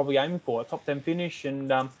they'll be probably aiming for, a top 10 finish,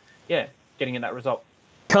 and getting in that result.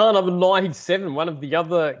 Car number 97, one of the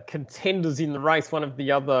other contenders in the race, one of the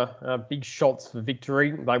other big shots for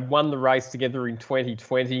victory. They won the race together in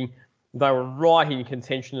 2020. They were right in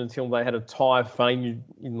contention until they had a tyre failure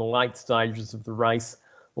in the late stages of the race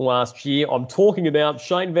last year. I'm talking about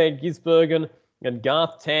Shane Van Gisbergen and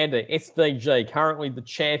Garth Tander, SVG, currently the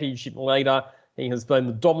championship leader. He has been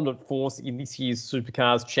the dominant force in this year's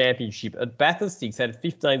Supercars Championship. At Bathurst, he's had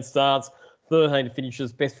 15 starts, 13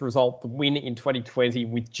 finishes, best result, the win in 2020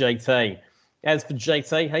 with GT. As for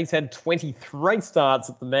GT, he's had 23 starts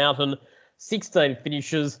at the Mountain, 16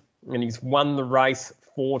 finishes, and he's won the race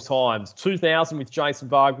 4 times. 2000 with Jason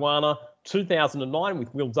Bargwanna, 2009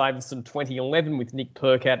 with Will Davison, 2011 with Nick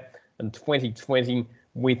Percat, and 2020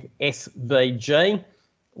 with SVG.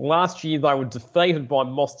 Last year, they were defeated by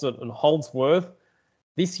Mostert and Holdsworth.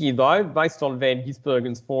 This year, though, based on Van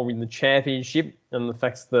Gisbergen's form in the championship and the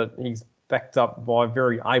fact that he's backed up by a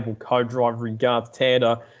very able co-driver in Garth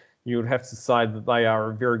Tander, you would have to say that they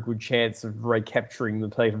are a very good chance of recapturing the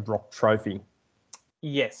Peter Brock Trophy.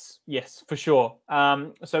 Yes, for sure.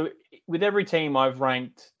 So with every team, I've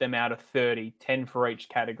ranked them out of 30, 10 for each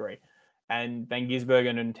category. And Van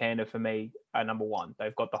Gisbergen and Tander, for me, are number one.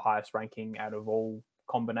 They've got the highest ranking out of all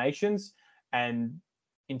combinations. And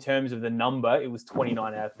in terms of the number, it was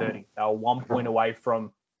 29 out of 30. They were 1 point away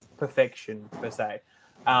from perfection, per se.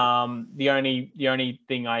 The only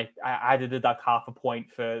thing I had to deduct half a point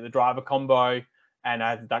for the driver combo, and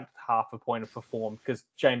I had to deduct half a point of perform because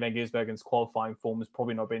Shane Van Gisbergen's qualifying form has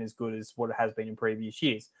probably not been as good as what it has been in previous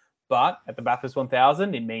years. But at the Bathurst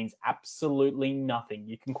 1000, it means absolutely nothing.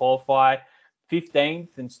 You can qualify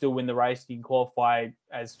 15th and still win the race. You can qualify,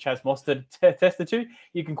 as Chaz Mostert attested to,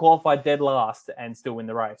 you can qualify dead last and still win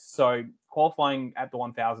the race. So qualifying at the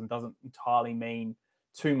 1000 doesn't entirely mean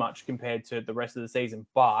too much compared to the rest of the season.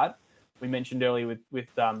 But we mentioned earlier with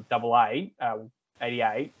AA,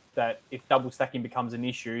 88, that if double stacking becomes an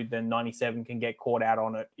issue, then 97 can get caught out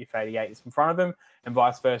on it if 88 is in front of him, and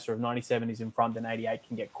vice versa. If 97 is in front, then 88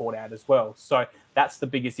 can get caught out as well. So that's the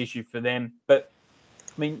biggest issue for them. But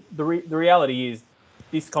I mean, the reality is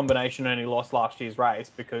this combination only lost last year's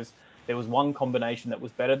race because there was one combination that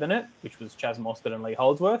was better than it, which was Chaz Mostert and Lee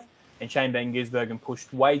Holdsworth, and Shane Van Gisbergen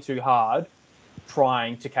pushed way too hard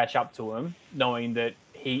trying to catch up to him, knowing that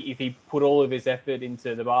if he put all of his effort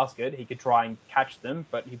into the basket, he could try and catch them,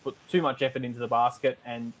 but he put too much effort into the basket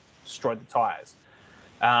and destroyed the tyres.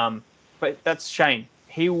 But that's Shane.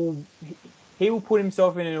 He will put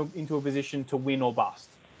himself into a position to win or bust,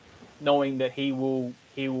 knowing that he will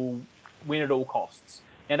win at all costs.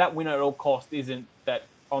 Now, that win at all cost isn't that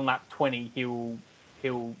on lap 20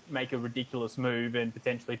 he'll make a ridiculous move and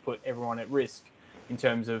potentially put everyone at risk in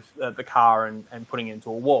terms of the car and putting it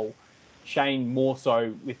into a wall. Shane, more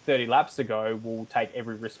so with 30 laps to go, will take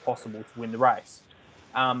every risk possible to win the race.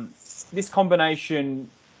 This combination,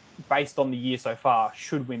 based on the year so far,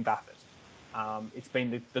 should win Bathurst. It's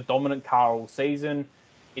been the dominant car all season.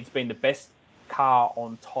 It's been the best car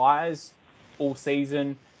on tyres all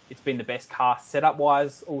season. It's been the best car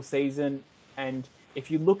setup-wise all season. And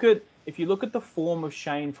if you look at the form of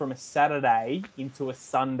Shane from a Saturday into a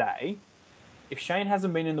Sunday, if Shane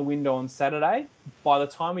hasn't been in the window on Saturday, by the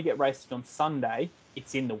time we get racing on Sunday,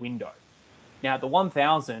 it's in the window. Now, at the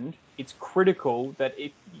 1000, it's critical that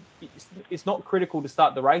it's not critical to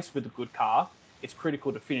start the race with a good car. It's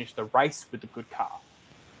critical to finish the race with a good car.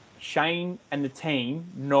 Shane and the team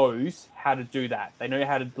knows how to do that. They know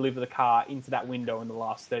how to deliver the car into that window in the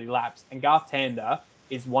last 30 laps. And Garth Tander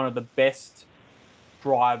is one of the best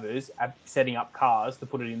drivers at setting up cars to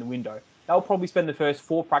put it in the window. They'll probably spend the first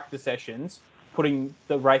 4 practice sessions putting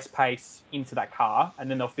the race pace into that car, and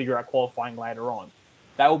then they'll figure out qualifying later on.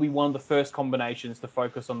 That will be one of the first combinations to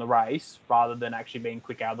focus on the race rather than actually being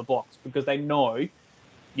quick out of the blocks, because they know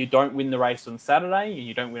you don't win the race on Saturday and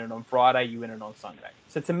you don't win it on Friday, you win it on Sunday.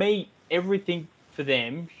 So to me, everything for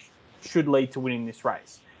them should lead to winning this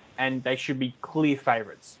race, and they should be clear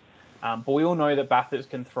favourites. But we all know that Bathurst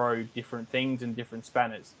can throw different things and different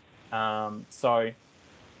spanners. So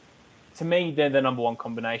to me, they're the number one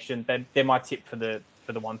combination. They're my tip for the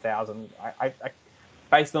 1000. I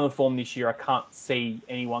based on the form this year, I can't see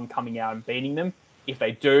anyone coming out and beating them. If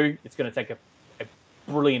they do, it's going to take a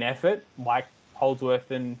brilliant effort, like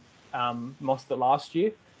Holdsworth and Mostert last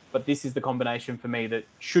year. But this is the combination for me that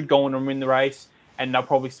should go on and win the race, and they'll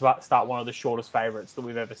probably start one of the shortest favourites that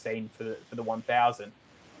we've ever seen for the 1000.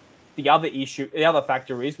 The other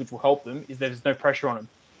factor is, which will help them, is there's no pressure on him.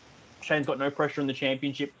 Shane's got no pressure in the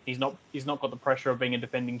championship. He's not got the pressure of being a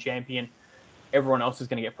defending champion. Everyone else is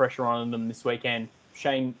going to get pressure on them this weekend.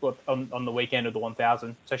 Shane on the weekend of the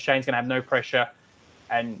 1000. So Shane's going to have no pressure,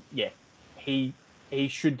 and yeah, he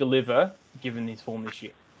should deliver given his form this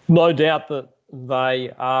year. No doubt that they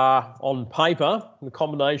are on paper the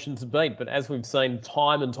combination to beat. But as we've seen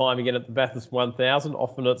time and time again at the Bathurst 1000,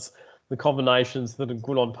 often it's the combinations that are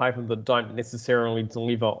good on paper that don't necessarily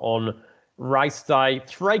deliver on race day.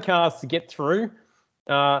 3 cars to get through.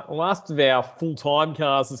 Last of our full-time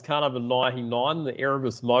cars is car number 99, the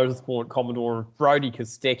Erebus Motorsport Commodore of Brodie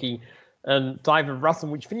Kostecki and David Russell,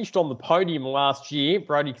 which finished on the podium last year.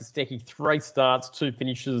 Brodie Kostecki, 3 starts, 2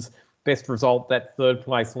 finishes. Best result, that 3rd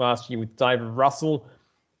place last year with David Russell,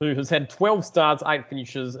 who has had 12 starts, 8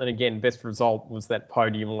 finishes, and again, best result was that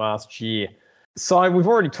podium last year. So we've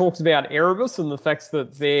already talked about Erebus and the fact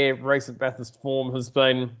that their recent Bathurst form has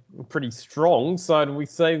been pretty strong. So do we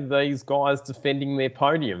see these guys defending their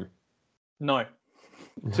podium? No.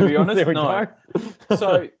 To be honest, no.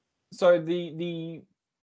 Go. so the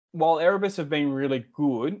while Erebus have been really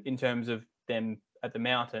good in terms of them at the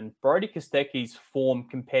mountain, Brodie Kostecki's form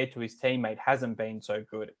compared to his teammate hasn't been so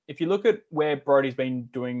good. If you look at where Brodie's been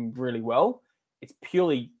doing really well, it's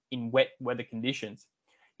purely in wet weather conditions.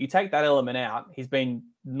 You take that element out, he's been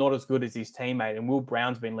not as good as his teammate, and Will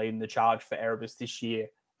Brown's been leading the charge for Erebus this year.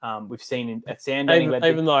 We've seen at Sandown...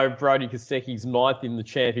 Even though Brodie Kostecki's 9th in the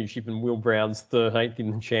championship and Will Brown's 13th in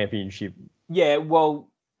the championship. Yeah, well,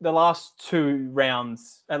 the last 2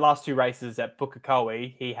 races at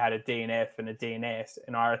Pukekohe, he had a DNF and a DNS,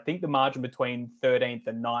 and I think the margin between 13th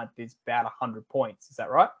and 9th is about 100 points. Is that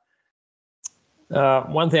right?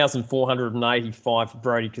 1,485 for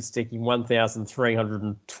Brodie Kostecki,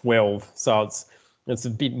 1,312. So it's a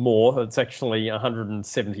bit more. It's actually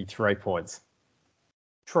 173 points.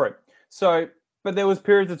 True. So, but there was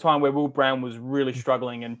periods of time where Will Brown was really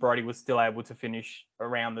struggling and Brodie was still able to finish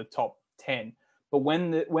around the top 10. But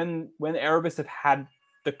when Erebus have had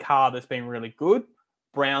the car that's been really good,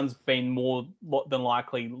 Brown's been more than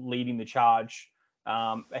likely leading the charge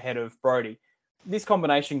ahead of Brodie. This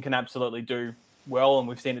combination can absolutely do well, and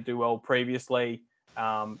we've seen it do well previously.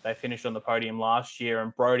 They finished on the podium last year,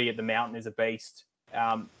 and Brodie at the mountain is a beast.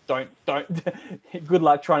 Don't. Good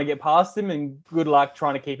luck trying to get past him, and good luck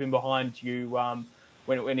trying to keep him behind you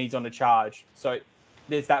when he's on the charge. So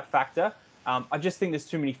there's that factor. I just think there's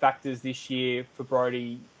too many factors this year for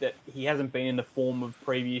Brodie that he hasn't been in the form of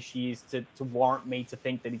previous years to warrant me to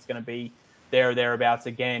think that he's going to be there or thereacabouts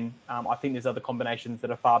again. I think there's other combinations that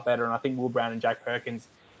are far better, and I think Will Brown and Jack Perkins,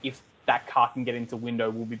 if that car can get into window,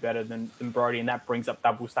 will be better than Brodie, and that brings up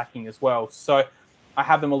double stacking as well. So I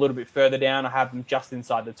have them a little bit further down. I have them just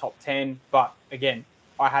inside the top 10, but again,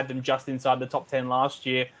 I had them just inside the top 10 last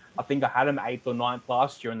year. I think I had them 8th or 9th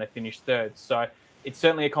last year, and they finished 3rd. So it's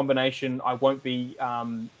certainly a combination I won't be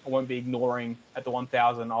ignoring at the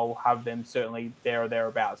 1,000. I'll have them certainly there or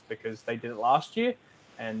thereabouts because they did it last year,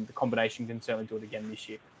 and the combination can certainly do it again this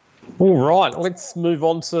year. All right, let's move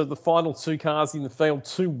on to the final 2 cars in the field.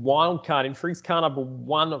 2 wildcard entries. Car number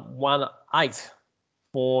 118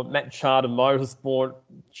 for Matt Charter Motorsport,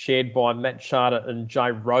 shared by Matt Charter and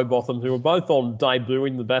Jay Robotham, who are both on debut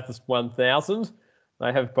in the Bathurst 1000.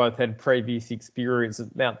 They have both had previous experience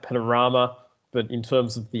at Mount Panorama, but in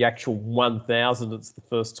terms of the actual 1000, it's the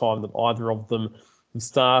first time that either of them have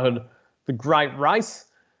started the great race.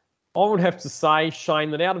 I would have to say,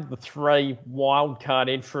 Shane, that out of the 3 wildcard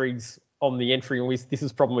entries on the entry list, this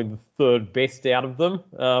is probably the 3rd best out of them,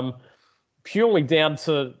 purely down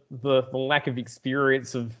to the lack of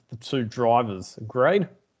experience of the 2 drivers. Agreed?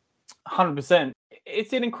 100%.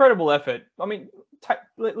 It's an incredible effort. I mean,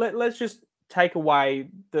 let's just take away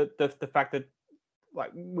the fact that,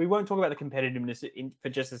 like, we won't talk about the competitiveness for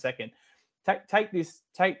just a second. Let's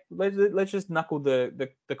just knuckle the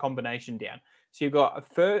combination down. So you've got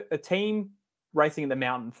a team racing at the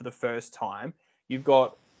mountain for the first time. You've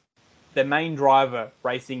got the main driver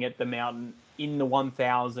racing at the mountain in the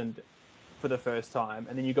 1000 for the first time.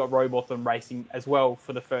 And then you've got Robotham racing as well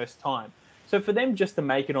for the first time. So for them just to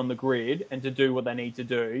make it on the grid and to do what they need to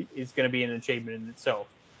do is going to be an achievement in itself.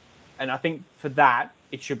 And I think for that,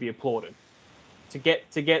 it should be applauded. To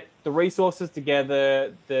get the resources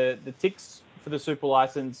together, the ticks for the super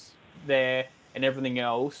license there, and everything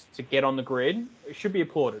else to get on the grid, it should be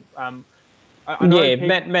applauded.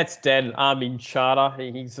 Matt's dad, Armin Charter,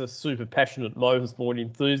 he's a super passionate motorsport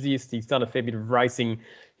enthusiast. He's done a fair bit of racing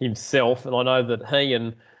himself, and I know that he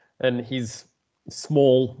and his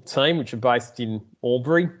small team, which are based in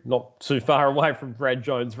Albury, not too far away from Brad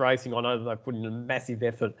Jones Racing, I know that they've put in a massive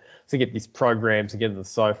effort to get this program together,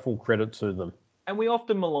 so full credit to them. And we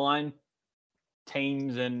often malign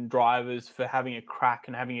teams and drivers for having a crack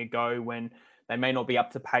and having a go when they may not be up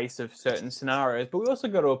to pace of certain scenarios, but we also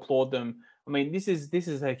got to applaud them. I mean, this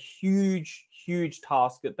is a huge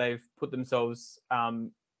task that they've put themselves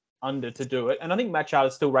under to do it. And I think Matt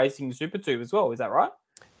Charter's still racing Super 2 as well. Is that right?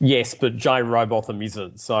 Yes, but Jay Robotham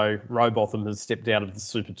isn't. So Robotham has stepped out of the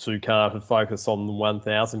Super 2 car to focus on the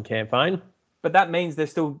 1000 campaign. But that means they're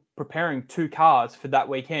still preparing 2 cars for that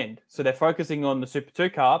weekend. So they're focusing on the Super 2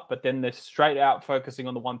 car, but then they're straight out focusing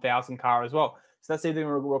on the 1000 car as well. So that's either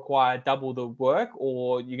going to require double the work,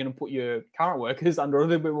 or you're going to put your current workers under a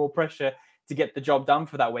little bit more pressure to get the job done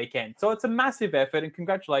for that weekend. So it's a massive effort, and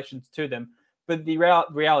congratulations to them. But the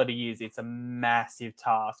reality is it's a massive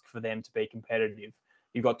task for them to be competitive.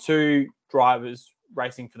 You've got 2 drivers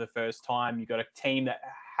racing for the first time. You've got a team that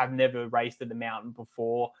have never raced at the mountain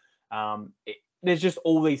before. There's just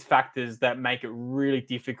all these factors that make it really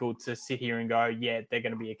difficult to sit here and go, yeah, they're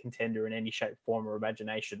going to be a contender in any shape, form, or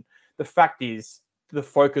imagination. The fact is, the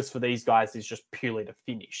focus for these guys is just purely to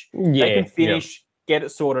finish. Yeah, they can finish, get it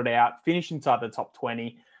sorted out, finish inside the top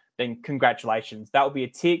 20, then congratulations. That will be a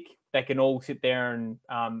tick. They can all sit there and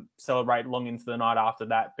celebrate long into the night after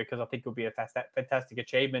that, because I think it'll be a fantastic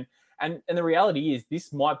achievement. And the reality is,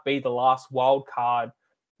 this might be the last wild card,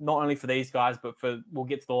 not only for these guys, but we'll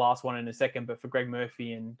get to the last one in a second, but for Greg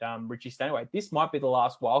Murphy and Richie Stanaway, this might be the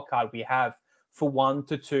last wild card we have for 1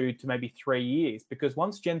 to 2 to maybe 3 years, because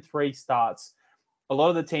once Gen 3 starts, a lot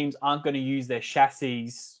of the teams aren't going to use their chassis,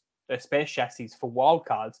 their spare chassis for wild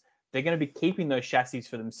cards. They're going to be keeping those chassis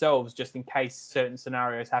for themselves just in case certain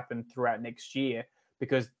scenarios happen throughout next year,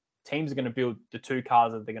 because teams are going to build the 2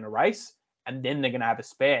 cars that they're going to race, and then they're going to have a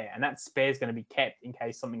spare, and that spare is going to be kept in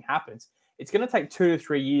case something happens. It's going to take 2 to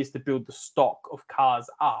 3 years to build the stock of cars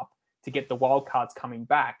up to get the wild cards coming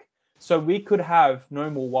back. So we could have no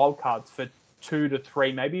more wild cards for 2 to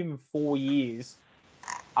 3, maybe even 4 years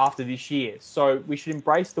after this year. So we should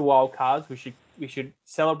embrace the wild cards. We should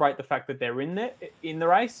celebrate the fact that they're in the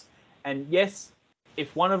race. And yes,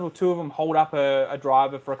 if one of or 2 of them hold up a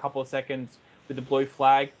driver for a couple of seconds with the blue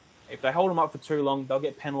flag, if they hold them up for too long, they'll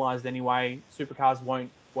get penalised anyway. Supercars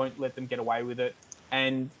won't let them get away with it.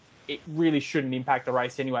 And it really shouldn't impact the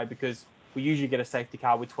race anyway, because we usually get a safety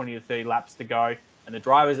car with 20 to 30 laps to go, and the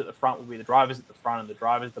drivers at the front will be the drivers at the front, and the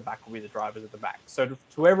drivers at the back will be the drivers at the back. So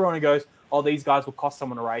to everyone who goes, oh, these guys will cost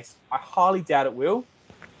someone a race, I highly doubt it will,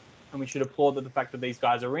 and we should applaud the fact that these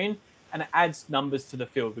guys are in, and it adds numbers to the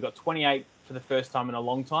field. We've got 28 for the first time in a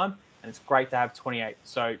long time, and it's great to have 28.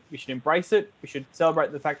 So we should embrace it. We should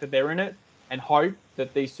celebrate the fact that they're in it, and hope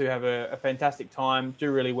that these 2 have a fantastic time,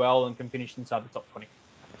 do really well, and can finish inside the top 20.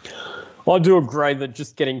 I do agree that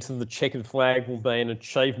just getting to the checkered flag will be an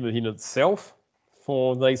achievement in itself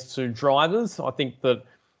for these 2 drivers. I think that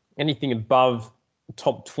anything above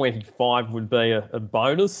top 25 would be a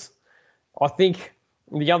bonus. I think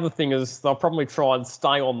the other thing is they'll probably try and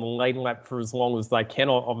stay on the lead lap for as long as they can.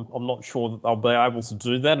 I'm not sure that they'll be able to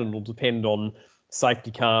do that, and it'll depend on safety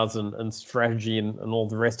cars and strategy and all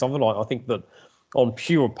the rest of it. I think that on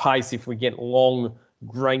pure pace, if we get long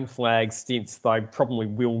green flag stints, they probably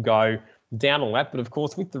will go down a lap. But of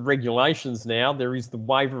course, with the regulations now, there is the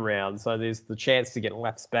waiver round, so there's the chance to get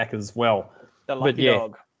laps back as well. The lucky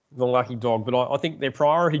dog. The lucky dog. But I think their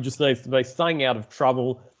priority just needs to be staying out of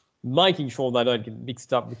trouble, making sure they don't get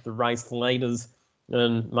mixed up with the race leaders,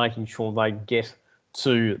 and making sure they get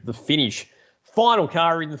to the finish. Final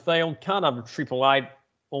car in the field, car number 888,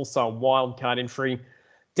 also a wild card entry.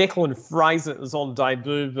 Declan Fraser is on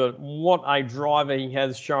debut, but what a driver he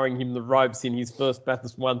has, showing him the ropes in his first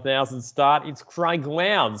Bathurst 1000 start. It's Craig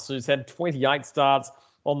Lowndes, who's had 28 starts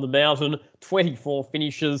on the mountain, 24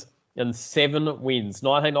 finishes and 7 wins.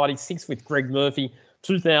 1996 with Greg Murphy,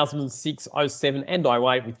 2006, 07 and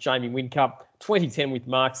 08 with Jamie Whincup, 2010 with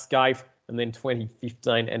Mark Scaife, and then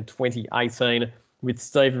 2015 and 2018 with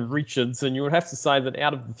Stephen Richards. And you would have to say that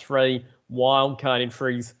out of the 3 wildcard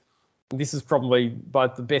entries, this is probably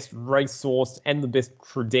both the best resourced and the best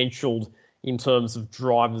credentialed in terms of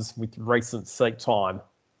drivers with recent seat time.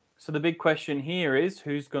 So the big question here is,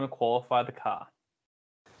 who's going to qualify the car?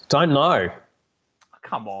 Don't know.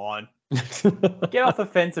 Come on. Get off the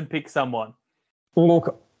fence and pick someone.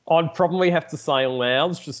 Look, I'd probably have to say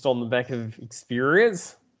Lowndes just on the back of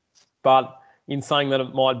experience, but in saying that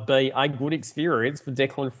it might be a good experience for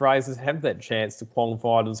Declan Fraser to have that chance to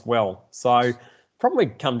qualify it as well. So probably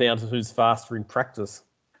come down to who's faster in practice.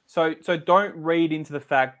 So don't read into the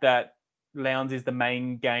fact that Lowndes is the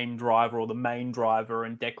main game driver or the main driver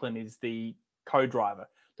and Declan is the co-driver.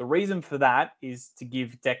 The reason for that is to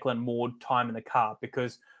give Declan more time in the car,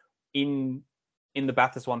 because in the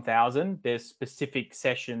Bathurst 1000, there's specific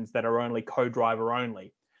sessions that are only co-driver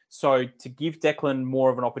only. So to give Declan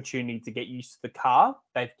more of an opportunity to get used to the car,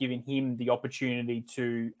 they've given him the opportunity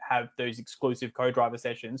to have those exclusive co-driver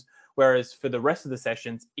sessions. Whereas for the rest of the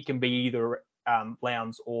sessions, it can be either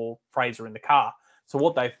Lowndes or Fraser in the car. So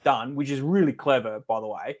what they've done, which is really clever, by the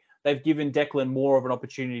way, they've given Declan more of an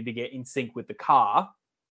opportunity to get in sync with the car,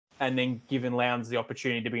 and then given Lowndes the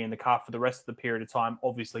opportunity to be in the car for the rest of the period of time,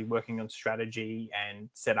 obviously working on strategy and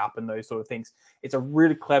setup and those sort of things. It's a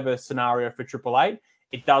really clever scenario for Triple Eight.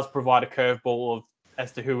 It does provide a curveball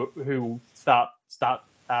as to who will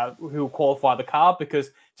who will qualify the car,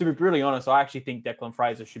 because to be brutally honest, I actually think Declan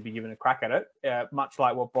Fraser should be given a crack at it, much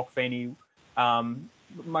like what Brock Feeney,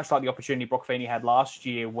 much like the opportunity Brock Feeney had last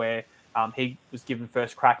year, where he was given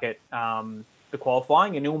first crack at the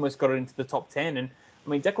qualifying and he almost got it into the top 10. And I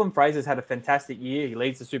mean, Declan Fraser's had a fantastic year. He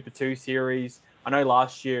leads the Super 2 series. I know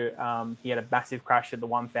last year he had a massive crash at the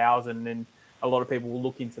 1000, and a lot of people will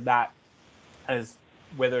look into that as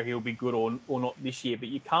whether he'll be good or not this year. But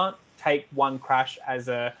you can't take one crash as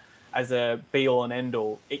a be all and end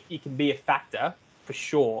all. It can be a factor for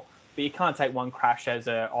sure, but you can't take one crash as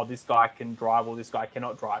this guy can drive or this guy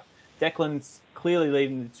cannot drive. Declan's clearly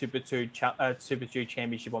leading the Super 2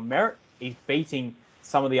 championship on merit. He's beating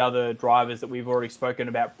some of the other drivers that we've already spoken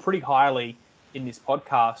about pretty highly in this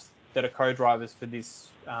podcast that are co-drivers for this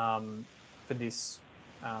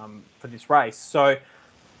race. So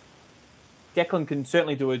Declan can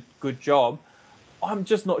certainly do a good job. I'm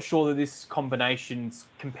just not sure that this combination's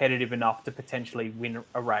competitive enough to potentially win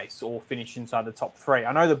a race or finish inside the top 3.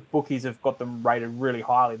 I know the bookies have got them rated really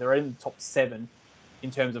highly. They're in the top 7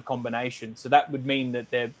 in terms of combination. So that would mean that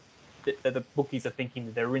the bookies are thinking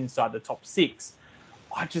that they're inside the top 6.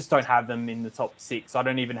 I just don't have them in the top 6. I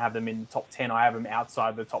don't even have them in the top 10. I have them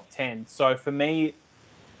outside the top 10. So for me,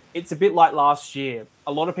 it's a bit like last year.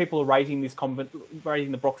 A lot of people are rating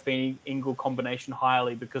the Brock Feeney Ingle combination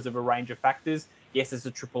highly because of a range of factors. Yes, it's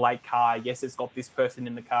a Triple Eight car. Yes, it's got this person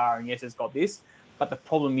in the car, and yes, it's got this. But the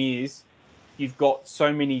problem is, you've got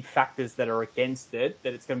so many factors that are against it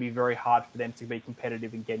that it's going to be very hard for them to be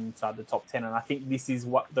competitive and get inside the top 10. And I think this is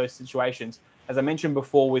what those situations. As I mentioned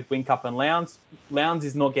before with Whincup and Lowndes, Lowndes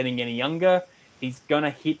is not getting any younger. He's going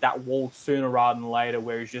to hit that wall sooner rather than later,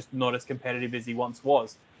 where he's just not as competitive as he once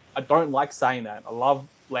was. I don't like saying that. I love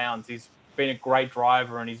Lowndes. He's been a great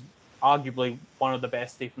driver and he's arguably one of the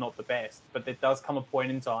best, if not the best. But there does come a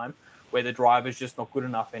point in time where the driver's just not good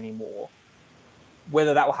enough anymore.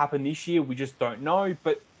 Whether that will happen this year, we just don't know.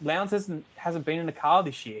 But Lowndes hasn't been in a car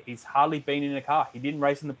this year. He's hardly been in a car. He didn't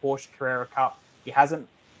race in the Porsche Carrera Cup. He hasn't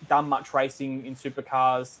done much racing in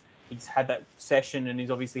supercars. He's had that session and he's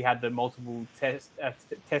obviously had the multiple test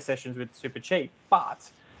sessions with Super Cheap. But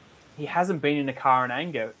he hasn't been in a car in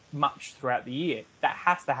anger much throughout the year. That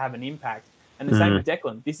has to have an impact. And the same with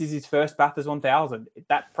Declan. This is his first Bathurst 1000.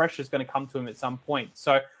 That pressure is going to come to him at some point.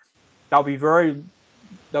 So they'll do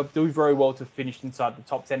very well to finish inside the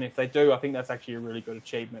top 10. If they do, I think that's actually a really good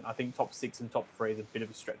achievement. I think top 6 and top 3 is a bit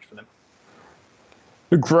of a stretch for them.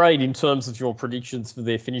 Agreed in terms of your predictions for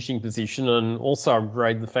their finishing position, and also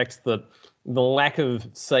agreed the fact that the lack of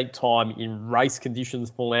seat time in race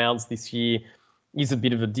conditions for Lowndes this year is a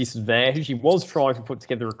bit of a disadvantage. He was trying to put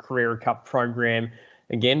together a Carrera Cup program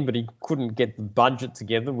again, but he couldn't get the budget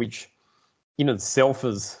together, which in itself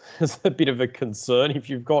is a bit of a concern. If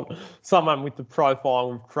you've got someone with the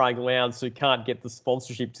profile of Craig Lowndes who can't get the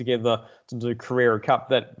sponsorship together to do Carrera Cup,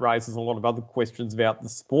 that raises a lot of other questions about the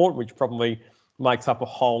sport, which probably makes up a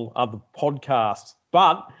whole other podcast.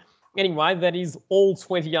 But anyway, that is all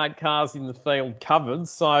 28 cars in the field covered.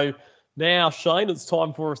 So now, Shane, it's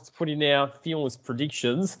time for us to put in our fearless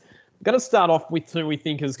predictions. I'm going to start off with who we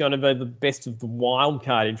think is going to be the best of the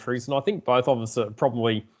wildcard entries, and I think both of us are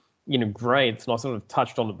probably in agreement, and I sort of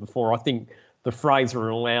touched on it before. I think the Fraser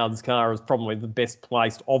and Lowndes car is probably the best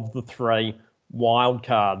placed of the 3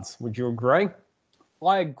 wildcards. Would you agree?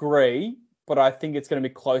 I agree, but I think it's going to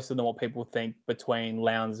be closer than what people think between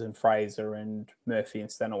Lowndes and Fraser and Murphy and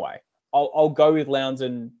Stenaway. I'll go with Lowndes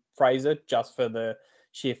and Fraser just for the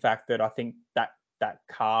sheer fact that I think that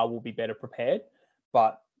car will be better prepared.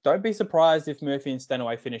 But don't be surprised if Murphy and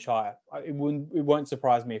Stenaway finish higher. It won't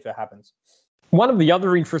surprise me if it happens. One of the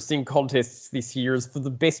other interesting contests this year is for the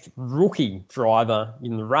best rookie driver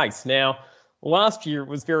in the race. Now, last year it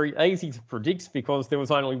was very easy to predict because there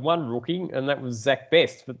was only one rookie, and that was Zach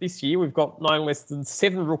Best. But this year we've got no less than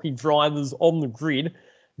 7 rookie drivers on the grid.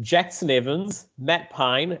 Jackson Evans, Matt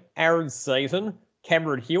Payne, Aaron Seaton,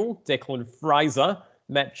 Cameron Hill, Declan Fraser,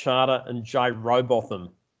 Matt Charter and Jay Robotham.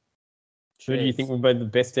 Who do you think will be the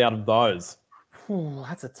best out of those? Ooh,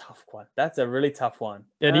 that's a tough one. That's a really tough one.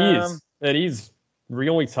 It is. It is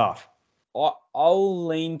really tough. I'll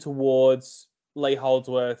lean towards Lee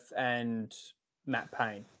Holdsworth and Matt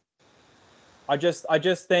Payne. I just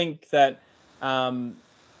think that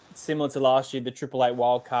similar to last year, the Triple Eight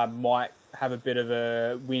wildcard might have a bit of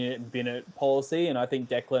a win it and bin it policy, and I think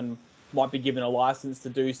Declan might be given a license to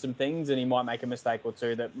do some things, and he might make a mistake or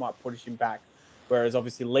two that might push him back. Whereas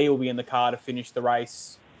obviously Lee will be in the car to finish the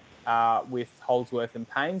race with Holdsworth and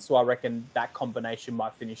Payne, so I reckon that combination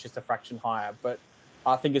might finish just a fraction higher. But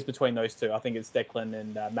I think it's between those two. I think it's Declan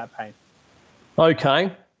and Matt Payne.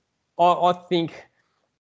 Okay. I think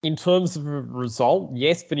in terms of a result,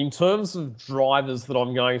 yes, but in terms of drivers that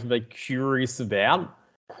I'm going to be curious about,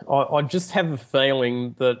 I just have a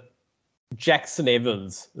feeling that Jackson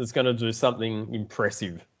Evans is going to do something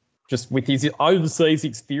impressive. Just with his overseas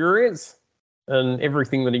experience and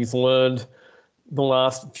everything that he's learned the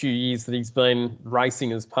last few years that he's been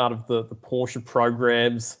racing as part of the Porsche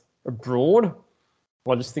programs abroad.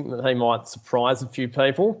 I just think that he might surprise a few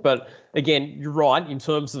people. But again, you're right. In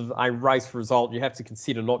terms of a race result, you have to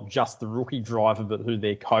consider not just the rookie driver, but who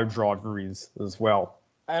their co-driver is as well.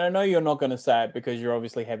 And I know you're not going to say it because you're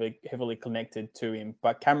obviously heavily connected to him,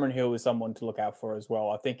 but Cameron Hill is someone to look out for as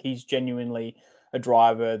well. I think he's genuinely a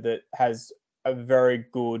driver that has a very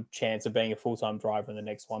good chance of being a full-time driver in the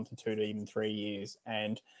next 1 to 2 to even 3 years.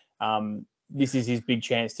 And this is his big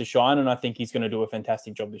chance to shine, and I think he's going to do a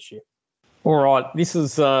fantastic job this year. All right, this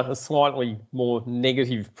is a slightly more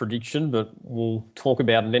negative prediction, but we'll talk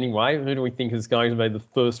about it anyway. Who do we think is going to be the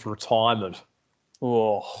first retirement?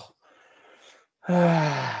 Oh,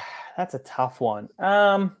 that's a tough one.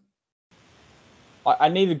 I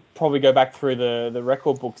need to probably go back through the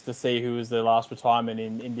record books to see who was the last retirement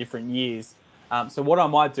in different years. So what I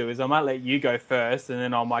might do is I might let you go first, and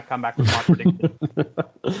then I might come back with my prediction.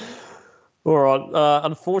 All right.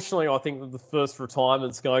 Unfortunately, I think that the first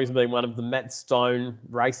retirement's going to be one of the Matt Stone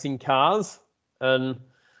racing cars. And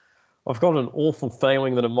I've got an awful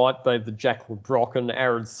feeling that it might be the Jack Le Brocq and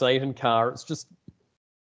Aaron Seaton car. It's just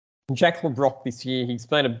Jack Le Brocq this year, he's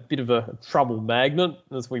been a bit of a trouble magnet,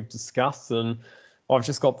 as we've discussed. And I've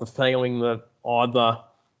just got the feeling that either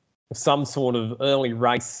some sort of early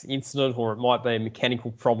race incident or it might be a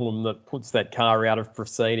mechanical problem that puts that car out of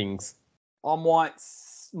proceedings. I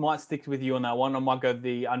might stick with you on that one. I might go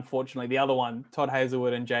unfortunately, the other one, Todd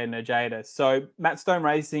Hazelwood and Jaden Ojeda. So Matt Stone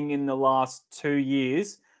Racing in the last 2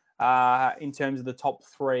 years, in terms of the top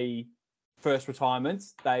 3 first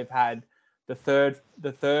retirements, they've had the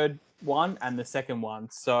third one and the second one.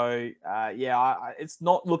 So it's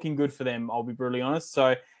not looking good for them, I'll be brutally honest.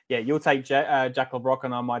 So yeah, you'll take Jack Le Brocq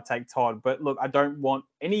and I might take Todd. But look, I don't want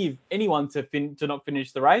anyone to not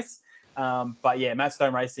finish the race. But yeah, Matt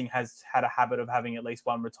Stone Racing has had a habit of having at least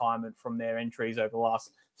one retirement from their entries over the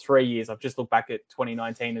last 3 years. I've just looked back at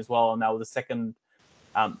 2019 as well, and they were the second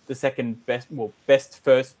best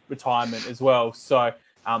first retirement as well. So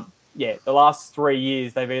the last 3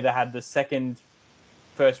 years they've either had the second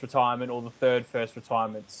first retirement or the third first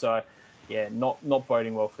retirement. So yeah, not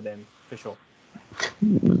boding well for them for sure.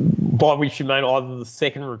 By which you mean either the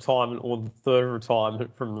second retirement or the third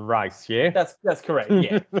retirement from the race, yeah? That's correct,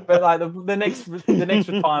 yeah. But like the next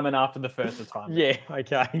retirement after the first retirement. Yeah,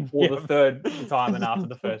 okay. Or the third retirement after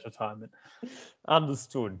the first retirement.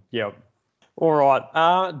 Understood, yep. All right,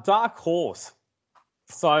 Dark Horse.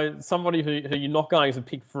 So somebody who you're not going to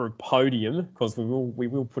pick for a podium, because we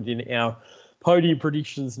will put in our podium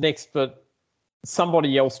predictions next, but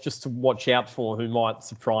somebody else just to watch out for who might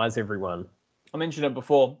surprise everyone. I mentioned it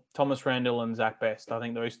before, Thomas Randall and Zach Best. I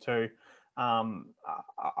think those two are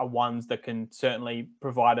ones that can certainly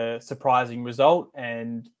provide a surprising result.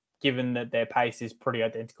 And given that their pace is pretty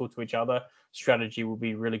identical to each other, strategy will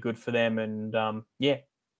be really good for them. And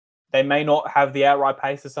they may not have the outright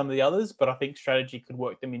pace of some of the others, but I think strategy could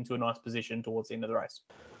work them into a nice position towards the end of the race.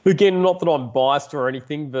 Again, not that I'm biased or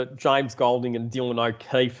anything, but James Golding and Dylan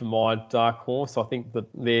O'Keefe are my dark horse. I think that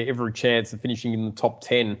they're every chance of finishing in the top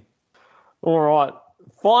 10. All right.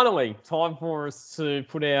 Finally, time for us to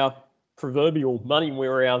put our proverbial money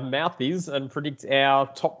where our mouth is and predict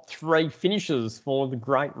our top 3 finishes for the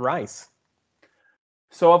great race.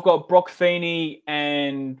 So I've got Brock Feeney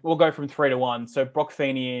and we'll go from 3 to 1. So Brock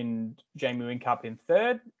Feeney and Jamie Whincup in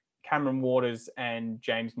third, Cameron Waters and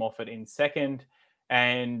James Moffat in second.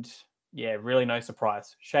 And yeah, really no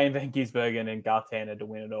surprise. Shane Van Gisbergen and Garth Tander to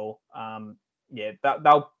win it all.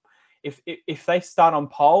 They'll if they start on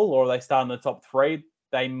pole or they start in the top 3,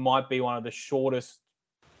 they might be one of the shortest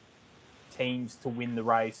teams to win the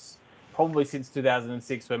race, probably since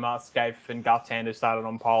 2006, where Mark Skaife and Garth Tander started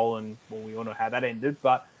on pole, and well, we all know how that ended.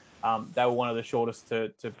 But they were one of the shortest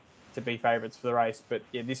to be favourites for the race. But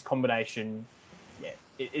yeah, this combination,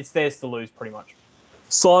 it's theirs to lose pretty much.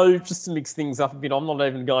 So just to mix things up a bit, I'm not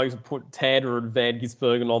even going to put Tander and Van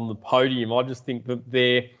Gisbergen on the podium. I just think that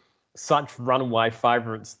they're such runaway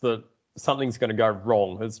favourites that something's going to go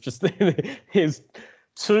wrong. It's just there's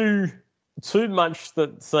too much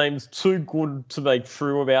that seems too good to be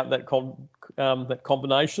true about that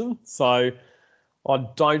combination. So I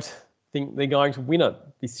don't think they're going to win it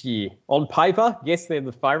this year. On paper, yes, they're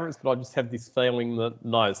the favourites, but I just have this feeling that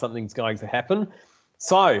no, something's going to happen.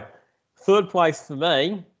 So third place for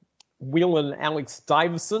me, Will and Alex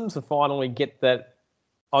Davison to finally get that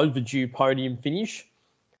overdue podium finish.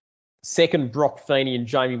 Second, Brock Feeney and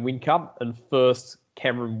Jamie Whincup. And first,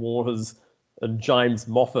 Cameron Waters and James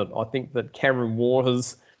Moffat. I think that Cameron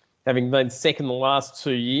Waters, having been second the last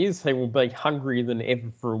 2 years, he will be hungrier than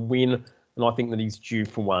ever for a win. And I think that he's due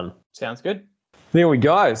for one. Sounds good. There we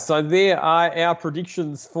go. So there are our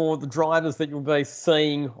predictions for the drivers that you'll be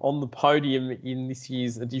seeing on the podium in this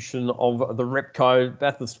year's edition of the Repco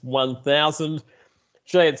Bathurst 1000.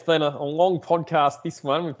 Gee, it's been a long podcast, this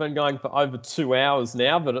one. We've been going for over 2 hours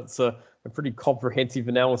now, but it's a pretty comprehensive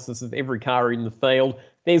analysis of every car in the field.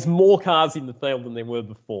 There's more cars in the field than there were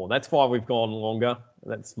before. That's why we've gone longer.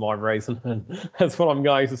 That's my reason, and that's what I'm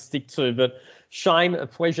going to stick to. But Shane, a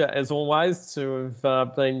pleasure as always to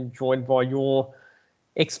have been joined by your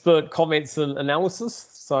expert comments and analysis.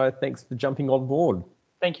 So thanks for jumping on board.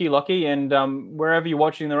 Thank you, Lockie. And wherever you're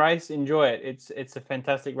watching the race, enjoy it. It's a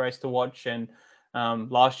fantastic race to watch. And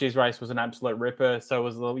last year's race was an absolute ripper. So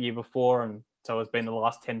was the year before, and so has been the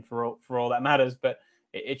last 10 for all that matters. But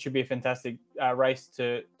it should be a fantastic race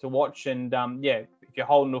to watch. And if you're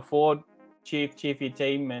holding to Ford, cheer for your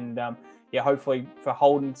team. And hopefully for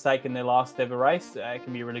Holden's sake in their last ever race, it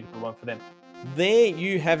can be a really good one for them. There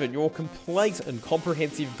you have it, your complete and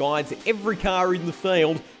comprehensive guide to every car in the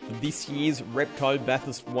field for this year's Repco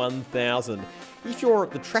Bathurst 1000. If you're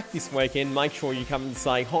at the track this weekend, make sure you come and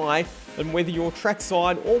say hi, and whether you're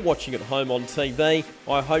trackside or watching at home on TV,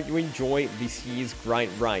 I hope you enjoy this year's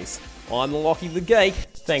great race. I'm Lockie the Geek,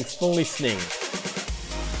 thanks for listening.